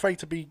if you wanted Faye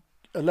to be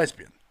a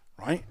lesbian,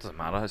 right? Doesn't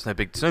matter. It's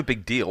no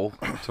big deal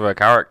to her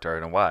character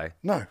in a way.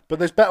 No, but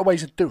there's better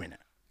ways of doing it.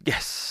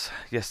 Yes,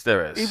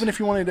 there is. Even if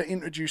you wanted to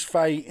introduce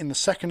Faye in the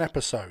second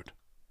episode,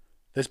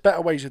 there's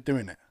better ways of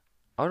doing it.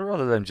 I'd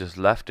rather them just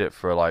left it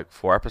for like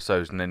 4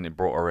 episodes and then they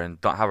brought her in.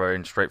 Don't have her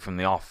in straight from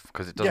the off,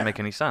 because it doesn't make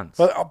any sense.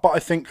 But I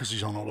think because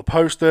he's on all the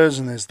posters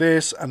and there's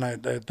this, and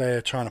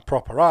they're trying to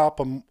prop her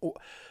up, and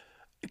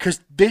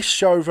because this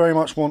show very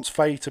much wants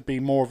Faye to be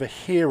more of a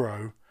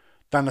hero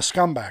than the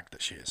scumbag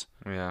that she is.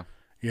 Yeah.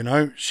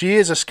 She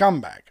is a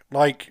scumbag.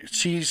 Like,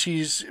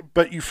 she's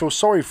but you feel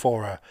sorry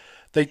for her.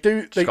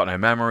 She's got no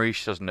memory.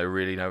 She doesn't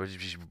really know.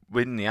 She's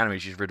within the anime.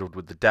 She's riddled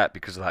with the debt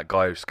because of that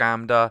guy who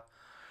scammed her.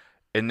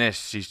 In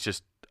this, she's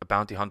just a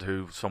bounty hunter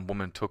who some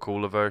woman took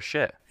all of her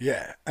shit.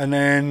 Yeah, and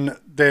then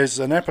there's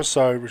an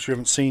episode which we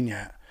haven't seen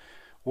yet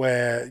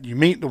where you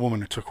meet the woman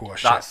who took all her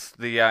shit. That's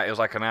the it was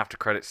like an after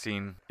credit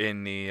scene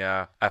in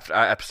the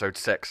episode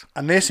 6.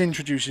 And this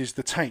introduces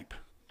the tape,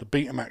 the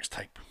Betamax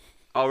tape.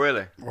 Oh,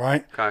 really?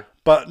 Right? Okay.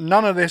 But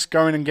none of this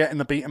going and getting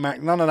the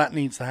Betamax, none of that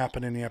needs to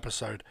happen in the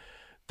episode.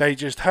 They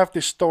just have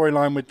this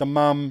storyline with the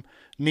mum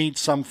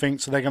needs something,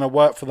 so they're going to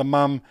work for the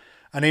mum,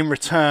 and in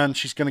return,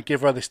 she's going to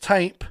give her this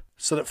tape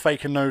so that Faye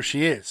can know who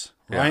she is,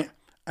 right? Yeah.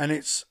 And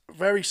it's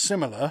very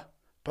similar,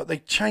 but they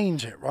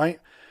change it, right?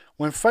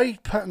 When Faye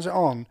turns it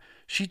on,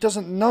 she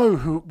doesn't know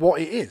what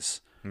it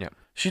is. Yeah.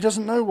 She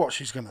doesn't know what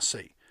she's going to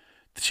see.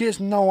 She has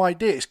no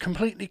idea. It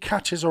completely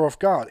catches her off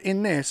guard.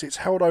 In this, it's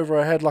held over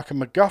her head like a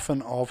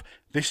MacGuffin of,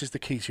 this is the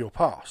key to your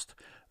past.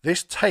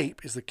 This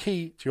tape is the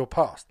key to your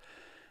past.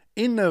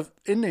 In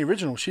the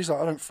original, she's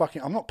like,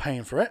 I'm not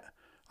paying for it.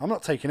 I'm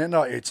not taking it.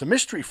 No, it's a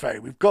mystery, Faye.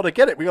 We've got to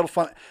get it. We've got to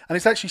find it. And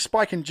it's actually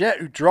Spike and Jet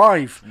who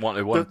drive. Want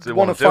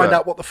to find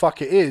out what the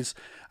fuck it is.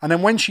 And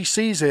then when she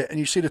sees it and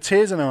you see the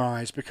tears in her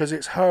eyes because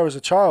it's her as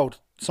a child,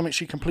 something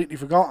she completely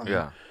forgotten.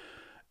 Yeah.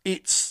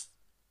 It's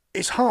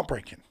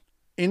heartbreaking.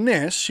 In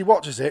this, she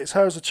watches it. It's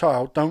her as a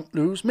child. Don't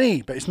lose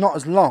me. But it's not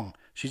as long.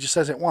 She just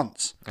says it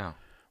once. Oh.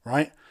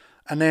 Right?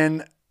 And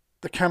then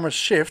the camera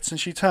shifts and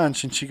she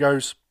turns and she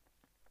goes,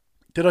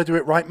 did I do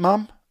it right,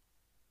 Mum?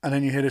 And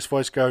then you hear this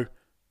voice go,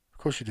 of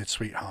course you did,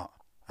 sweetheart.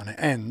 And it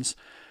ends.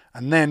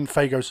 And then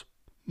Faye goes,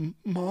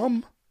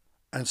 Mum?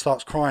 And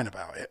starts crying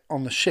about it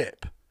on the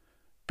ship.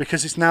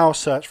 Because it's now a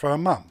search for her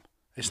mum.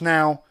 It's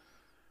now,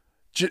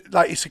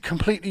 it's a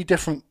completely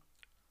different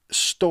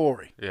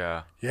story.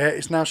 Yeah. Yeah,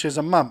 it's now she has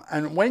a mum.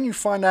 And when you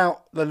find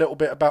out the little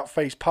bit about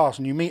Faye's past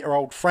and you meet her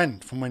old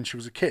friend from when she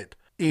was a kid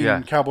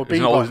in Cowboy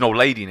Bebop. She's an old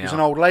lady now. She's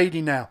an old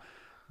lady now.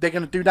 They're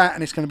going to do that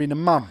and it's going to be the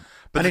mum.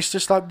 And it's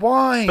just like,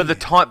 why? But the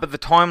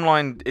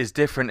timeline is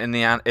different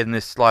in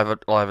this live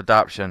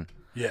adaptation.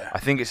 Yeah. I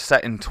think it's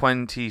set in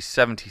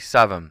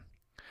 2077,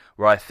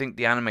 where I think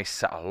the anime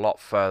set a lot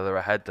further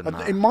ahead than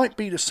that. It might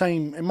be the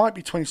same. It might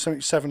be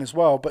 2077 as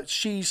well. But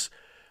she's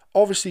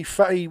obviously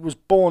Faye was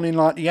born in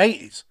like the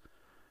 80s.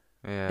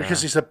 Yeah.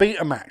 Because it's a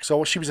Betamax,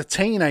 or she was a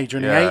teenager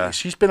in the 80s.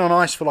 She's been on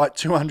ice for like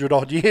 200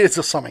 odd years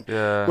or something.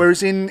 Yeah.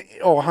 Whereas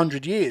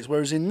 100 years.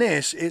 Whereas in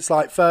this, it's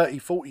like 30,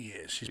 40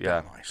 years she's been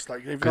on ice.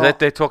 Because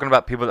they're talking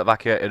about people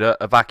that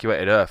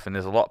evacuated Earth, and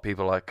there's a lot of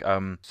people like,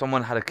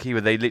 someone had a key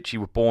where they literally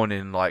were born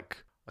in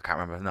like, I can't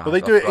remember. No, well,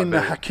 they do it in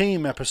the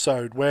Hakeem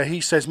episode where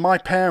he says, my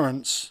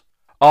parents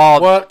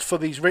Oh, worked for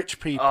these rich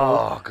people,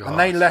 oh, God. and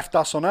they left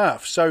us on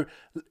Earth. So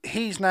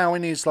he's now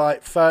in his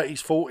like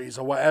 30s, 40s,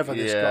 or whatever.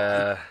 This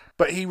guy,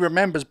 but he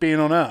remembers being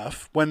on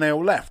Earth when they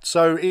all left.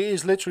 So it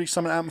is literally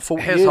something that happened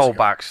 40 years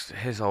ago.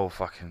 His whole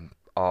fucking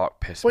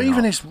arc pissed Well, me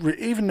even off.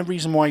 even the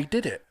reason why he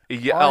did it.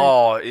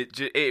 Yeah.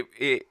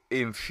 It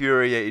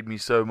infuriated me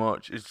so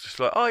much. It's just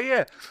like, oh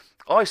yeah,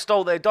 I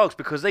stole their dogs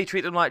because they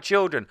treat them like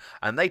children,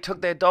 and they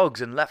took their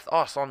dogs and left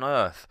us on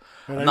Earth.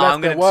 Well, they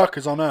left their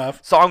workers on Earth.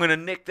 So I'm going to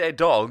nick their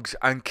dogs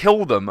and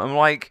kill them. I'm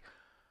like,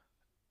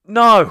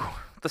 no,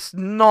 that's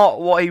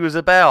not what he was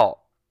about.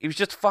 He was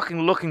just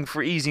fucking looking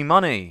for easy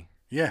money.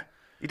 Yeah.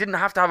 He didn't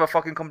have to have a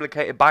fucking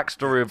complicated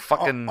backstory of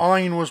fucking...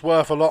 Ayn was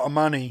worth a lot of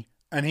money,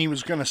 and he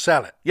was going to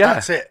sell it. Yeah.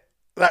 That's it.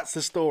 That's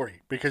the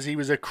story, because he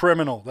was a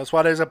criminal. That's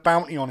why there's a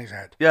bounty on his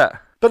head. Yeah.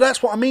 But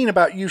that's what I mean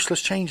about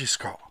useless changes,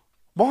 Scott.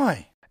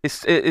 Why?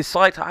 It's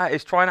trying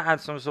to add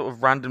some sort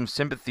of random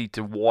sympathy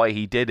to why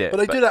he did it. But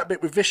they do that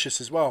bit with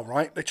Vicious as well,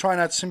 right? They try and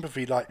add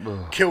sympathy, like,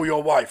 kill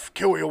your wife,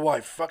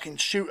 fucking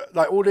shoot,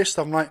 like all this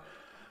stuff. I'm like,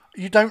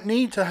 you don't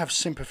need to have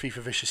sympathy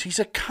for Vicious. He's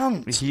a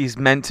cunt. He's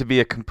meant to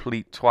be a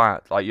complete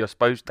twat. Like, you're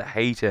supposed to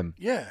hate him.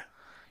 Yeah.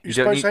 You're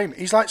supposed to hate him.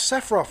 He's like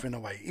Sephiroth in a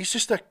way. He's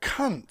just a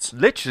cunt.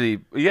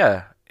 Literally,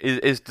 yeah.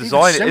 Is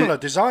design similar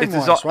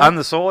design-wise, right? And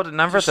the sword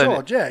and everything. The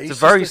sword, yeah. It's a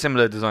very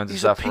similar design to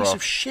Sephiroth. He's a piece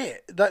of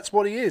shit. That's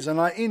what he is. And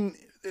like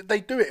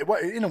they do it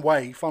in a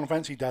way. Final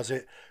Fantasy does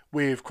it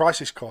with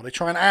Crisis Core. They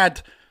try and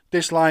add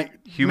this like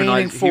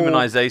meaningful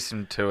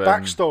humanization to him,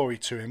 backstory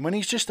to him when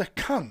he's just a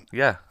cunt.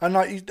 Yeah,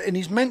 and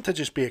he's meant to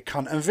just be a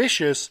cunt. And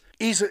Vicious,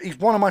 he's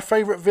one of my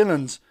favourite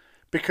villains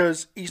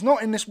because he's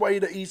not in this way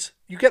that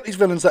you get these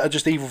villains that are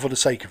just evil for the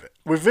sake of it.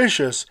 With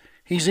Vicious,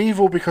 he's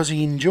evil because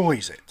he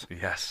enjoys it.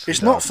 Yes,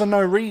 it's not for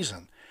no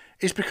reason.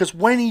 It's because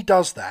when he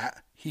does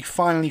that, he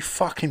finally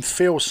fucking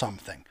feels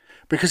something.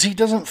 Because he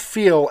doesn't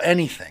feel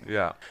anything.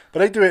 Yeah. But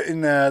they do it in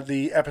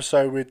the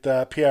episode with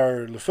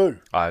Pierrot Le Fou.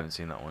 I haven't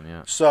seen that one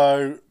yet.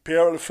 So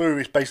Pierrot Le Fou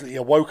is basically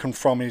awoken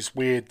from his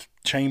weird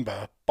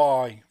chamber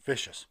by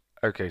Vicious.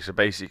 Okay, so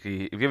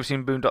basically, have you ever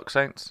seen Boondock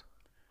Saints?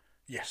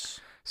 Yes.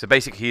 So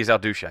basically, he's our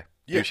douche. Yeah.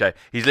 Douche.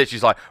 He's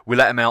literally like, we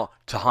let him out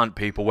to hunt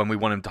people when we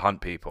want him to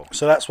hunt people.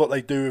 So that's what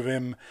they do with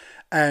him.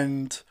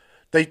 And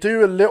they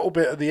do a little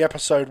bit of the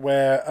episode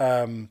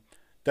where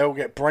they'll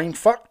get brain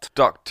fucked.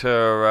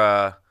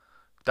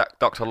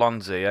 Dr.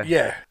 Lonzi, yeah?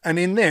 Yeah. And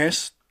in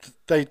this,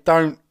 they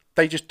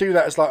just do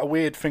that as like a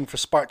weird thing for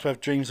Spike to have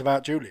dreams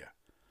about Julia.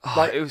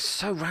 Oh, it was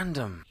so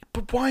random.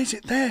 But why is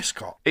it there,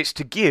 Scott? It's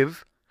to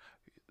give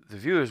the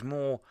viewers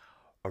more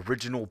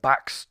original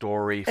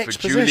backstory for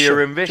Exposition.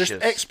 Julia and Vicious.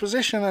 Just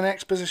exposition and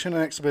exposition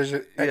and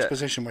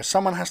exposition, where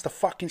someone has to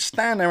fucking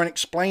stand there and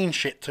explain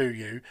shit to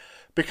you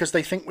because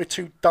they think we're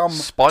too dumb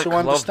Spike to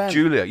loved understand.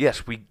 Julia.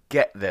 Yes, we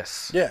get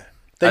this. Yeah.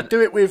 They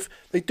do it with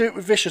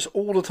Vicious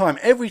all the time.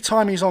 Every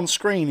time he's on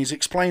screen, he's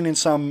explaining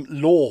some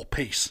law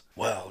piece.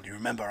 Well, you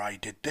remember I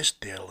did this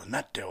deal and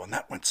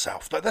that went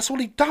south. Like, that's all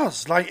he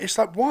does. Like, it's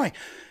like, why?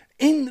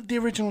 In the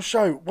original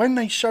show, when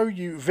they show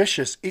you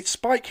Vicious, it's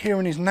Spike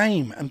hearing his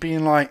name and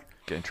being like,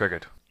 Getting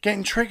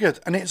triggered.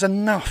 and it's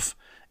enough.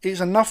 It's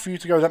enough for you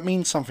to go, that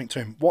means something to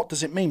him. What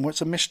does it mean?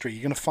 What's a mystery?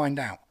 You're going to find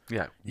out.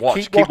 Yeah,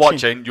 Keep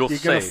watching, you're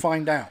going to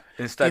find out.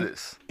 Instead,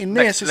 in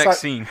next this, it's like,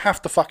 scene.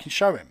 have to fucking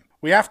show him.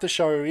 We have to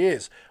show who he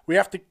is. We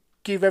have to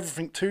give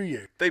everything to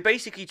you. They're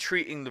basically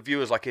treating the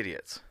viewers like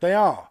idiots. They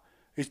are.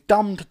 It's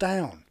dumbed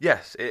down.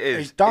 Yes, it is.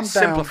 It's dumbed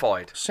down.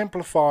 Simplified.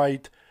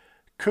 Simplified,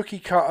 cookie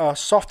cutter,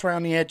 soft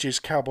around the edges,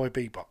 Cowboy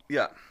Bebop.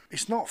 Yeah.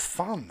 It's not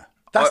fun.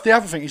 That's the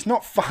other thing. It's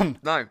not fun.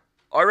 No.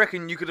 I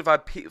reckon you could have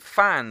had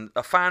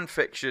a fan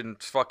fiction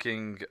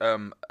fucking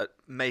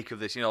make of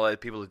this, like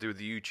people that do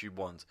the YouTube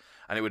ones,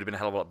 and it would have been a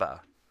hell of a lot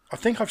better. I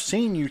think I've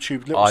seen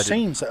YouTube little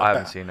scenes that are I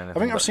haven't better. seen anything. I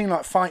think I've seen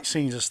like fight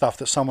scenes and stuff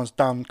that someone's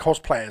done,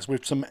 cosplayers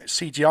with some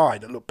CGI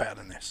that look better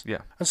than this. Yeah.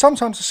 And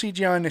sometimes the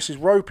CGI in this is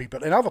ropey,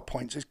 but in other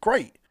points it's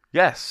great.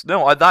 Yes.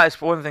 No, that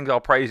is one of the things I'll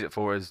praise it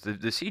for is the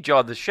CGI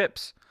of the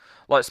ships.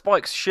 Like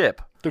Spike's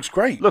ship. Looks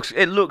great.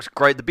 It looks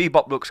great. The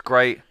Bebop looks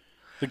great.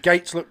 The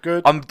gates look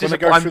good. When they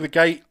go through the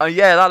gate.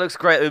 Yeah, that looks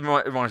great. It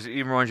reminds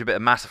you a bit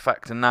of Mass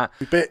Effect and that.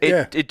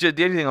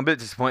 The only thing I'm a bit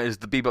disappointed is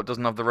the Bebop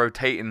doesn't have the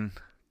rotating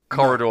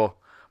corridor,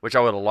 which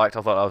I would have liked.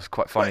 I thought that was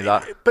quite funny.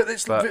 But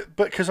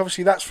because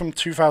obviously that's from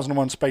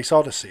 2001: Space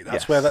Odyssey.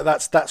 That's where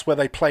that's where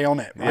they play on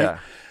it, right?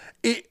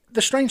 Yeah.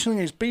 The strange thing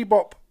is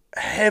Bebop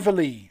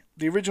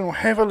the original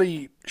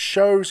heavily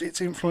shows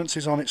its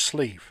influences on its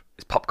sleeve.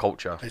 It's pop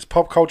culture. It's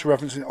pop culture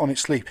references on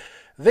its sleeve.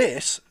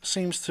 This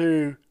seems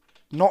to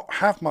not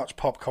have much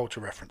pop culture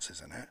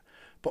references in it,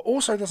 but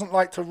also doesn't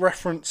like to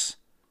reference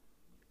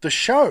the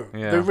show,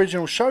 the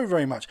original show,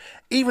 very much.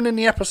 Even in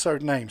the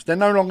episode names, they're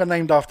no longer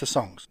named after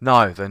songs.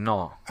 No, they're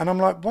not. And I'm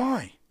like,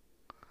 why?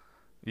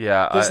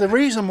 Yeah. There's the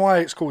reason why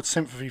it's called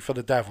Sympathy for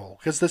the Devil,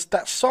 because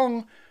that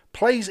song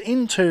plays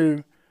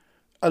into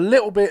a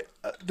little bit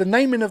the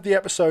naming of the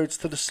episodes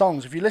to the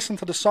songs. If you listen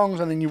to the songs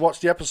and then you watch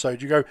the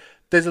episode, you go,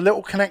 there's a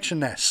little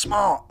connection there.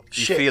 Smart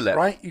shit, feel it.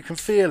 Right? You can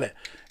feel it.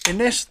 In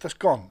this, that's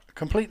gone.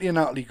 Completely and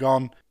utterly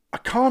gone. I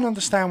can't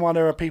understand why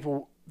there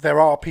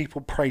are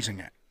people praising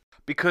it.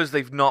 Because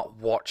they've not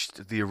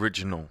watched the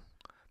original.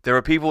 There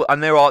are people,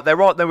 and there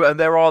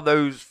are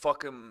those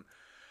fucking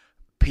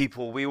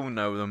people. We all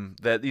know them.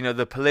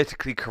 They're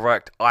politically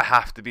correct. I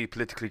have to be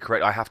politically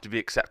correct. I have to be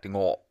accepting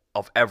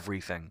of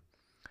everything.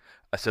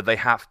 So they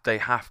have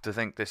to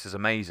think this is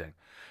amazing.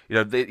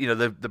 The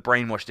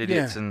brainwashed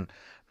idiots and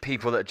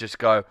people that just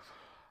go,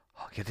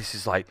 oh, yeah, this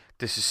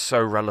is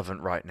so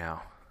relevant right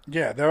now.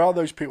 Yeah, there are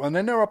those people, and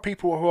then there are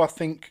people who I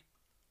think,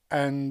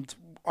 and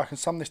I can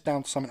sum this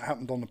down to something that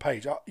happened on the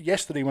page.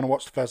 Yesterday, when I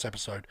watched the first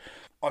episode,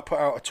 I put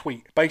out a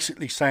tweet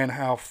basically saying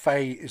how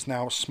Faye is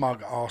now a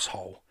smug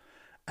arsehole,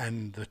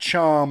 and the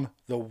charm,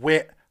 the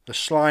wit, the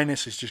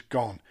slyness is just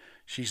gone.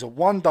 She's a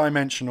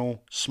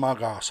one-dimensional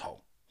smug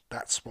arsehole.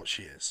 That's what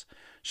she is.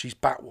 She's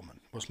Batwoman,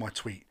 was my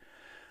tweet.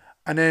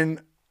 And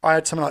then I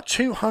had something like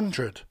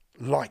 200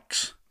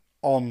 likes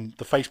on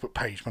the Facebook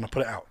page when I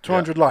put it out.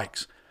 200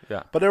 likes.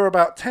 Yeah. But there were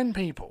about 10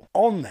 people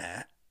on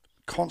there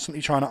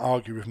constantly trying to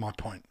argue with my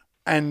point.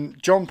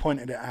 And John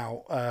pointed it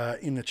out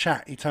in the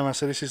chat. He told me, I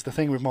said, this is the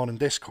thing with modern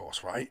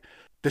discourse, right?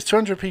 There's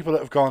 200 people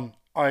that have gone,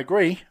 I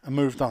agree, and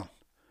moved on.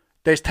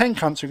 There's 10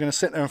 cunts who are going to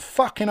sit there and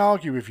fucking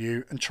argue with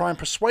you and try and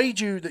persuade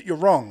you that you're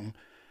wrong,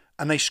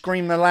 and they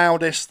scream the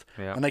loudest,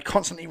 and they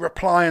constantly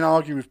reply and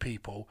argue with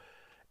people,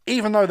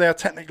 even though they are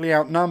technically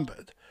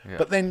outnumbered. Yeah.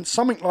 But then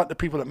something like the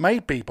people that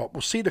made Bebop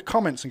will see the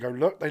comments and go,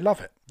 look, they love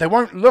it. They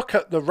won't look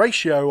at the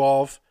ratio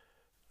of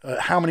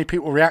how many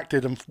people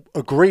reacted and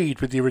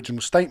agreed with the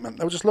original statement.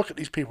 They'll just look at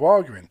these people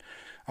arguing.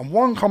 And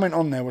one comment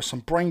on there was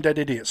some brain-dead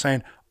idiot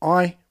saying,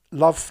 I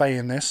love Faye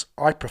in this.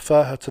 I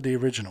prefer her to the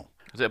original.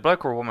 Was it a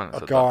bloke or a woman?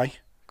 A guy. That?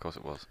 Of course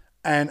it was.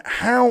 And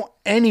how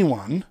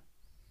anyone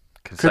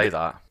could say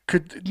that.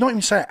 Could not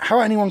even say it. How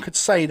anyone could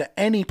say that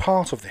any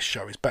part of this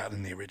show is better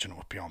than the original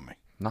is beyond me.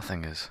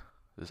 Nothing is.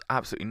 There's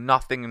absolutely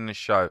nothing in this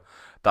show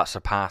that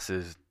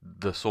surpasses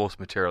the source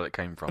material it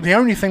came from. The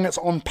only thing that's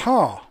on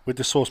par with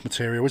the source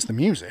material is the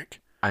music.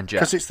 And Jet.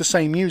 Because it's the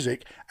same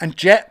music. And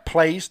Jet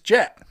plays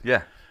Jet.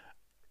 Yeah.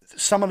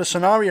 Some of the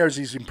scenarios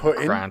he's put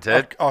in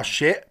are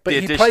shit, but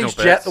he plays bits.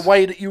 Jet the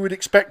way that you would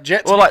expect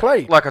Jet to be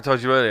played. Like I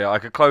told you earlier, I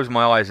could close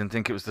my eyes and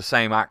think it was the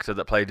same actor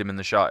that played him in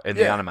the show in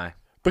the anime.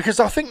 Because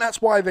I think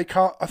that's why they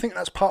cast. I think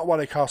that's part of why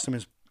they cast him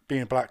as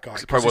being a black guy.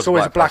 Because it's always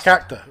always a black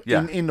actor.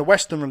 Yeah. In the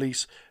Western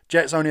release,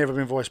 Jet's only ever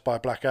been voiced by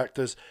black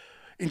actors.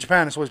 In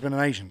Japan, it's always been an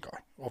Asian guy,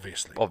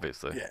 obviously.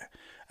 Yeah.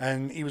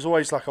 And he was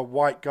always like a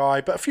white guy.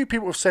 But a few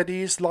people have said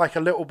he is like a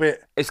little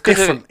bit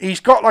different. He's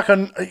got like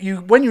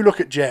when you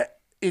look at Jet,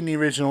 in the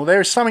original.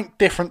 There is something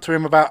different to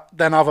him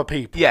than other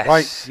people. Yes,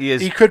 right? he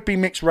is. He could be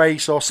mixed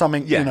race or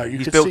something. Yeah, You know, you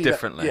he's could built see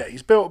differently. Yeah,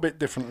 he's built a bit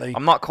differently.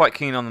 I'm not quite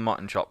keen on the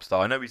mutton chops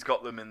though. I know he's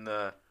got them in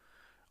the.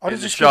 I'd in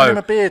the just show, give him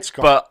a beard,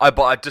 Scott.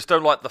 but I just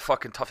don't like the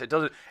fucking tough. It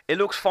doesn't. It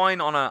looks fine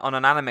on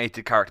an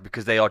animated character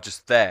because they are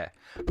just there.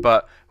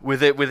 But with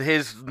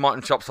his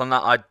mutton chops on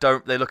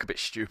that, they look a bit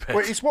stupid.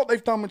 Well, it's what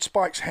they've done with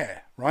Spike's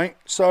hair, right?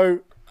 So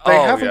they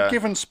haven't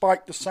given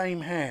Spike the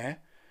same hair.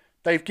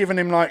 They've given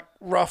him like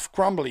rough,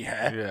 grumbly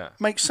hair. Yeah.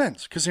 Makes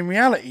sense because in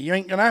reality, you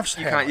ain't gonna have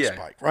hair like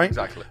Spike, right?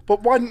 Exactly.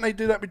 But why didn't they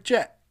do that with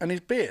Jet and his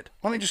beard?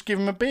 Why don't they just give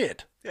him a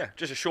beard? Yeah,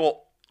 just a short,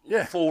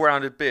 Yeah.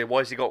 full-rounded beard. Why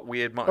has he got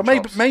weird mutton Or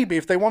chops? maybe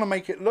if they want to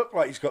make it look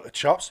like he's got the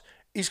chops,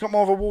 he's got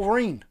more of a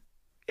Wolverine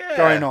Yeah.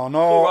 going on.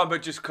 Or Full round,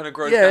 but just kind of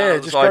grows down. yeah,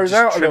 the just side, grows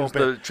out a little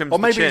trims bit. trims Or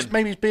the maybe chin.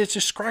 maybe his beard's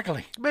just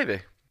scraggly. Maybe.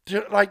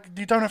 Like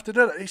you don't have to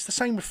do that. It's the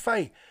same with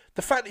Faye.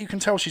 The fact that you can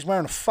tell she's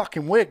wearing a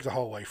fucking wig the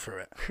whole way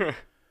through it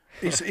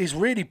is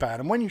really bad.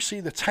 And when you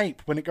see the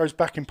tape when it goes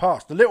back in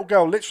past, the little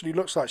girl literally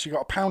looks like she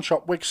got a pound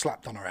shop wig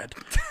slapped on her head,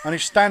 and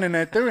he's standing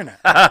there doing it.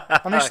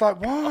 And it's like,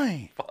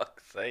 why?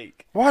 Fuck's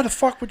sake. Why the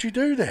fuck would you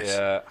do this?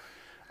 Yeah.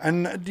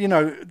 And you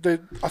know,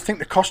 I think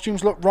the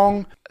costumes look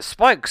wrong.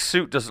 Spike's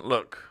suit doesn't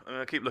look.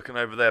 I keep looking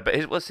over there, but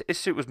his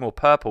suit was more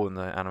purple in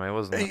the anime,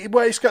 wasn't it?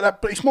 Well, it's got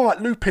that, but it's more like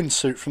Lupin's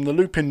suit from the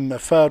Lupin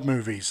third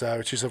movies,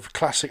 which is a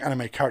classic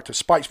anime character.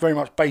 Spike's very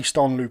much based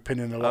on Lupin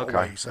in a lot of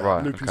ways.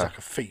 Lupin's like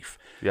a thief.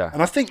 Yeah.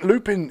 And I think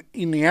Lupin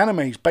in the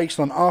anime is based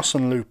on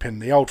Arsène Lupin,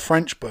 the old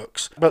French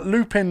books. But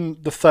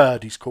Lupin the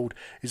Third, he's called,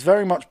 is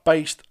very much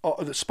based.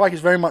 Spike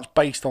is very much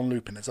based on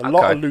Lupin. There's a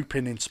lot of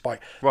Lupin in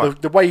Spike.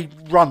 Right. The way he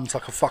runs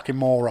like a fucking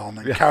moron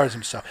and carries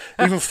himself.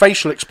 Even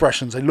facial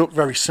expressions, they look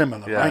very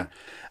similar, right?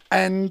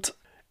 And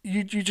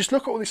you just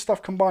look at all this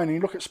stuff combined and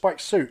you look at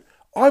Spike's suit.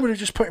 I would have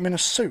just put him in a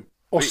suit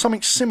or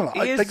something similar.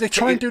 They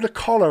try and do the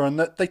collar and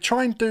they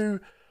try and do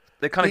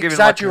They kind of give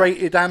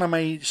exaggerated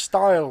anime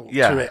style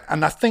to it.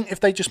 And I think if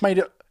they just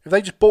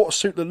bought a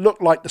suit that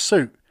looked like the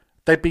suit,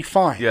 they'd be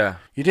fine. Yeah.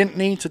 You didn't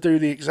need to do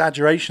the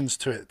exaggerations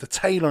to it, the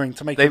tailoring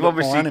to make it They've look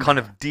more obviously anime. kind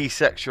of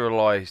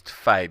desexualized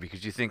Faye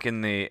because you think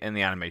in the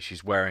anime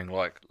she's wearing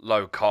like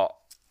low cut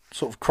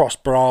sort of cross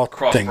bra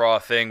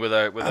thing with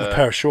a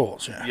pair of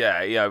shorts.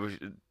 Yeah.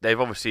 They've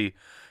obviously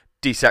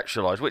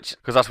desexualized,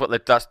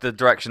 because that's the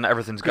direction that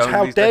everything's going.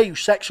 How dare you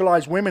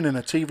sexualize women in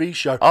a TV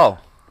show? Oh,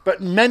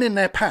 but men in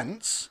their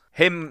pants,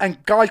 him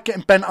and guys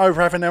getting bent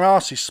over having their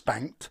asses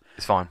spanked.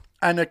 It's fine.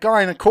 And a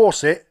guy in a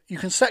corset, you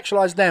can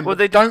sexualise them. Well,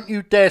 but don't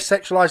you dare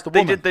sexualise the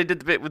woman. They did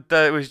the bit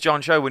with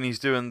John Cho when he's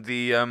doing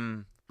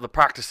the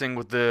practicing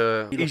with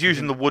he's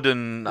using the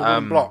wooden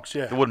blocks,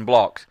 the wooden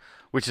blocks,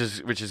 which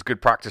is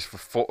good practice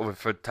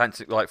for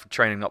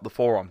training up the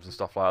forearms and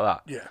stuff like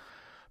that. Yeah.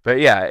 But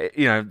yeah,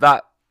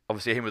 that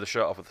obviously him with the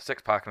shirt off with the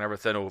six pack and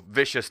everything, or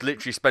Vicious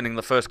literally spending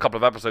the first couple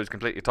of episodes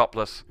completely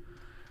topless.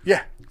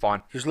 Yeah.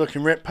 Fine. Just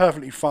looking ripped,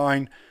 perfectly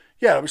fine.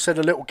 Yeah, like we said,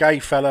 a little gay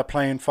fella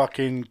playing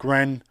fucking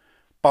Gren,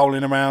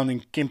 bowling around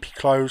in gimpy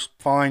clothes,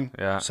 fine.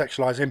 Yeah.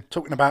 Sexualise him,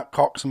 talking about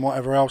cocks and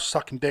whatever else,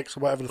 sucking dicks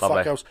or whatever the Lovely.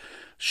 fuck else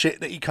shit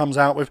that he comes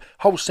out with.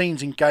 Whole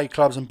scenes in gay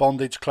clubs and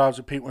bondage clubs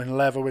with people in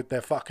leather with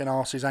their fucking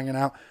asses hanging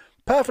out.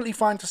 Perfectly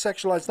fine to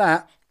sexualise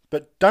that,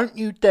 but don't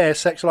you dare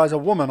sexualise a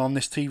woman on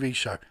this TV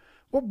show.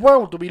 What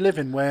world do we live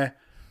in where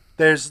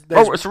there's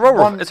it's a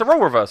role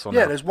reversal.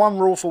 Yeah, now. there's one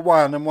rule for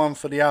one and one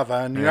for the other,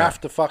 and you have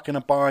to fucking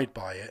abide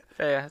by it.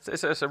 Yeah,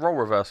 it's a role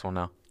reversal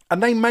now.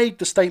 And they made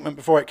the statement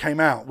before it came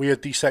out, we are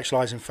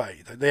desexualising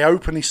Faye. They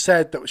openly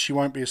said that she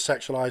won't be as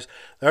sexualised.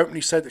 They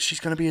openly said that she's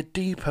going to be a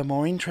deeper,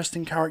 more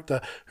interesting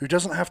character who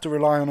doesn't have to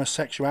rely on her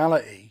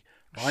sexuality.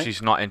 Right?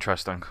 She's not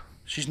interesting.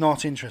 She's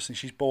not interesting.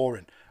 She's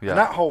boring. Yeah. And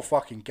that whole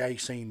fucking gay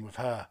scene with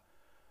her,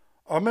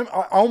 I remember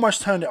I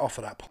almost turned it off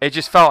at that point. It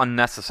just felt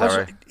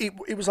unnecessary.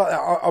 It was like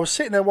that. I was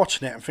sitting there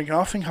watching it and thinking,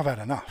 I think I've had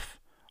enough.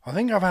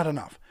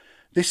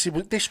 This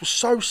was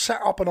so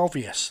set up and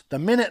obvious. The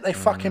minute they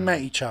fucking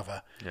met each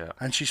other,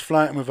 and she's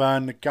flirting with her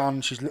and the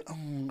gun, she's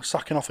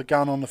sucking off a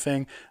gun on the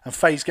thing, and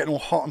Faye's getting all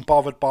hot and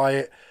bothered by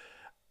it.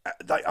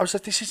 I was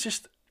like, this is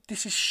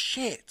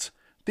shit.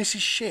 This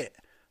is shit.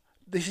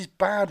 This is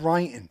bad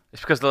writing.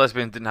 It's because the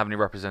lesbian didn't have any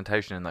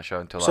representation in that show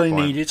until so that point.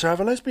 So they needed to have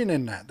a lesbian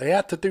in that. They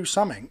had to do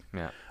something.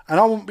 Yeah. And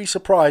I wouldn't be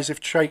surprised if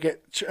Faye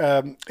gets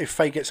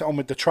it on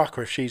with the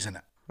trucker if she's in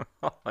it.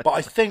 But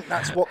I think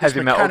that's what this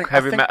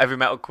heavy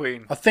metal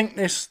queen. I think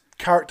this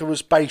character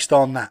was based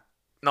on that.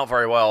 Not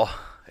very well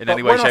in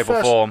any way, shape,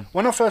 or form.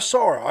 When I first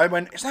saw her, I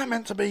went, "Is that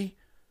meant to be?"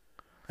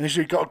 And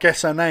she's got to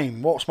guess her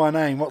name. What's my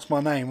name? What's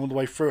my name? All the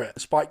way through it.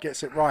 Spike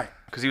gets it right.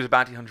 Because he was a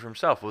bounty hunter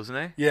himself, wasn't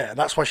he? Yeah,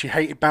 that's why she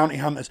hated bounty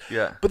hunters.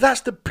 Yeah. But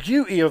that's the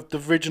beauty of the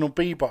original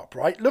Bebop,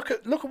 right? Look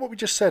at what we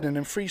just said, and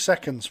in 3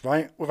 seconds,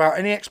 right? Without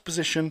any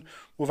exposition,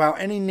 without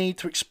any need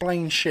to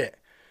explain shit.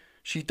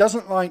 She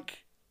doesn't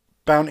like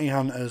bounty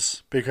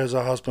hunters because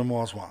her husband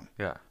was one.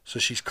 Yeah. So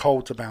she's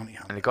cold to bounty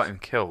hunters. And he got him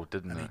killed,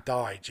 didn't he? And he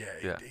died,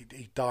 yeah.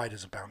 He died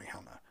as a bounty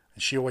hunter.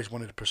 And she always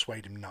wanted to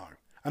persuade him no.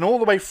 And all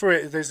the way through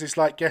it, there's this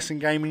like guessing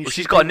game. And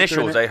she's got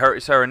initials.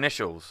 It's her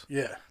initials.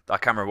 Yeah. I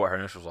can't remember what her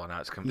initials are now.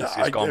 It's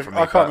gone from me.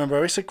 I can't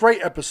remember. It's a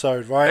great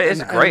episode, right? It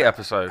is a great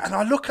episode. And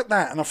I look at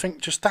that and I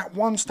think just that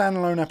one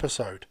standalone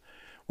episode,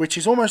 which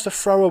is almost a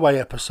throwaway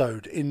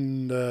episode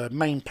in the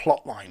main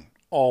plot line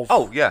of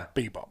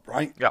Bebop,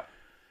 right? Yeah.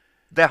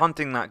 They're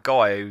hunting that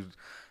guy who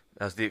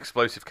has the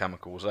explosive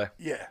chemicals there.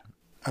 Yeah.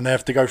 And they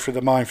have to go through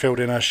the minefield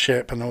in her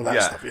ship and all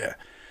that stuff, yeah.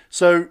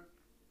 So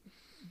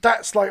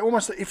that's like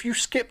almost, if you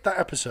skip that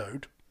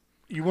episode,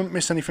 you wouldn't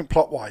miss anything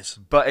plot-wise.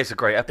 But it's a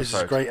great episode.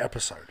 It's a great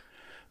episode.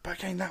 But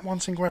again, that one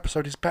single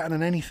episode is better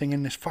than anything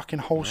in this fucking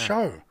whole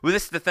show. Well,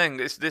 this is the thing.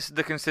 This is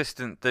the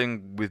consistent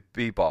thing with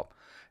Bebop.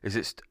 Is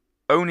it's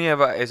only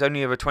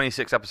ever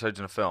 26 episodes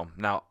in a film.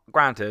 Now,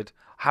 granted,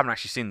 I haven't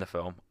actually seen the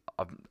film.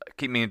 I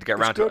keep meaning to get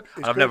around to it,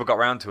 and I've never got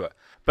around to it.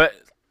 But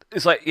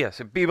it's like,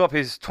 so Bebop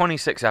is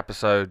 26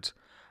 episodes,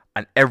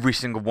 and every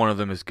single one of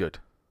them is good.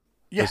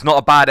 Yeah. There's not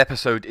a bad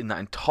episode in that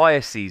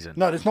entire season.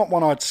 No, there's not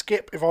one I'd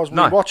skip if I was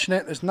watching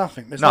it. There's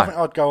nothing. There's nothing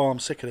I'd go, I'm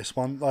sick of this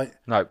one.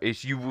 No,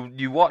 it's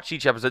you watch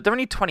each episode. They're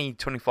only 20,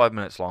 25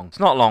 minutes long. It's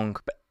not long,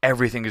 but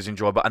everything is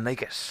enjoyable, and they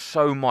get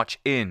so much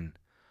in.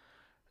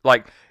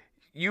 Like,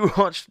 you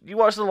watch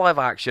the live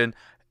action.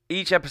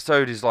 Each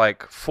episode is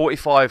like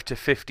 45 to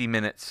 50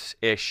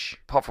 minutes-ish,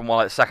 apart from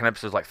the second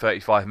episode is like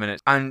 35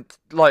 minutes. And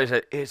like I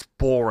said, it's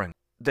boring.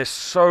 There's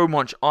so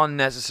much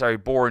unnecessary,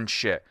 boring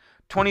shit.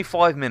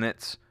 25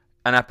 minutes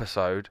an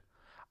episode,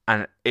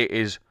 and it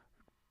is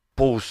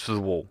balls to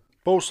the wall.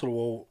 Balls to the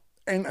wall,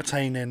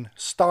 entertaining,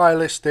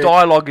 stylistic.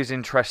 Dialogue is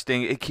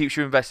interesting. It keeps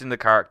you invested in the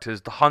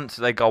characters, the hunts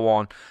they go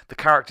on, the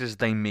characters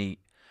they meet.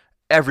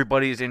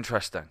 Everybody is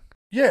interesting.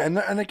 Yeah,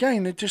 and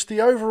again, just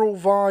the overall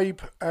vibe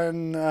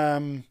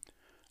and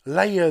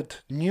layered,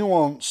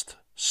 nuanced,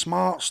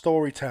 smart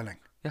storytelling.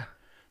 Yeah.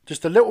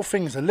 Just the little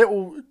things, the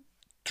little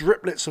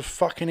driplets of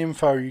fucking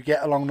info you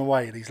get along the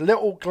way. These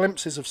little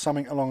glimpses of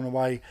something along the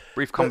way.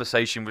 Brief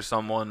conversation with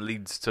someone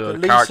leads to a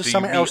character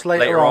something you meet else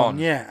later on.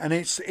 Yeah, and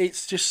it's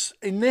just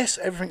in this,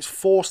 everything's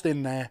forced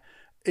in there.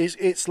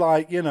 It's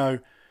like, you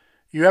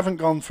haven't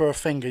gone for a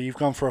finger, you've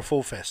gone for a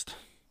full fist.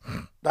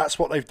 That's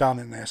what they've done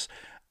in this,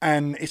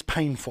 and it's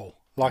painful.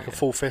 Like a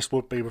full fist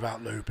would be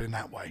without lube in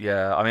that way.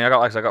 Yeah, I mean, I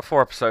got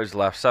 4 episodes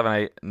left, 7,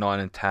 8, 9,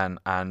 and 10,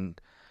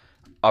 and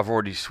I've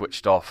already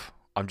switched off.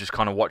 I'm just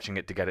kind of watching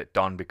it to get it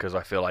done because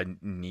I feel I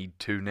need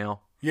to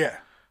now. Yeah.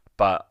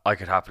 But I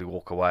could happily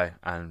walk away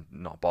and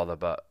not bother,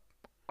 but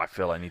I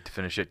feel I need to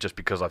finish it just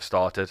because I've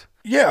started.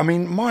 Yeah, I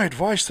mean, my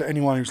advice to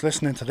anyone who's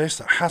listening to this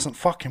that hasn't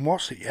fucking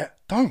watched it yet,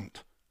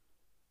 don't.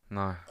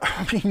 No.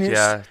 I mean,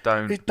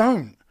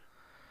 don't.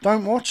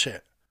 Don't watch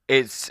it.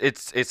 It's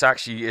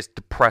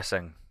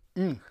depressing.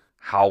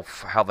 How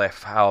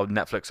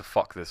Netflix have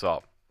fucked this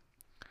up,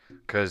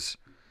 because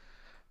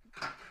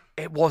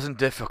it wasn't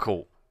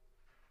difficult.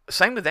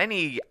 Same with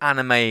any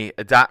anime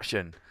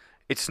adaptation.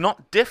 It's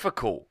not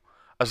difficult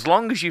as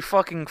long as you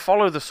fucking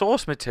follow the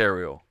source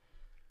material.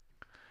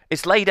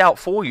 It's laid out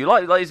for you,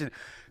 like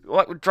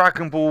with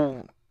Dragon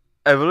Ball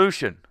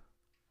Evolution.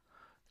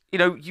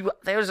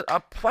 There's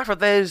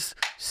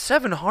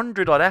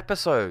 700 odd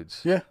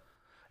episodes. Yeah.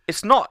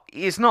 It's not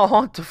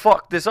hard to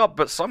fuck this up,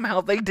 but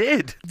somehow they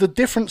did. The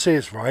difference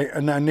is, right,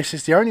 and this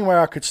is the only way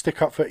I could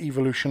stick up for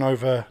Evolution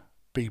over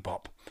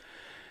Bebop.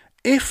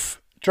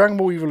 If Dragon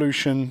Ball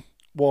Evolution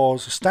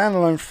was a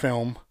standalone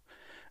film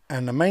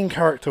and the main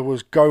character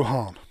was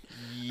Gohan,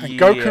 and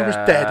Goku was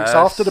dead, it's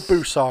after the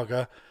Buu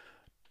saga,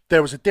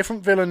 there was a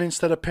different villain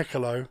instead of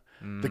Piccolo,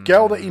 the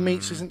girl that he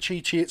meets isn't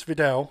Chi-Chi, it's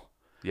Videl.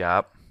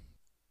 Yeah.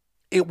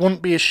 It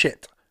wouldn't be a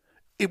shit.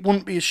 It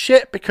wouldn't be a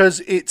shit because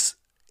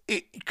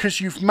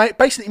you've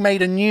basically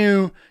made a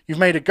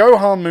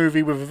Gohan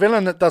movie with a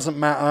villain that doesn't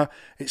matter.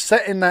 It's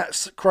set in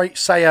that great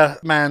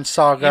Saiya man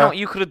saga. You know what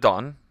you could have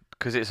done,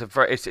 because it's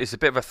a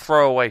bit of a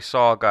throwaway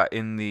saga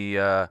in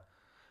the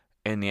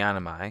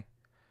anime,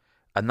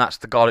 and that's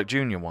the Garlic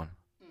Jr. one.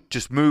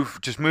 Just move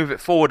it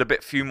forward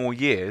a few more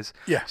years.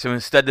 Yeah. So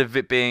instead of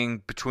it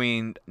being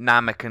between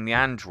Namek and the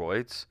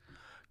androids,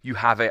 you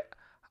have it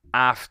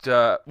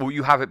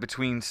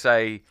between,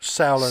 say,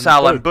 Cell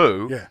and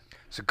Buu. Yeah.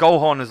 So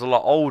Gohan is a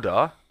lot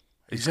older.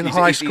 He's in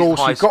high school,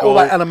 so you've got all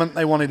that element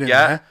they wanted in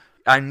there.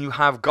 And you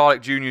have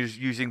Garlic Jr.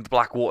 using the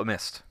Black Water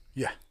Mist.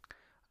 Yeah.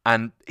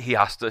 And he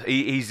has to.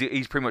 He's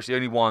pretty much the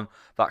only one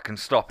that can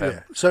stop him.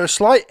 Yeah. So a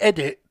slight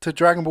edit to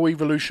Dragon Ball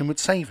Evolution would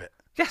save it.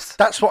 Yes.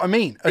 That's what I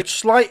mean. A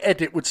slight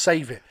edit would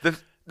save it.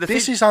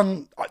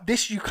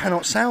 This you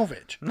cannot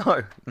salvage.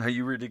 No,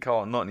 you really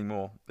can't. Not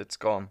anymore. It's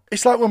gone.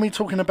 It's like when we're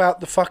talking about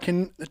the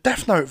fucking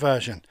Death Note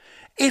version.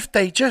 If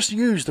they just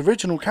used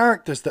original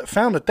characters that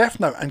found a Death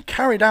Note and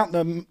carried out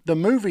the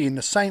movie in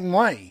the same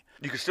way.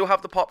 You could still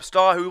have the pop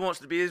star who wants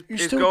to be his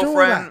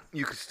girlfriend.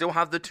 You could still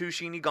have the 2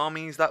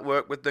 Shinigamis that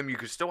work with them. You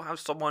could still have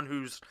someone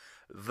who's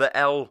the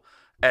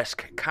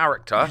L-esque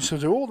character. So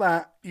do all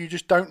that. You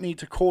just don't need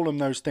to call them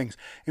those things.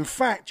 In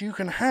fact, you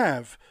can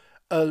have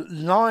a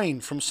line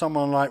from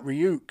someone like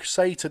Ryuk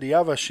say to the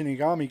other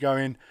Shinigami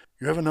going,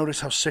 "You ever notice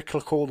how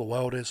cyclical the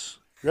world is?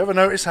 You ever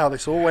notice how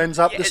this all ends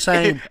up the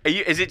same?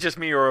 Is it just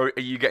me, or are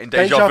you getting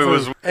deja vu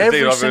as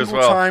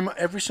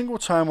Every single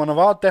time one of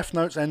our Death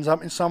Notes ends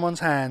up in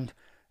someone's hand,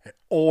 it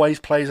always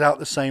plays out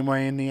the same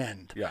way in the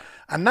end. Yeah.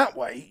 And that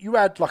way, you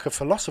add like a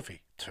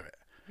philosophy to it.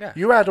 Yeah.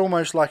 You add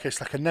almost like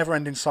it's like a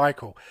never-ending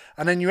cycle,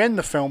 and then you end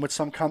the film with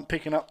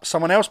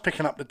someone else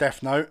picking up the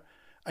Death Note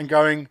and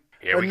going,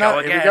 Here we go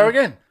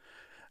again.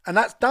 And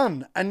that's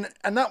done. And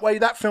that way,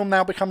 that film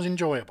now becomes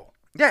enjoyable.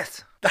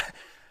 Yes.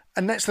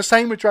 And that's the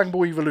same with Dragon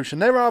Ball Evolution.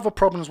 There are other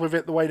problems with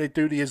it, the way they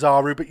do the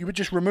Izaru, but you would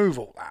just remove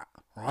all that,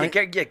 right?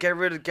 Get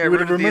rid of the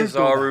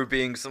Izaru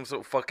being some sort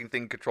of fucking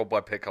thing controlled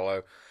by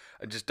Piccolo,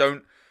 and just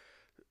don't.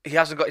 He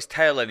hasn't got his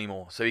tail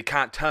anymore, so he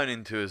can't turn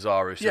into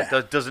Izaru. So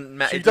it doesn't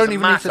matter. So you don't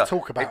even need to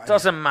talk about it. It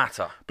doesn't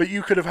matter. But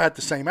you could have had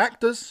the same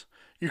actors.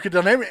 You could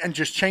have done everything and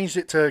just changed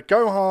it to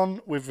Gohan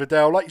with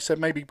Videl. Like you said,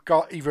 maybe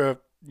got either a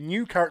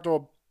new character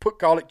or put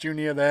Garlic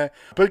Jr. there.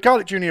 But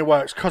Garlic Jr.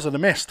 works because of the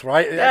mist,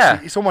 right?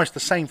 It's almost the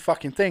same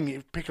fucking thing.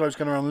 If Piccolo's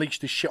going to unleash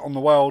this shit on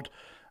the world,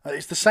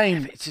 it's the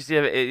same. It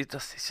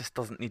just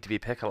doesn't need to be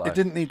Piccolo. It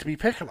didn't need to be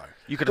Piccolo.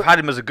 You could have had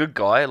him as a good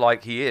guy,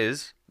 like he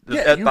is.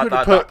 Yeah, you could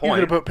have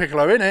put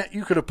Piccolo in it.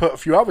 You could have put a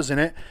few others in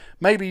it.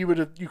 Maybe you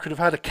could have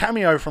had a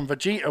cameo from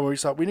Vegeta where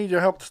he's like, "We need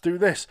your help to do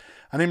this,"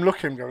 and him look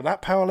at him, go,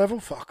 "That power level,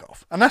 fuck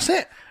off," and that's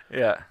it.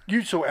 Yeah,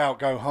 you sort it out,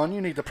 Gohan. You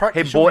need to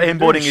practice. Him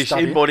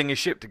boarding his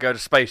ship to go to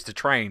space to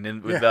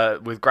train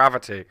with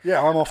gravity.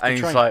 Yeah, I'm off the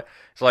train. And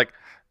it's like,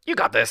 you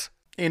got this.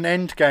 In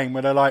Endgame,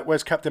 where they're like,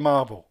 "Where's Captain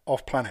Marvel?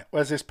 Off planet.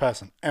 Where's this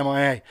person?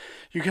 MIA."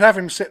 You could have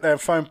him sit there and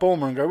phone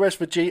Bulma and go, "Where's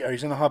Vegeta?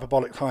 He's in a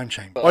hyperbolic time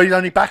chamber. Or he's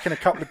only back in a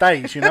couple of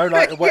days,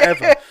 like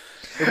whatever."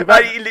 He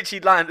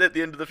literally lands at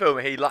the end of the film.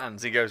 He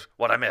lands. He goes,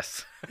 "What I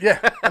miss?" Yeah,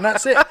 and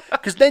that's it.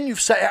 Because then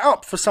you've set it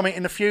up for something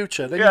in the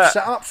future. Then you've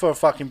set up for a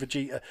fucking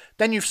Vegeta.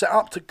 Then you've set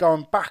up to go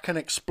and back and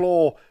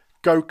explore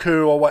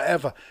Goku or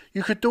whatever.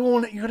 You could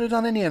have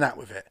done any of that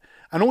with it.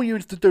 And all you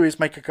had to do is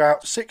make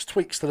 6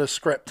 tweaks to the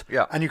script,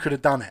 and you could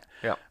have done it.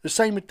 Yeah. The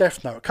same with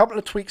Death Note. A couple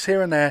of tweaks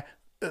here and there,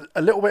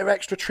 a little bit of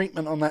extra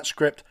treatment on that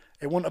script.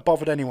 It wouldn't have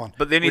bothered anyone.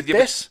 But the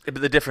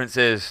difference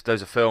is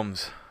those are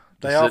films.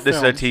 This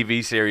is a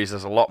TV series.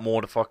 There's a lot more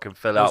to fucking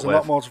fill out with. There's a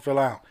lot more to fill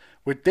out.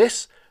 With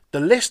this,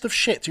 the list of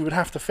shit you would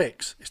have to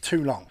fix is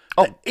too long.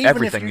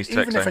 Even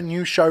if a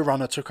new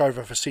showrunner took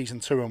over for season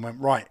 2 and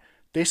went, right,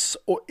 this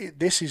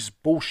is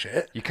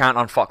bullshit. You can't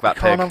unfuck that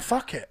pig. You can't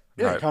unfuck it.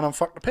 Yeah, no. You can't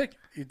unfuck the pig.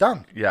 You're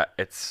done. Yeah,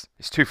 it's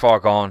too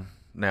far gone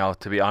now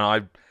to be. Do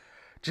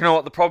you know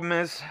what the problem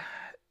is?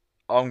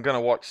 I'm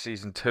gonna watch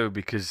season 2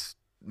 because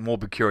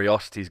Morbid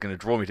Curiosity is gonna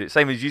draw me to it.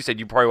 Same as you said,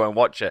 you probably won't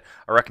watch it.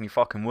 I reckon you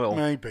fucking will.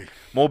 Maybe.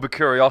 Morbid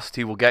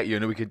Curiosity will get you,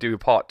 and then we can do a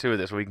part 2 of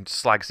this, where we can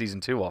slag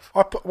season 2 off.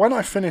 When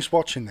I finished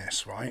watching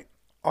this, right,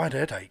 I had a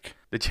headache.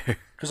 Did you?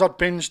 Because I'd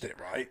binged it,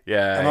 right?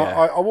 Yeah. And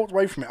I walked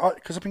away from it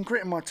because I've been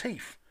gritting my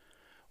teeth.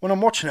 When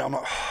I'm watching it, I'm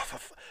like, I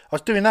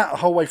was doing that the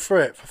whole way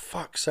through it. For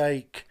fuck's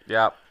sake.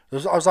 Yeah. I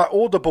was like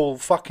audible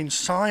fucking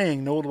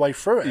sighing all the way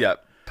through it. Yeah,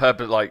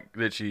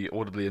 literally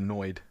audibly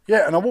annoyed.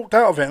 Yeah, and I walked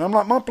out of it and I'm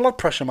like, my blood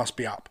pressure must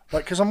be up.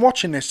 Like, because I'm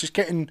watching this, just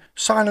getting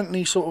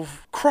silently sort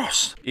of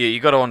cross. Yeah, you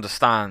got to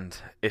understand.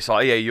 It's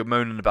like, you're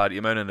moaning about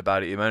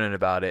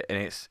it, and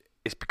it's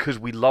because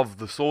we love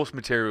the source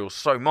material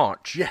so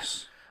much.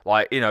 Yes.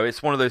 Like,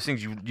 it's one of those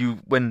things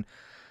when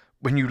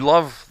you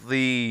love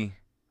the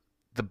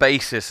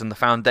basis and the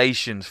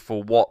foundations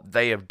for what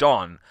they have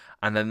done,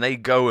 and then they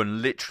go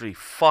and literally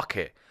fuck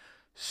it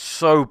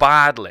so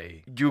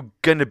badly, you're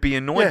gonna be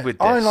annoyed with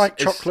this. I like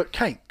chocolate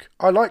cake.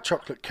 I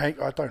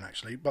don't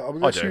actually, but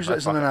let's use it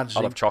as an analogy.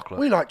 I love chocolate.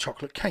 We like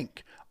chocolate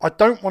cake. I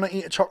don't want to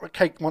eat a chocolate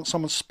cake once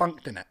someone's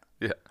spunked in it.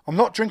 Yeah. I'm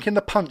not drinking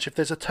the punch if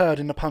there's a turd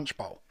in the punch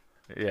bowl.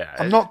 Yeah.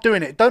 I'm not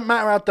doing it. It don't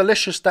matter how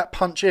delicious that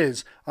punch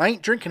is. I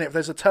ain't drinking it if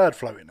there's a turd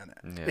floating in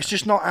it. Yeah. It's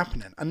just not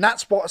happening. And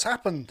that's what has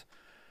happened.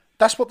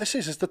 That's what this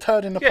is. It's the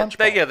turd in the punch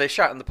bowl. Yeah, they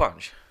shat in the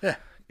punch. Yeah.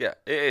 Yeah,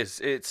 it is.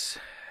 It's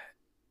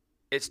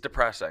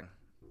depressing.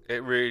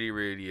 It really,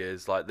 really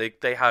is. Like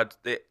they had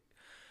it.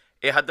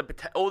 It had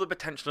all the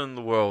potential in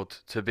the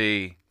world to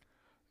be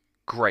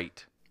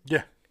great.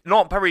 Yeah.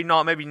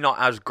 Maybe not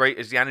as great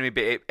as the anime,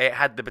 but it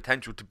had the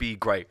potential to be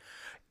great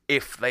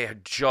if they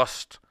had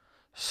just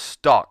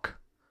stuck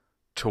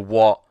to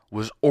what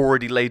was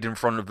already laid in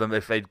front of them.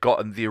 If they'd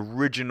gotten the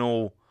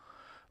original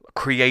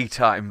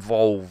creator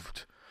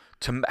involved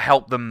to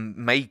help them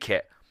make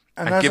it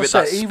and give it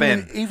that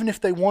spin. Even if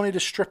they wanted to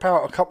strip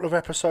out a couple of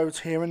episodes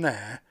here and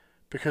there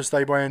because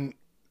they went,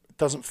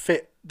 doesn't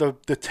fit the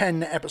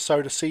 10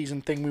 episode a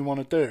season thing we want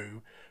to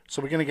do,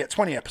 so we're going to get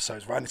 20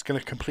 episodes, right? And it's going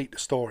to complete the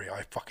story,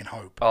 I fucking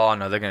hope. Oh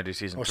no, they're going to do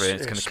season 3.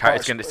 It's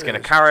going to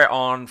carry it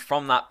on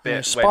from that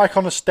bit. Spike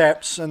on the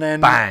steps, and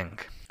then bang,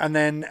 and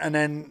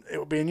then it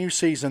will be a new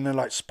season. They're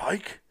like,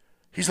 Spike,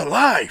 he's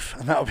alive,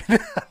 and that'll be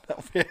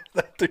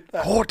they do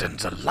that.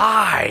 Gordon's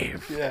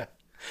alive. Yeah.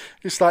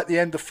 It's like the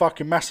end of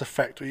fucking Mass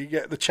Effect where you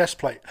get the chest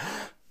plate.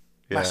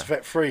 Mass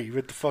Effect 3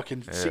 with the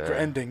fucking secret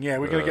ending. Yeah,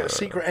 we're going to get a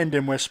secret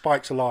ending where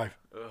Spike's alive.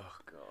 Oh,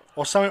 God.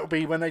 Or something will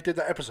be when they did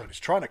that episode. He's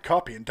trying to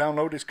copy and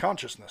download his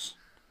consciousness.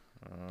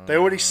 They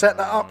already set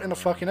that up in the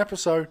fucking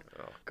episode.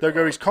 They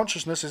go, his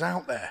consciousness is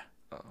out there.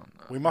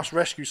 We must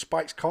rescue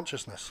Spike's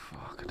consciousness.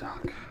 Fuck a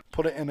duck.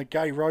 Put it in a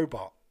gay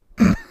robot.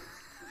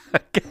 A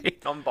gay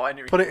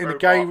non-binary Put it in robot. a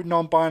gay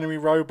non-binary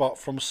robot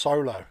from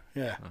Solo.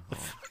 Yeah.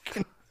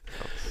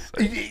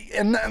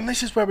 And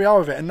this is where we are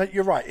with it. And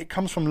you're right, it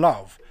comes from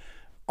love.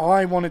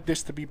 I wanted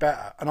this to be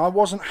better. And I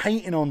wasn't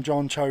hating on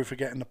John Cho for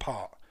getting the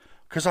part.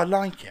 Because I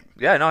like him.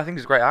 Yeah, no, I think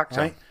he's a great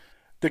actor. Right?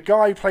 The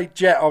guy who played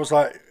Jet, I was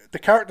like, the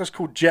character's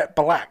called Jet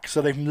Black.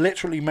 So they've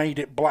literally made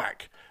it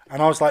black.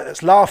 And I was like,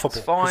 that's laughable.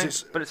 It's fine,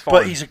 but it's fine.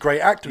 But he's a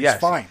great actor. Yes.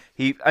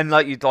 He's fine.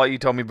 Like you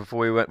told me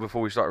before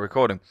we started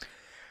recording,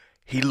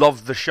 he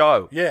loved the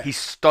show. Yeah. He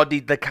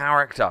studied the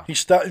character. He's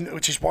starting,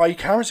 which is why he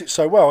carries it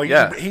so well.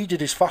 Yeah. He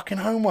did his fucking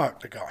homework,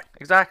 the guy.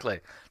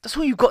 Exactly. That's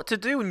what you've got to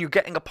do when you're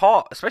getting a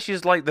part, especially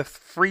as like the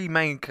three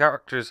main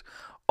characters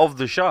of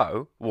the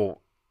show.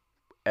 Well,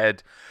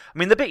 Ed. I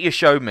mean, the bit you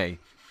showed me.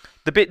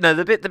 The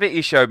bit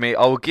you showed me.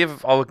 I will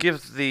give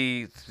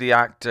the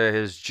actor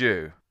his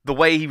due. The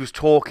way he was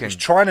talking. He's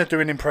trying to do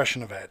an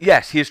impression of Ed.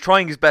 Yes, he is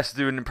trying his best to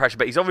do an impression,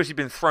 but he's obviously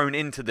been thrown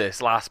into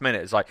this last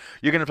minute. It's like,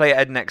 you're going to play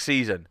Ed next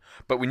season,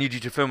 but we need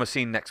you to film a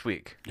scene next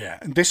week. Yeah,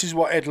 and this is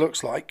what Ed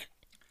looks like,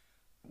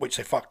 which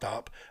they fucked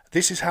up.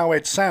 This is how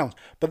Ed sounds.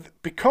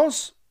 But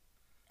because,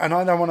 and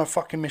I don't want to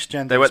fucking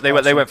misgender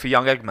They went for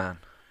young Eggman.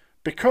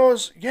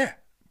 Because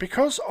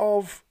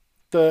of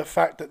the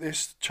fact that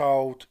this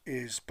child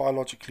is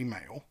biologically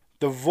male,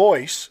 the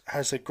voice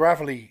has a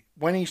gravelly,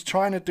 when he's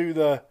trying to do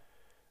the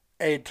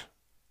Ed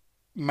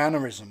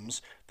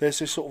mannerisms, there's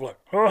this sort of like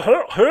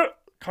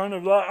kind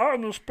of like,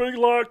 I'm gonna speak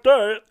like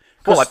that.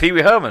 Well, like Pee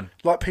Wee Herman.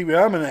 Like Pee Wee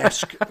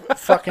Herman-esque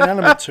fucking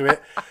element to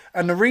it.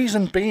 And the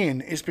reason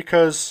being is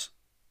because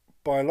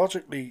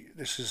biologically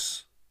this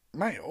is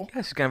male.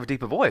 Yes, he's going to have a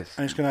deeper voice.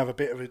 And it's going to have a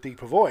bit of a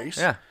deeper voice.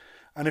 Yeah.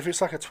 And if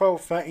it's like a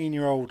 12,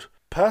 13-year-old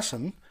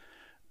person,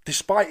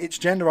 despite its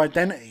gender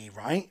identity,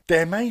 right,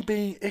 there may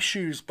be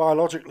issues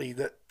biologically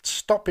that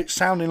stop it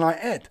sounding like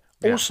Ed.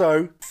 Yeah.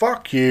 Also,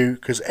 fuck you,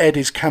 because Ed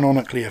is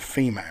canonically a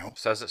female.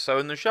 Says it so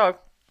in the show.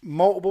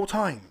 Multiple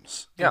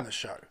times in the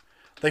show.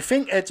 They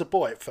think Ed's a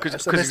boy at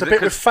first. And there's a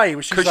bit with Faye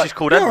where she's like, she's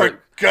called you're Edward.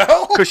 a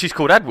girl? Because she's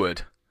called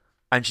Edward.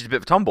 And she's a bit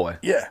of a tomboy.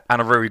 Yeah.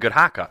 And a very good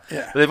hacker.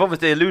 Yeah. But they've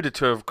obviously alluded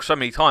to her so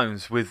many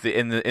times with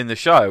in the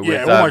show.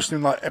 Yeah, with, almost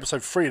in like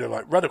episode 3, they're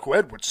like, Radical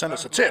Edward, send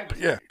us a tip.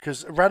 Yeah,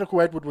 because Radical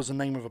Edward was the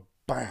name of a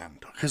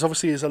band. Because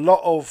obviously there's a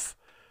lot of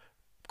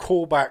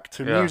callback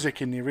to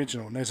music in the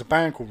original. And there's a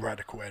band called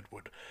Radical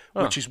Edward,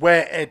 which is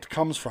where Ed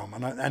comes from.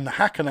 And the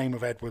hacker name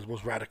of Edward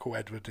was Radical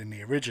Edward in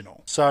the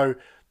original. So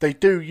they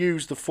do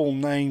use the full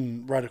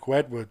name Radical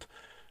Edward,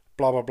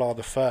 blah, blah, blah,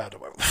 the third. Or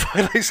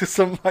whatever. It's just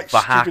some like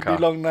the stupidly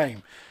hacker. long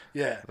name.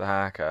 Yeah. The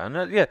hacker.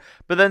 And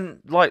but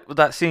then, like, with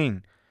that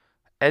scene,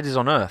 Ed is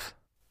on Earth.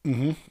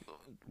 Mm-hmm.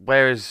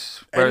 Where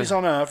is Ed is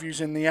on Earth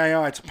using the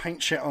AI to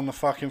paint shit on the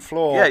fucking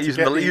floor. Yeah,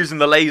 using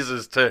the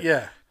lasers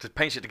to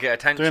paint shit to get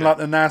attention. Doing like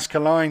the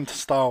Nazca line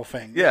style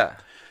thing. Yeah.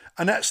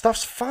 And that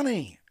stuff's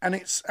funny.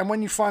 And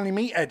when you finally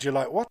meet Ed, you're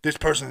like, what? This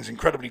person is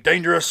incredibly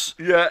dangerous.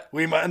 Yeah.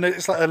 And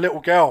it's like a little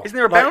girl. Isn't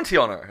there a bounty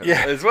on her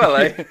as well,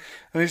 eh?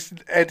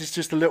 And Ed is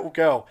just a little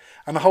girl.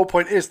 And the whole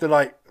point is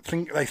they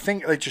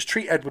think they just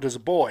treat Edward as a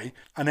boy.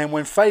 And then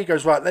when Faye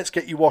goes, right, let's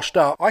get you washed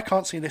up, I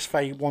can't see this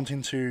Faye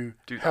wanting to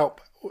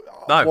help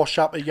wash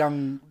up a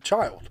young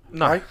child.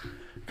 No. Right?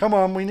 Come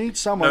on, we need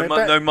someone.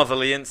 No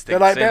motherly instincts. They're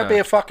like, there'll be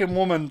a fucking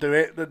woman do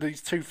it.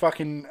 These two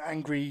fucking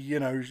angry,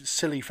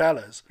 silly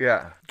fellas.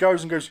 Yeah.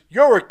 Goes and goes,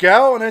 you're a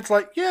girl? And Ed's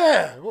like,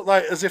 yeah.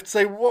 Like, as if to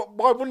say, what?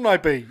 Why wouldn't I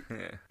be?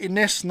 Yeah. In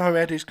this, no,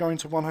 Ed is going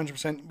to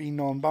 100% be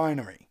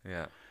non-binary.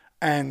 Yeah.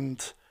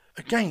 And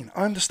again,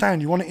 I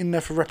understand you want it in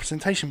there for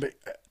representation, but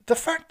the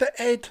fact that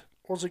Ed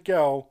was a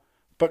girl,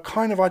 but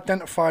kind of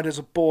identified as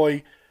a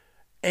boy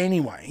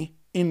anyway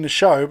in the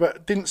show,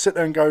 but didn't sit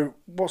there and go,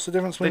 what's the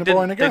difference between a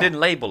boy and a girl? They didn't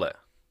label it.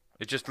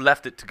 It just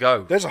left it to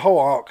go. There's a whole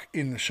arc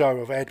in the show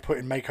of Ed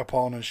putting makeup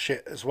on and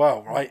shit as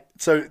well, right?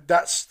 So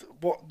that's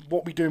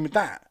what we doing with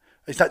that?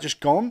 Is that just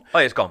gone? Oh,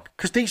 yeah, it's gone.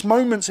 Because these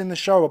moments in the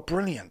show are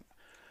brilliant.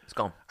 It's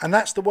gone. And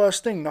that's the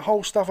worst thing. The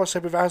whole stuff I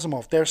said with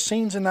Asimov, there are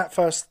scenes in that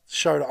first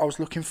show that I was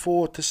looking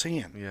forward to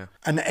seeing. Yeah.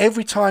 And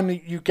every time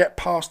that you get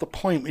past the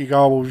point where you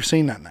go, oh, well, we've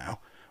seen that now.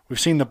 We've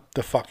seen the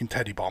fucking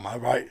Teddy Bomber,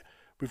 right?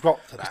 We've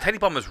got to that. Because Teddy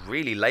Bomber's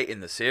really late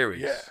in the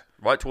series. Yeah.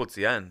 Right towards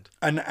the end.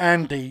 And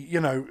Andy,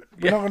 we're not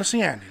going to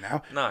see Andy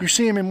now. No. You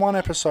see him in one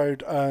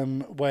episode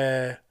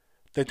where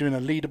they're doing a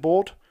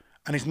leaderboard,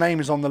 and his name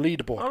is on the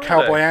leaderboard. Oh, really?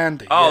 Cowboy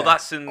Andy. Oh, yeah,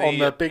 that's in on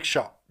the Big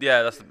Shot.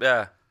 Yeah,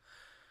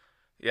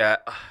 yeah.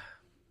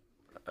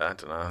 I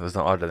don't know. I don't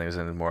think there's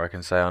anything more I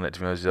can say on it.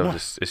 To be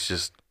honest, it's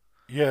just.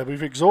 Yeah,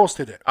 we've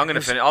exhausted it. I'm gonna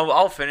finish.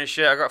 I'll finish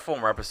it. I got 4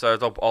 more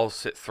episodes. I'll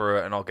sit through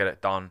it and I'll get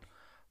it done.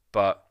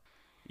 But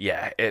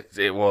yeah,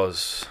 it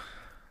was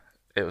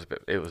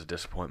a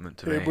disappointment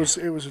to me. It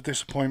was a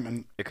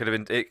disappointment. It could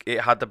have been.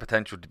 It had the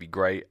potential to be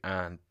great,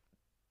 and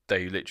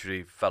they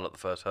literally fell at the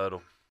first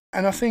hurdle.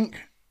 And I think,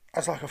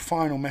 as like a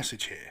final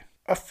message here,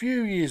 a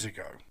few years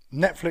ago,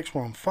 Netflix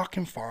were on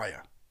fucking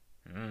fire.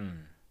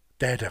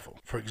 Daredevil,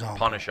 for example.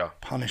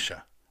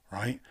 Punisher.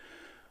 Right?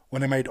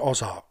 When they made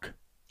Ozark,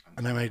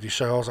 and they made the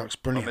show Ozark's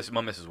brilliant. My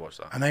missus watched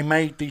that. And they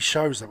made these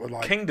shows that were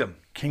like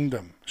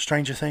Kingdom,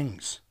 Stranger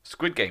Things,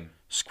 Squid Game.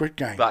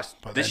 That's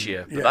this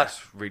year, but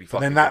that's really fucking.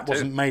 But then that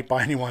wasn't made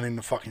by anyone in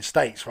the fucking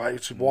States, right?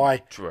 Which is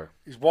why. True.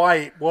 Is why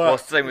it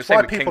worked. Well, it's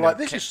why people Kingdom. like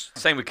this is.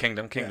 Same with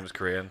Kingdom. Kingdom's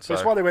Korean. So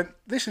That's why they went.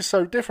 This is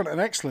so different and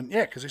excellent,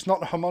 yeah, because it's not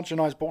the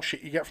homogenized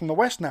bullshit you get from the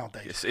West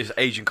nowadays. it's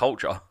Asian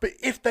culture. But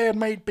if they had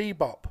made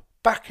Bebop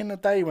back in the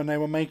day when they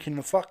were making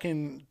the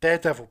fucking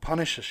Daredevil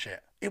Punisher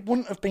shit, it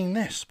wouldn't have been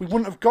this. We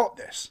wouldn't have got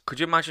this. Could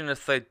you imagine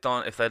if they'd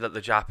let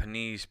the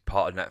Japanese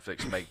part of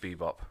Netflix make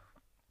Bebop?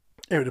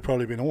 It would have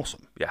probably been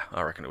awesome. Yeah,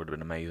 I reckon it would have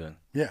been amazing.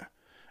 Yeah.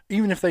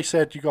 Even if they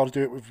said you got to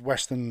do it with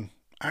Western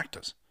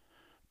actors,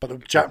 but the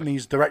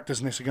Japanese directors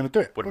in this are going to do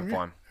it. Would have been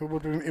fine. It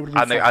would have been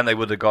fine. And they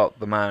would have got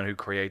the man who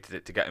created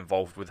it to get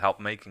involved with help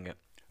making it.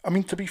 I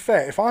mean, to be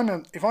fair, if I'm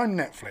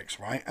Netflix,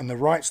 right, and the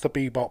rights to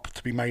Bebop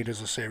to be made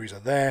as a series are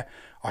there,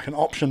 I can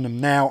option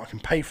them now, I can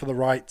pay for the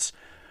rights,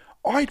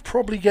 I'd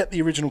probably get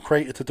the original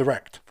creator to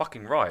direct.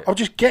 Fucking right. I'll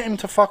just get him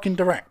to fucking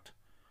direct.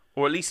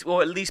 Or at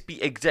least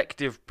be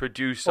executive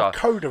producer. Or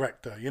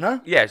co-director, you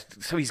know? Yeah,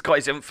 so he's got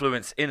his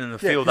influence in the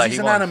field that he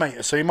wants. He's an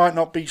animator, so he might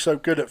not be so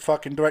good at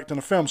fucking directing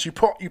a film. So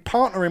you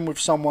partner him with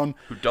someone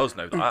who does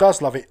know that. Who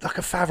does love it, like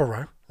a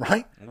Favreau,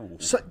 right?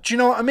 So, do you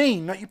know what I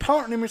mean? Like you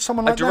partner him with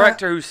someone like that. A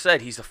director who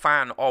said he's a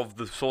fan of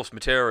the source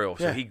material,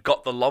 so he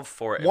got the love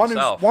for it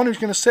himself. One who's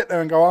going to sit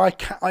there and go,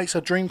 it's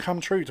a dream come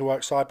true to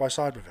work side by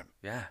side with him.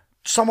 Yeah.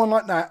 Someone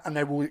like that, and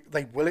they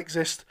will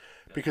exist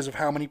because of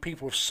how many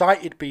people have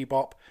cited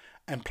Bebop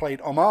and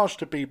played homage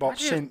to Bebop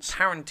since.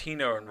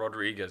 Tarantino and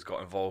Rodriguez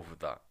got involved with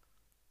that.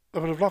 They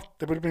would have loved.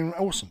 They would have been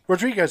awesome.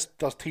 Rodriguez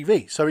does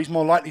TV, so he's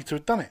more likely to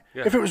have done it.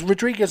 Yeah. If it was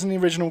Rodriguez and the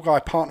original guy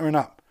partnering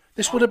up,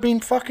 this would have been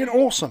fucking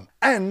awesome.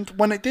 And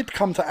when it did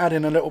come to add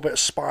in a little bit of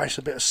spice,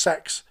 a bit of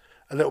sex,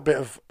 a little bit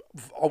of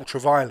ultra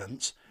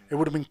violence, it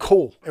would have been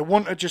cool. It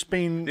wouldn't have just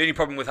been. The only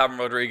problem with having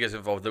Rodriguez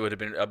involved, there would have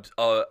been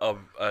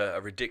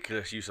a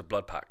ridiculous use of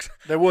blood packs.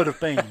 There would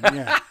have been,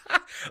 yeah.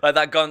 Like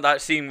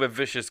that scene where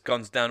Vicious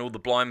guns down all the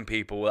blind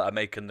people that are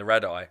making the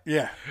red eye.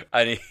 Yeah.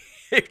 And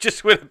it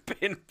just would have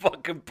been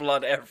fucking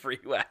blood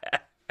everywhere.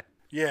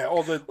 Yeah,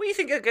 or the. What do you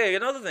think? Okay,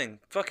 another thing,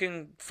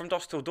 fucking From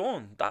Dusk Till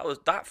Dawn.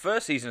 That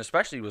first season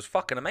especially was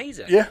fucking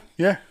amazing.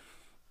 Yeah.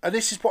 And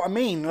this is what I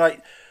mean.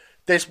 Like,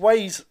 there's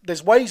ways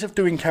of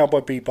doing Cowboy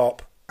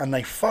Bebop, and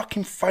they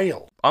fucking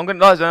fail. I'm gonna,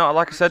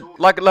 like I said,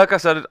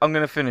 I'm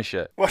gonna finish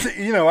it. Well,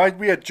 you know,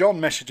 we had John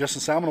message us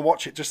and say I'm gonna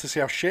watch it just to see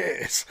how shit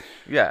it is.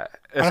 Yeah,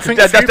 and I think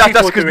that's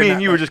because me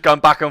and you were just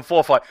going back and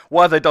forth. Like,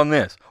 why have they done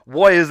this?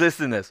 Why is this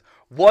in this?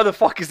 Why the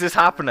fuck is this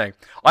happening?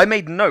 I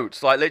made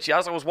notes, like literally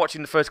as I was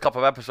watching the first couple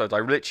of episodes. I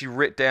literally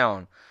writ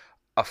down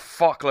a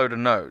fuckload of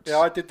notes. Yeah,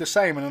 I did the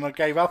same, and then I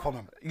gave up on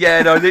them.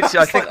 Yeah, no, literally,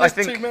 I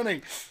think too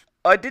many.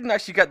 I didn't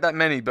actually get that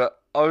many,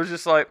 but I was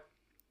just like.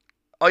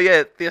 Oh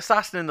yeah, the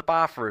assassin in the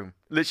bathroom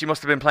literally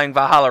must have been playing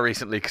Valhalla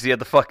recently because he had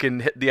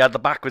the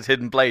backwards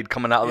hidden blade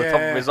coming out of the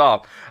top of his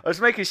arm. I was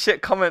making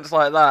shit comments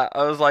like that.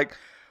 I was like,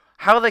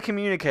 how are they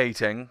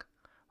communicating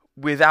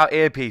without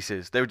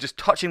earpieces? They were just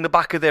touching the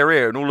back of their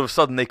ear, and all of a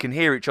sudden they can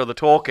hear each other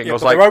talking. Yeah, I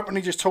was but like, they're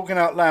openly just talking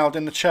out loud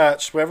in the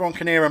church where everyone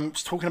can hear them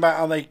talking about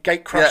how they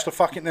gate crashed the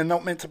fucking. They're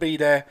not meant to be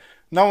there.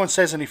 No one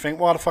says anything.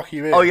 Why the fuck are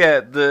you here? Oh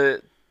yeah,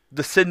 the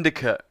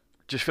Syndicate.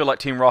 Just feel like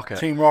Team Rocket.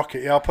 Team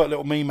Rocket, yeah, I'll put a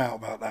little meme out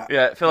about that.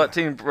 Yeah, feel like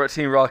Team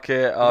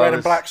Rocket. Red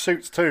and black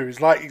suits too.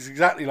 He's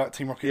exactly like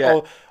Team Rocket. Yeah.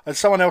 Or, and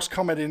someone else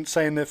commented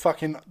saying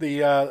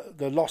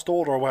the Lost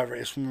Order or whatever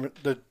it is from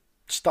the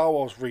Star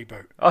Wars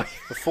reboot. Oh.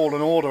 The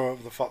Fallen Order, or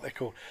the fuck they're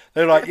called.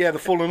 They're like, yeah, the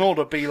Fallen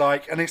Order be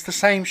like, and it's the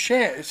same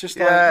shit. It's just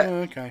like,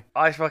 okay.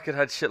 I fucking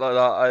had shit like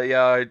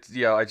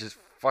that. I just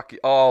fucking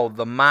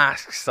the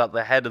masks that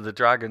the head of the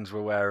dragons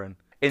were wearing.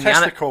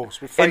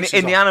 Testicles with faces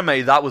in the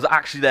anime, that was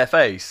actually their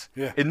face.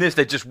 Yeah. In this,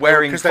 they're just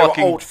wearing because fucking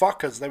they were old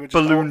fuckers. They were just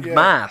ballooned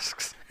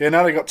masks. Yeah,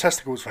 now they got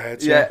testicles for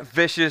heads. Yeah,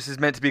 Vicious is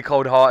meant to be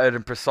cold-hearted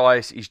and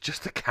precise. He's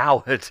just a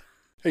coward.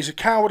 He's a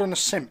coward and a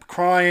simp,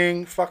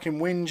 crying, fucking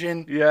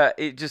whinging. Yeah,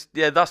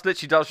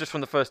 that was just from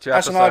the first 2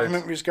 episodes. Has an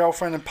argument with his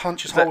girlfriend and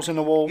punches holes in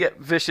the wall. Yeah,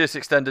 Vicious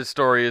extended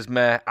story is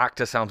meh.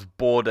 Actor sounds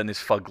bored and is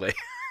fugly.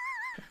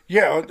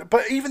 Yeah,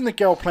 but even the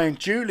girl playing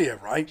Julia,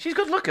 right? She's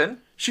good looking.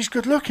 She's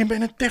good looking, but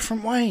in a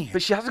different way.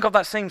 But she hasn't got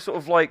that same sort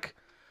of like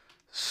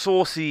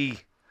sauciness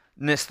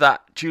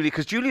that Julia,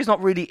 because Julia's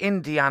not really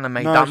in the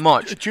anime that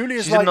much.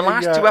 Julia's She's like in the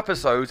last 2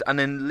 episodes, and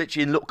then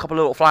literally in a couple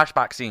of little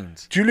flashback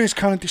scenes. Julia's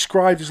kind of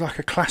described as like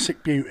a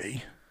classic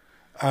beauty,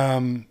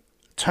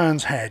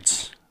 turns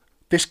heads.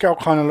 This girl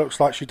kind of looks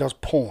like she does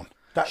porn.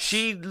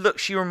 She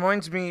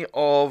reminds me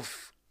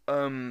of.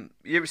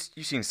 You've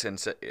seen Sin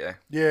City, yeah?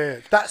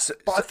 Yeah, but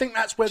I think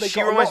that's where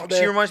she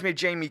reminds me of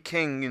Jamie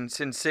King in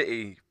Sin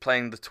City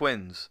playing the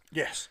twins.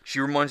 Yes. She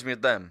reminds me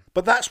of them.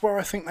 But that's where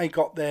I think they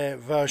got their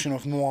version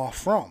of noir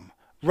from.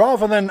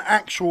 Rather than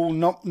actual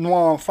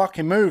noir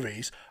fucking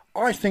movies,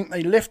 I think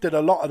they lifted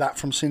a lot of that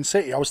from Sin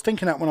City. I was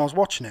thinking that when I was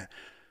watching it.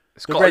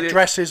 The red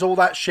dresses, all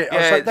that shit. Yeah,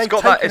 I was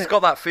like, it's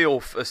got that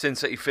feel, a Sin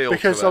City feel.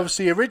 Because to it.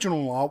 obviously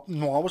original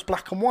noir was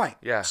black and white.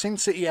 Yeah. Sin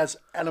City has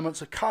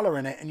elements of colour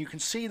in it, and you can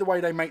see the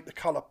way they make the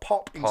colour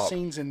pop in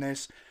scenes in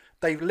this.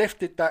 They've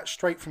lifted that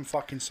straight from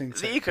fucking Sin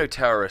City. The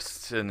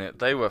eco-terrorists in it,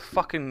 they were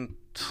fucking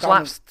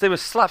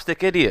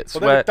slapstick idiots.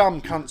 Well, they were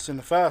dumb cunts in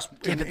the first,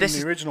 in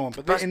the original one.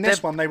 But in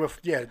this one, they were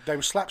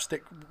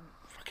slapstick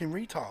fucking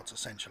retards,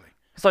 essentially.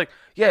 It's like,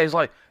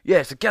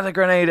 so get the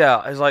grenade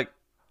out. It's like,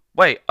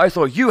 wait, I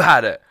thought you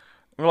had it.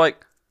 We're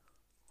like,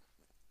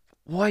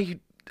 why are you...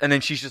 And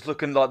then she's just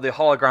looking like the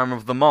hologram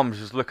of the mum,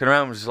 just looking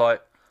around, just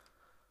like...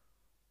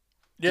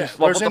 Yeah,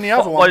 whereas in the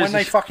other one, when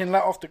they fucking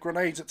let off the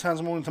grenades, it turns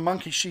them all into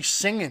monkeys, she's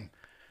singing.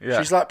 Yeah.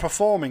 She's like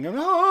performing. And,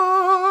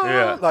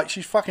 like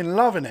she's fucking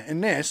loving it.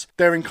 In this,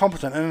 they're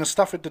incompetent. And then the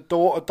stuff with the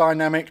daughter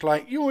dynamic,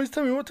 like, you always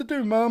tell me what to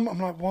do, Mum. I'm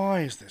like, why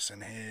is this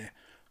in here?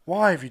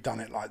 Why have you done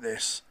it like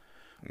this?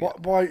 Yeah.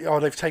 Why? Oh,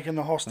 they've taken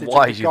the hostage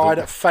of the guy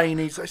that Faye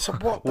needs. So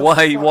what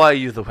why are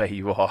you the way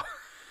you are?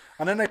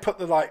 And then they put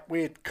the like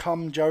weird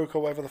cum joke or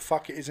whatever the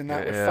fuck it is in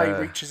that, where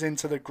Faye reaches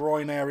into the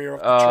groin area of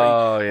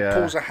the tree and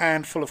pulls a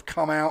handful of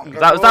cum out. And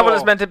goes, was that what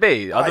it's meant to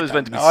be? I thought it was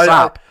meant to be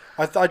sap.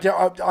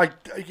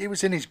 It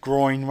was in his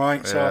groin,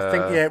 right? So I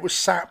think it was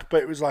sap,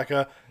 but it was like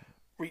a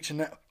reaching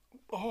that.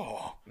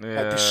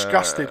 Like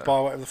disgusted by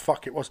whatever the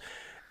fuck it was.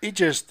 It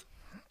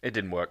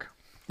didn't work.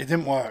 It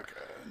didn't work.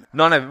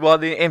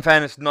 In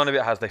fairness, none of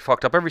it has. They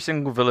fucked up every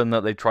single villain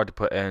that they tried to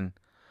put in.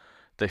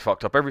 They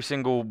fucked up every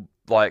single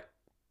like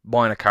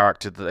minor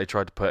character that they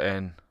tried to put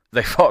in.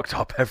 They fucked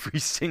up every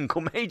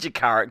single major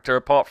character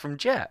apart from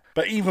Jet.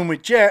 But even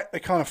with Jet,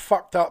 they kind of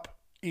fucked up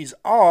his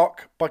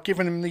arc by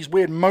giving him these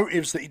weird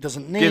motives that he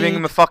doesn't need. Giving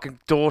him a fucking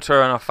daughter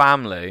and a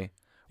family.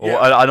 Or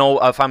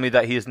a family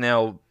that he is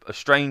now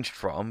estranged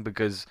from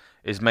because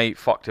his mate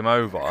fucked him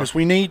over. Because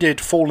we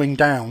needed falling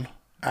down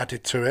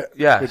added to it.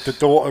 With the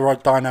daughter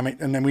dynamic,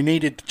 and then we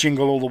needed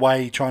Jingle All the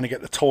Way trying to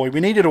get the toy. We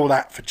needed all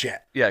that for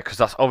Jet. Yeah, because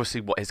that's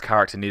obviously what his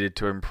character needed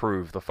to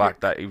improve, the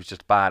fact that he was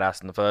just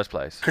badass in the first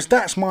place. Because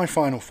that's my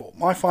final thought.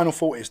 My final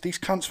thought is these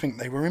cunts think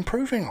they were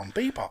improving on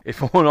Bebop.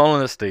 If all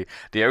honesty,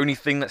 the only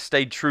thing that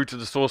stayed true to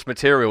the source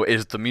material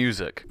is the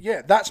music.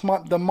 Yeah, that's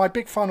my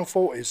big final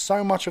thought is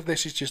so much of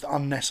this is just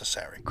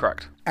unnecessary.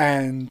 Correct.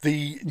 And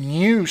the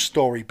new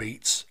story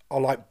beats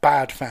are like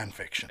bad fan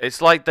fiction.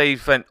 It's like they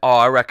went,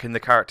 I reckon the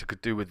character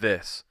could do with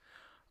this,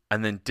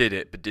 and then did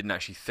it, but didn't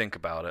actually think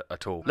about it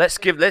at all. Let's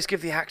give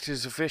the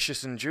actors of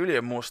Vicious and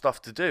Julia more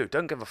stuff to do.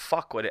 Don't give a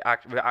fuck what it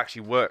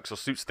actually works or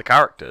suits the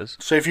characters.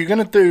 So if you're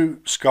gonna do,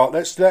 Scott,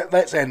 let's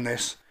end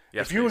this.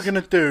 Yes, if you were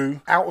gonna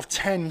do out of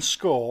 10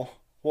 score,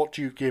 what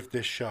do you give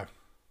this show?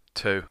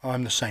 2.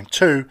 I'm the same,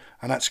 2,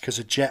 and that's because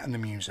of Jet and the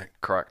music.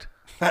 Correct.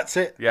 That's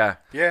it. Yeah.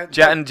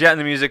 Jet and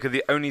the music are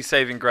the only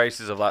saving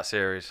graces of that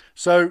series.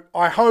 So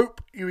I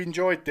hope you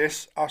enjoyed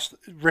this, us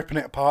ripping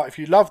it apart. If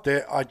you loved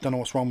it, I don't know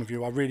what's wrong with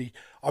you. I really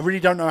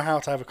don't know how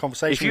to have a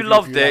conversation. If you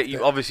loved it,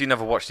 you obviously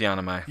never watched the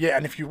anime. Yeah,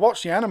 and if you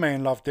watched the anime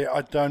and loved it,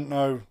 I don't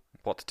know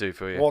what to do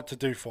for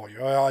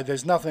you.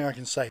 There's nothing I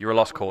can say. You're a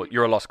lost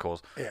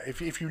cause. Yeah,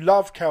 if you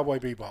love Cowboy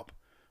Bebop,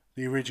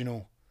 the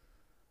original,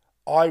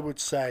 I would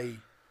say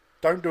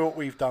don't do what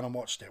we've done and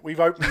watched it. We've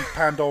opened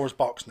Pandora's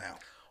box now.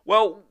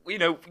 Well,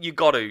 you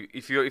got to.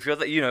 If you're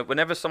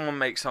whenever someone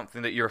makes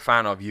something that you're a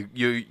fan of,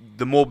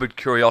 the morbid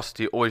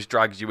curiosity always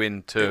drags you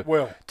in to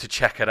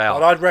check it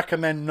out. But I'd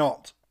recommend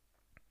not.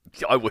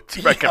 I would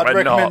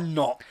recommend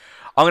not.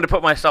 I'm going to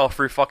put myself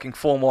through fucking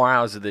 4 more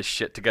hours of this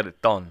shit to get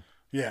it done.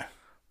 Yeah.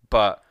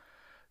 But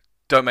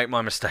don't make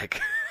my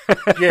mistake.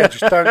 Yeah,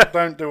 just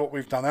don't do what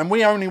we've done. And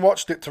we only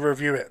watched it to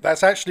review it.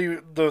 That's actually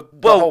the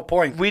whole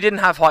point. We didn't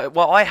have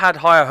I had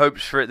higher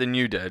hopes for it than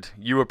you did.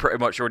 You were pretty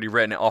much already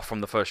written it off from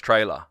the first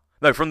trailer.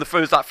 No, from that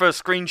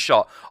first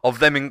screenshot of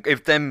them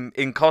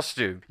in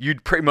costume.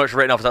 You'd pretty much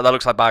written off that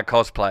looks like bad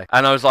cosplay.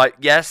 And I was like,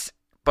 yes,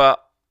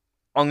 but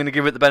I'm going to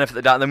give it the benefit of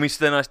the doubt. And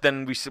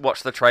then we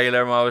watched the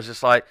trailer and I was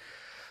just like,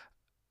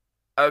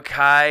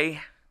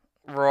 okay,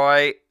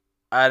 right.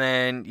 And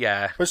then,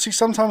 yeah. But see,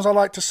 sometimes I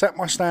like to set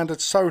my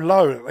standards so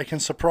low that they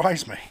can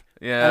surprise me.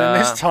 Yeah. And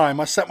this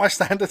time, I set my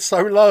standards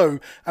so low,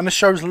 and the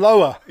show's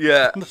lower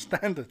than the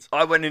standards.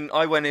 I went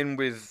in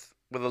with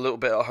a little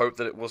bit of hope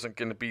that it wasn't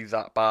going to be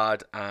that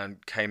bad,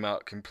 and came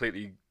out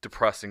completely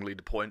depressingly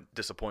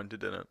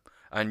disappointed in it.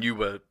 And you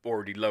were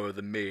already lower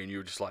than me, and you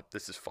were just like,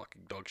 "This is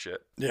fucking dog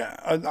shit." Yeah,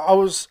 and I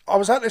was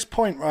at this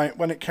point, right,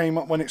 when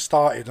it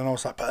started, and I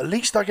was like, "But at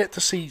least I get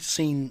to see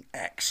scene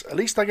X. At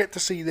least I get to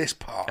see this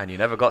part." And you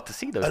never got to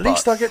see those. At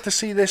least I get to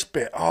see this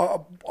bit. I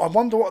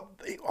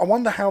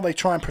wonder how they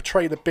try and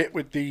portray the bit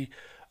with the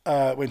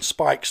when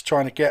Spike's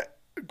trying to get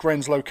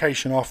Gren's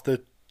location off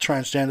the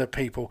transgender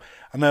people,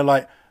 and they're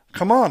like,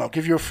 "Come on, I'll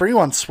give you a free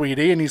one,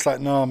 sweetie." And he's like,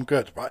 "No, I'm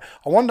good." Right?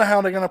 I wonder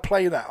how they're going to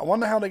play that. I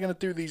wonder how they're going to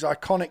do these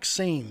iconic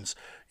scenes.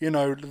 The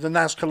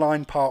Nazca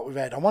line part with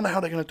Ed. I wonder how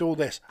they're going to do all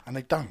this. And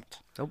they don't.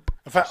 Nope.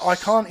 In fact, I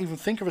can't even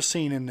think of a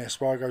scene in this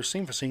where I go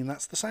scene for scene,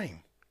 that's the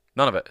same.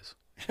 None of it is.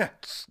 Yeah.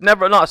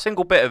 Not a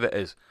single bit of it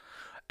is.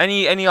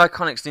 Any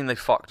iconic scene they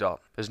fucked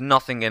up. There's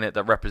nothing in it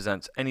that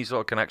represents any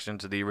sort of connection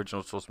to the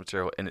original source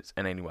material in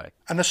any way.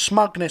 And the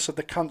smugness of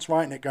the cunts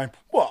writing it, going,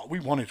 well, we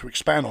wanted to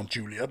expand on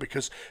Julia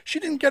because she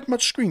didn't get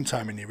much screen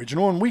time in the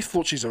original, and we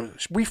thought she's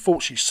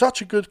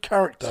such a good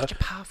character. Such a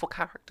powerful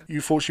character.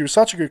 You thought she was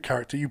such a good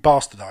character, you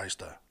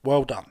bastardized her.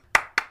 Well done.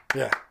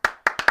 Yeah.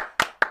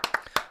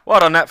 Well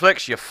done,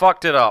 Netflix. You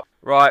fucked it up.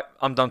 Right,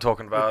 I'm done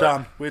talking about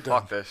We're done.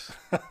 Fuck this.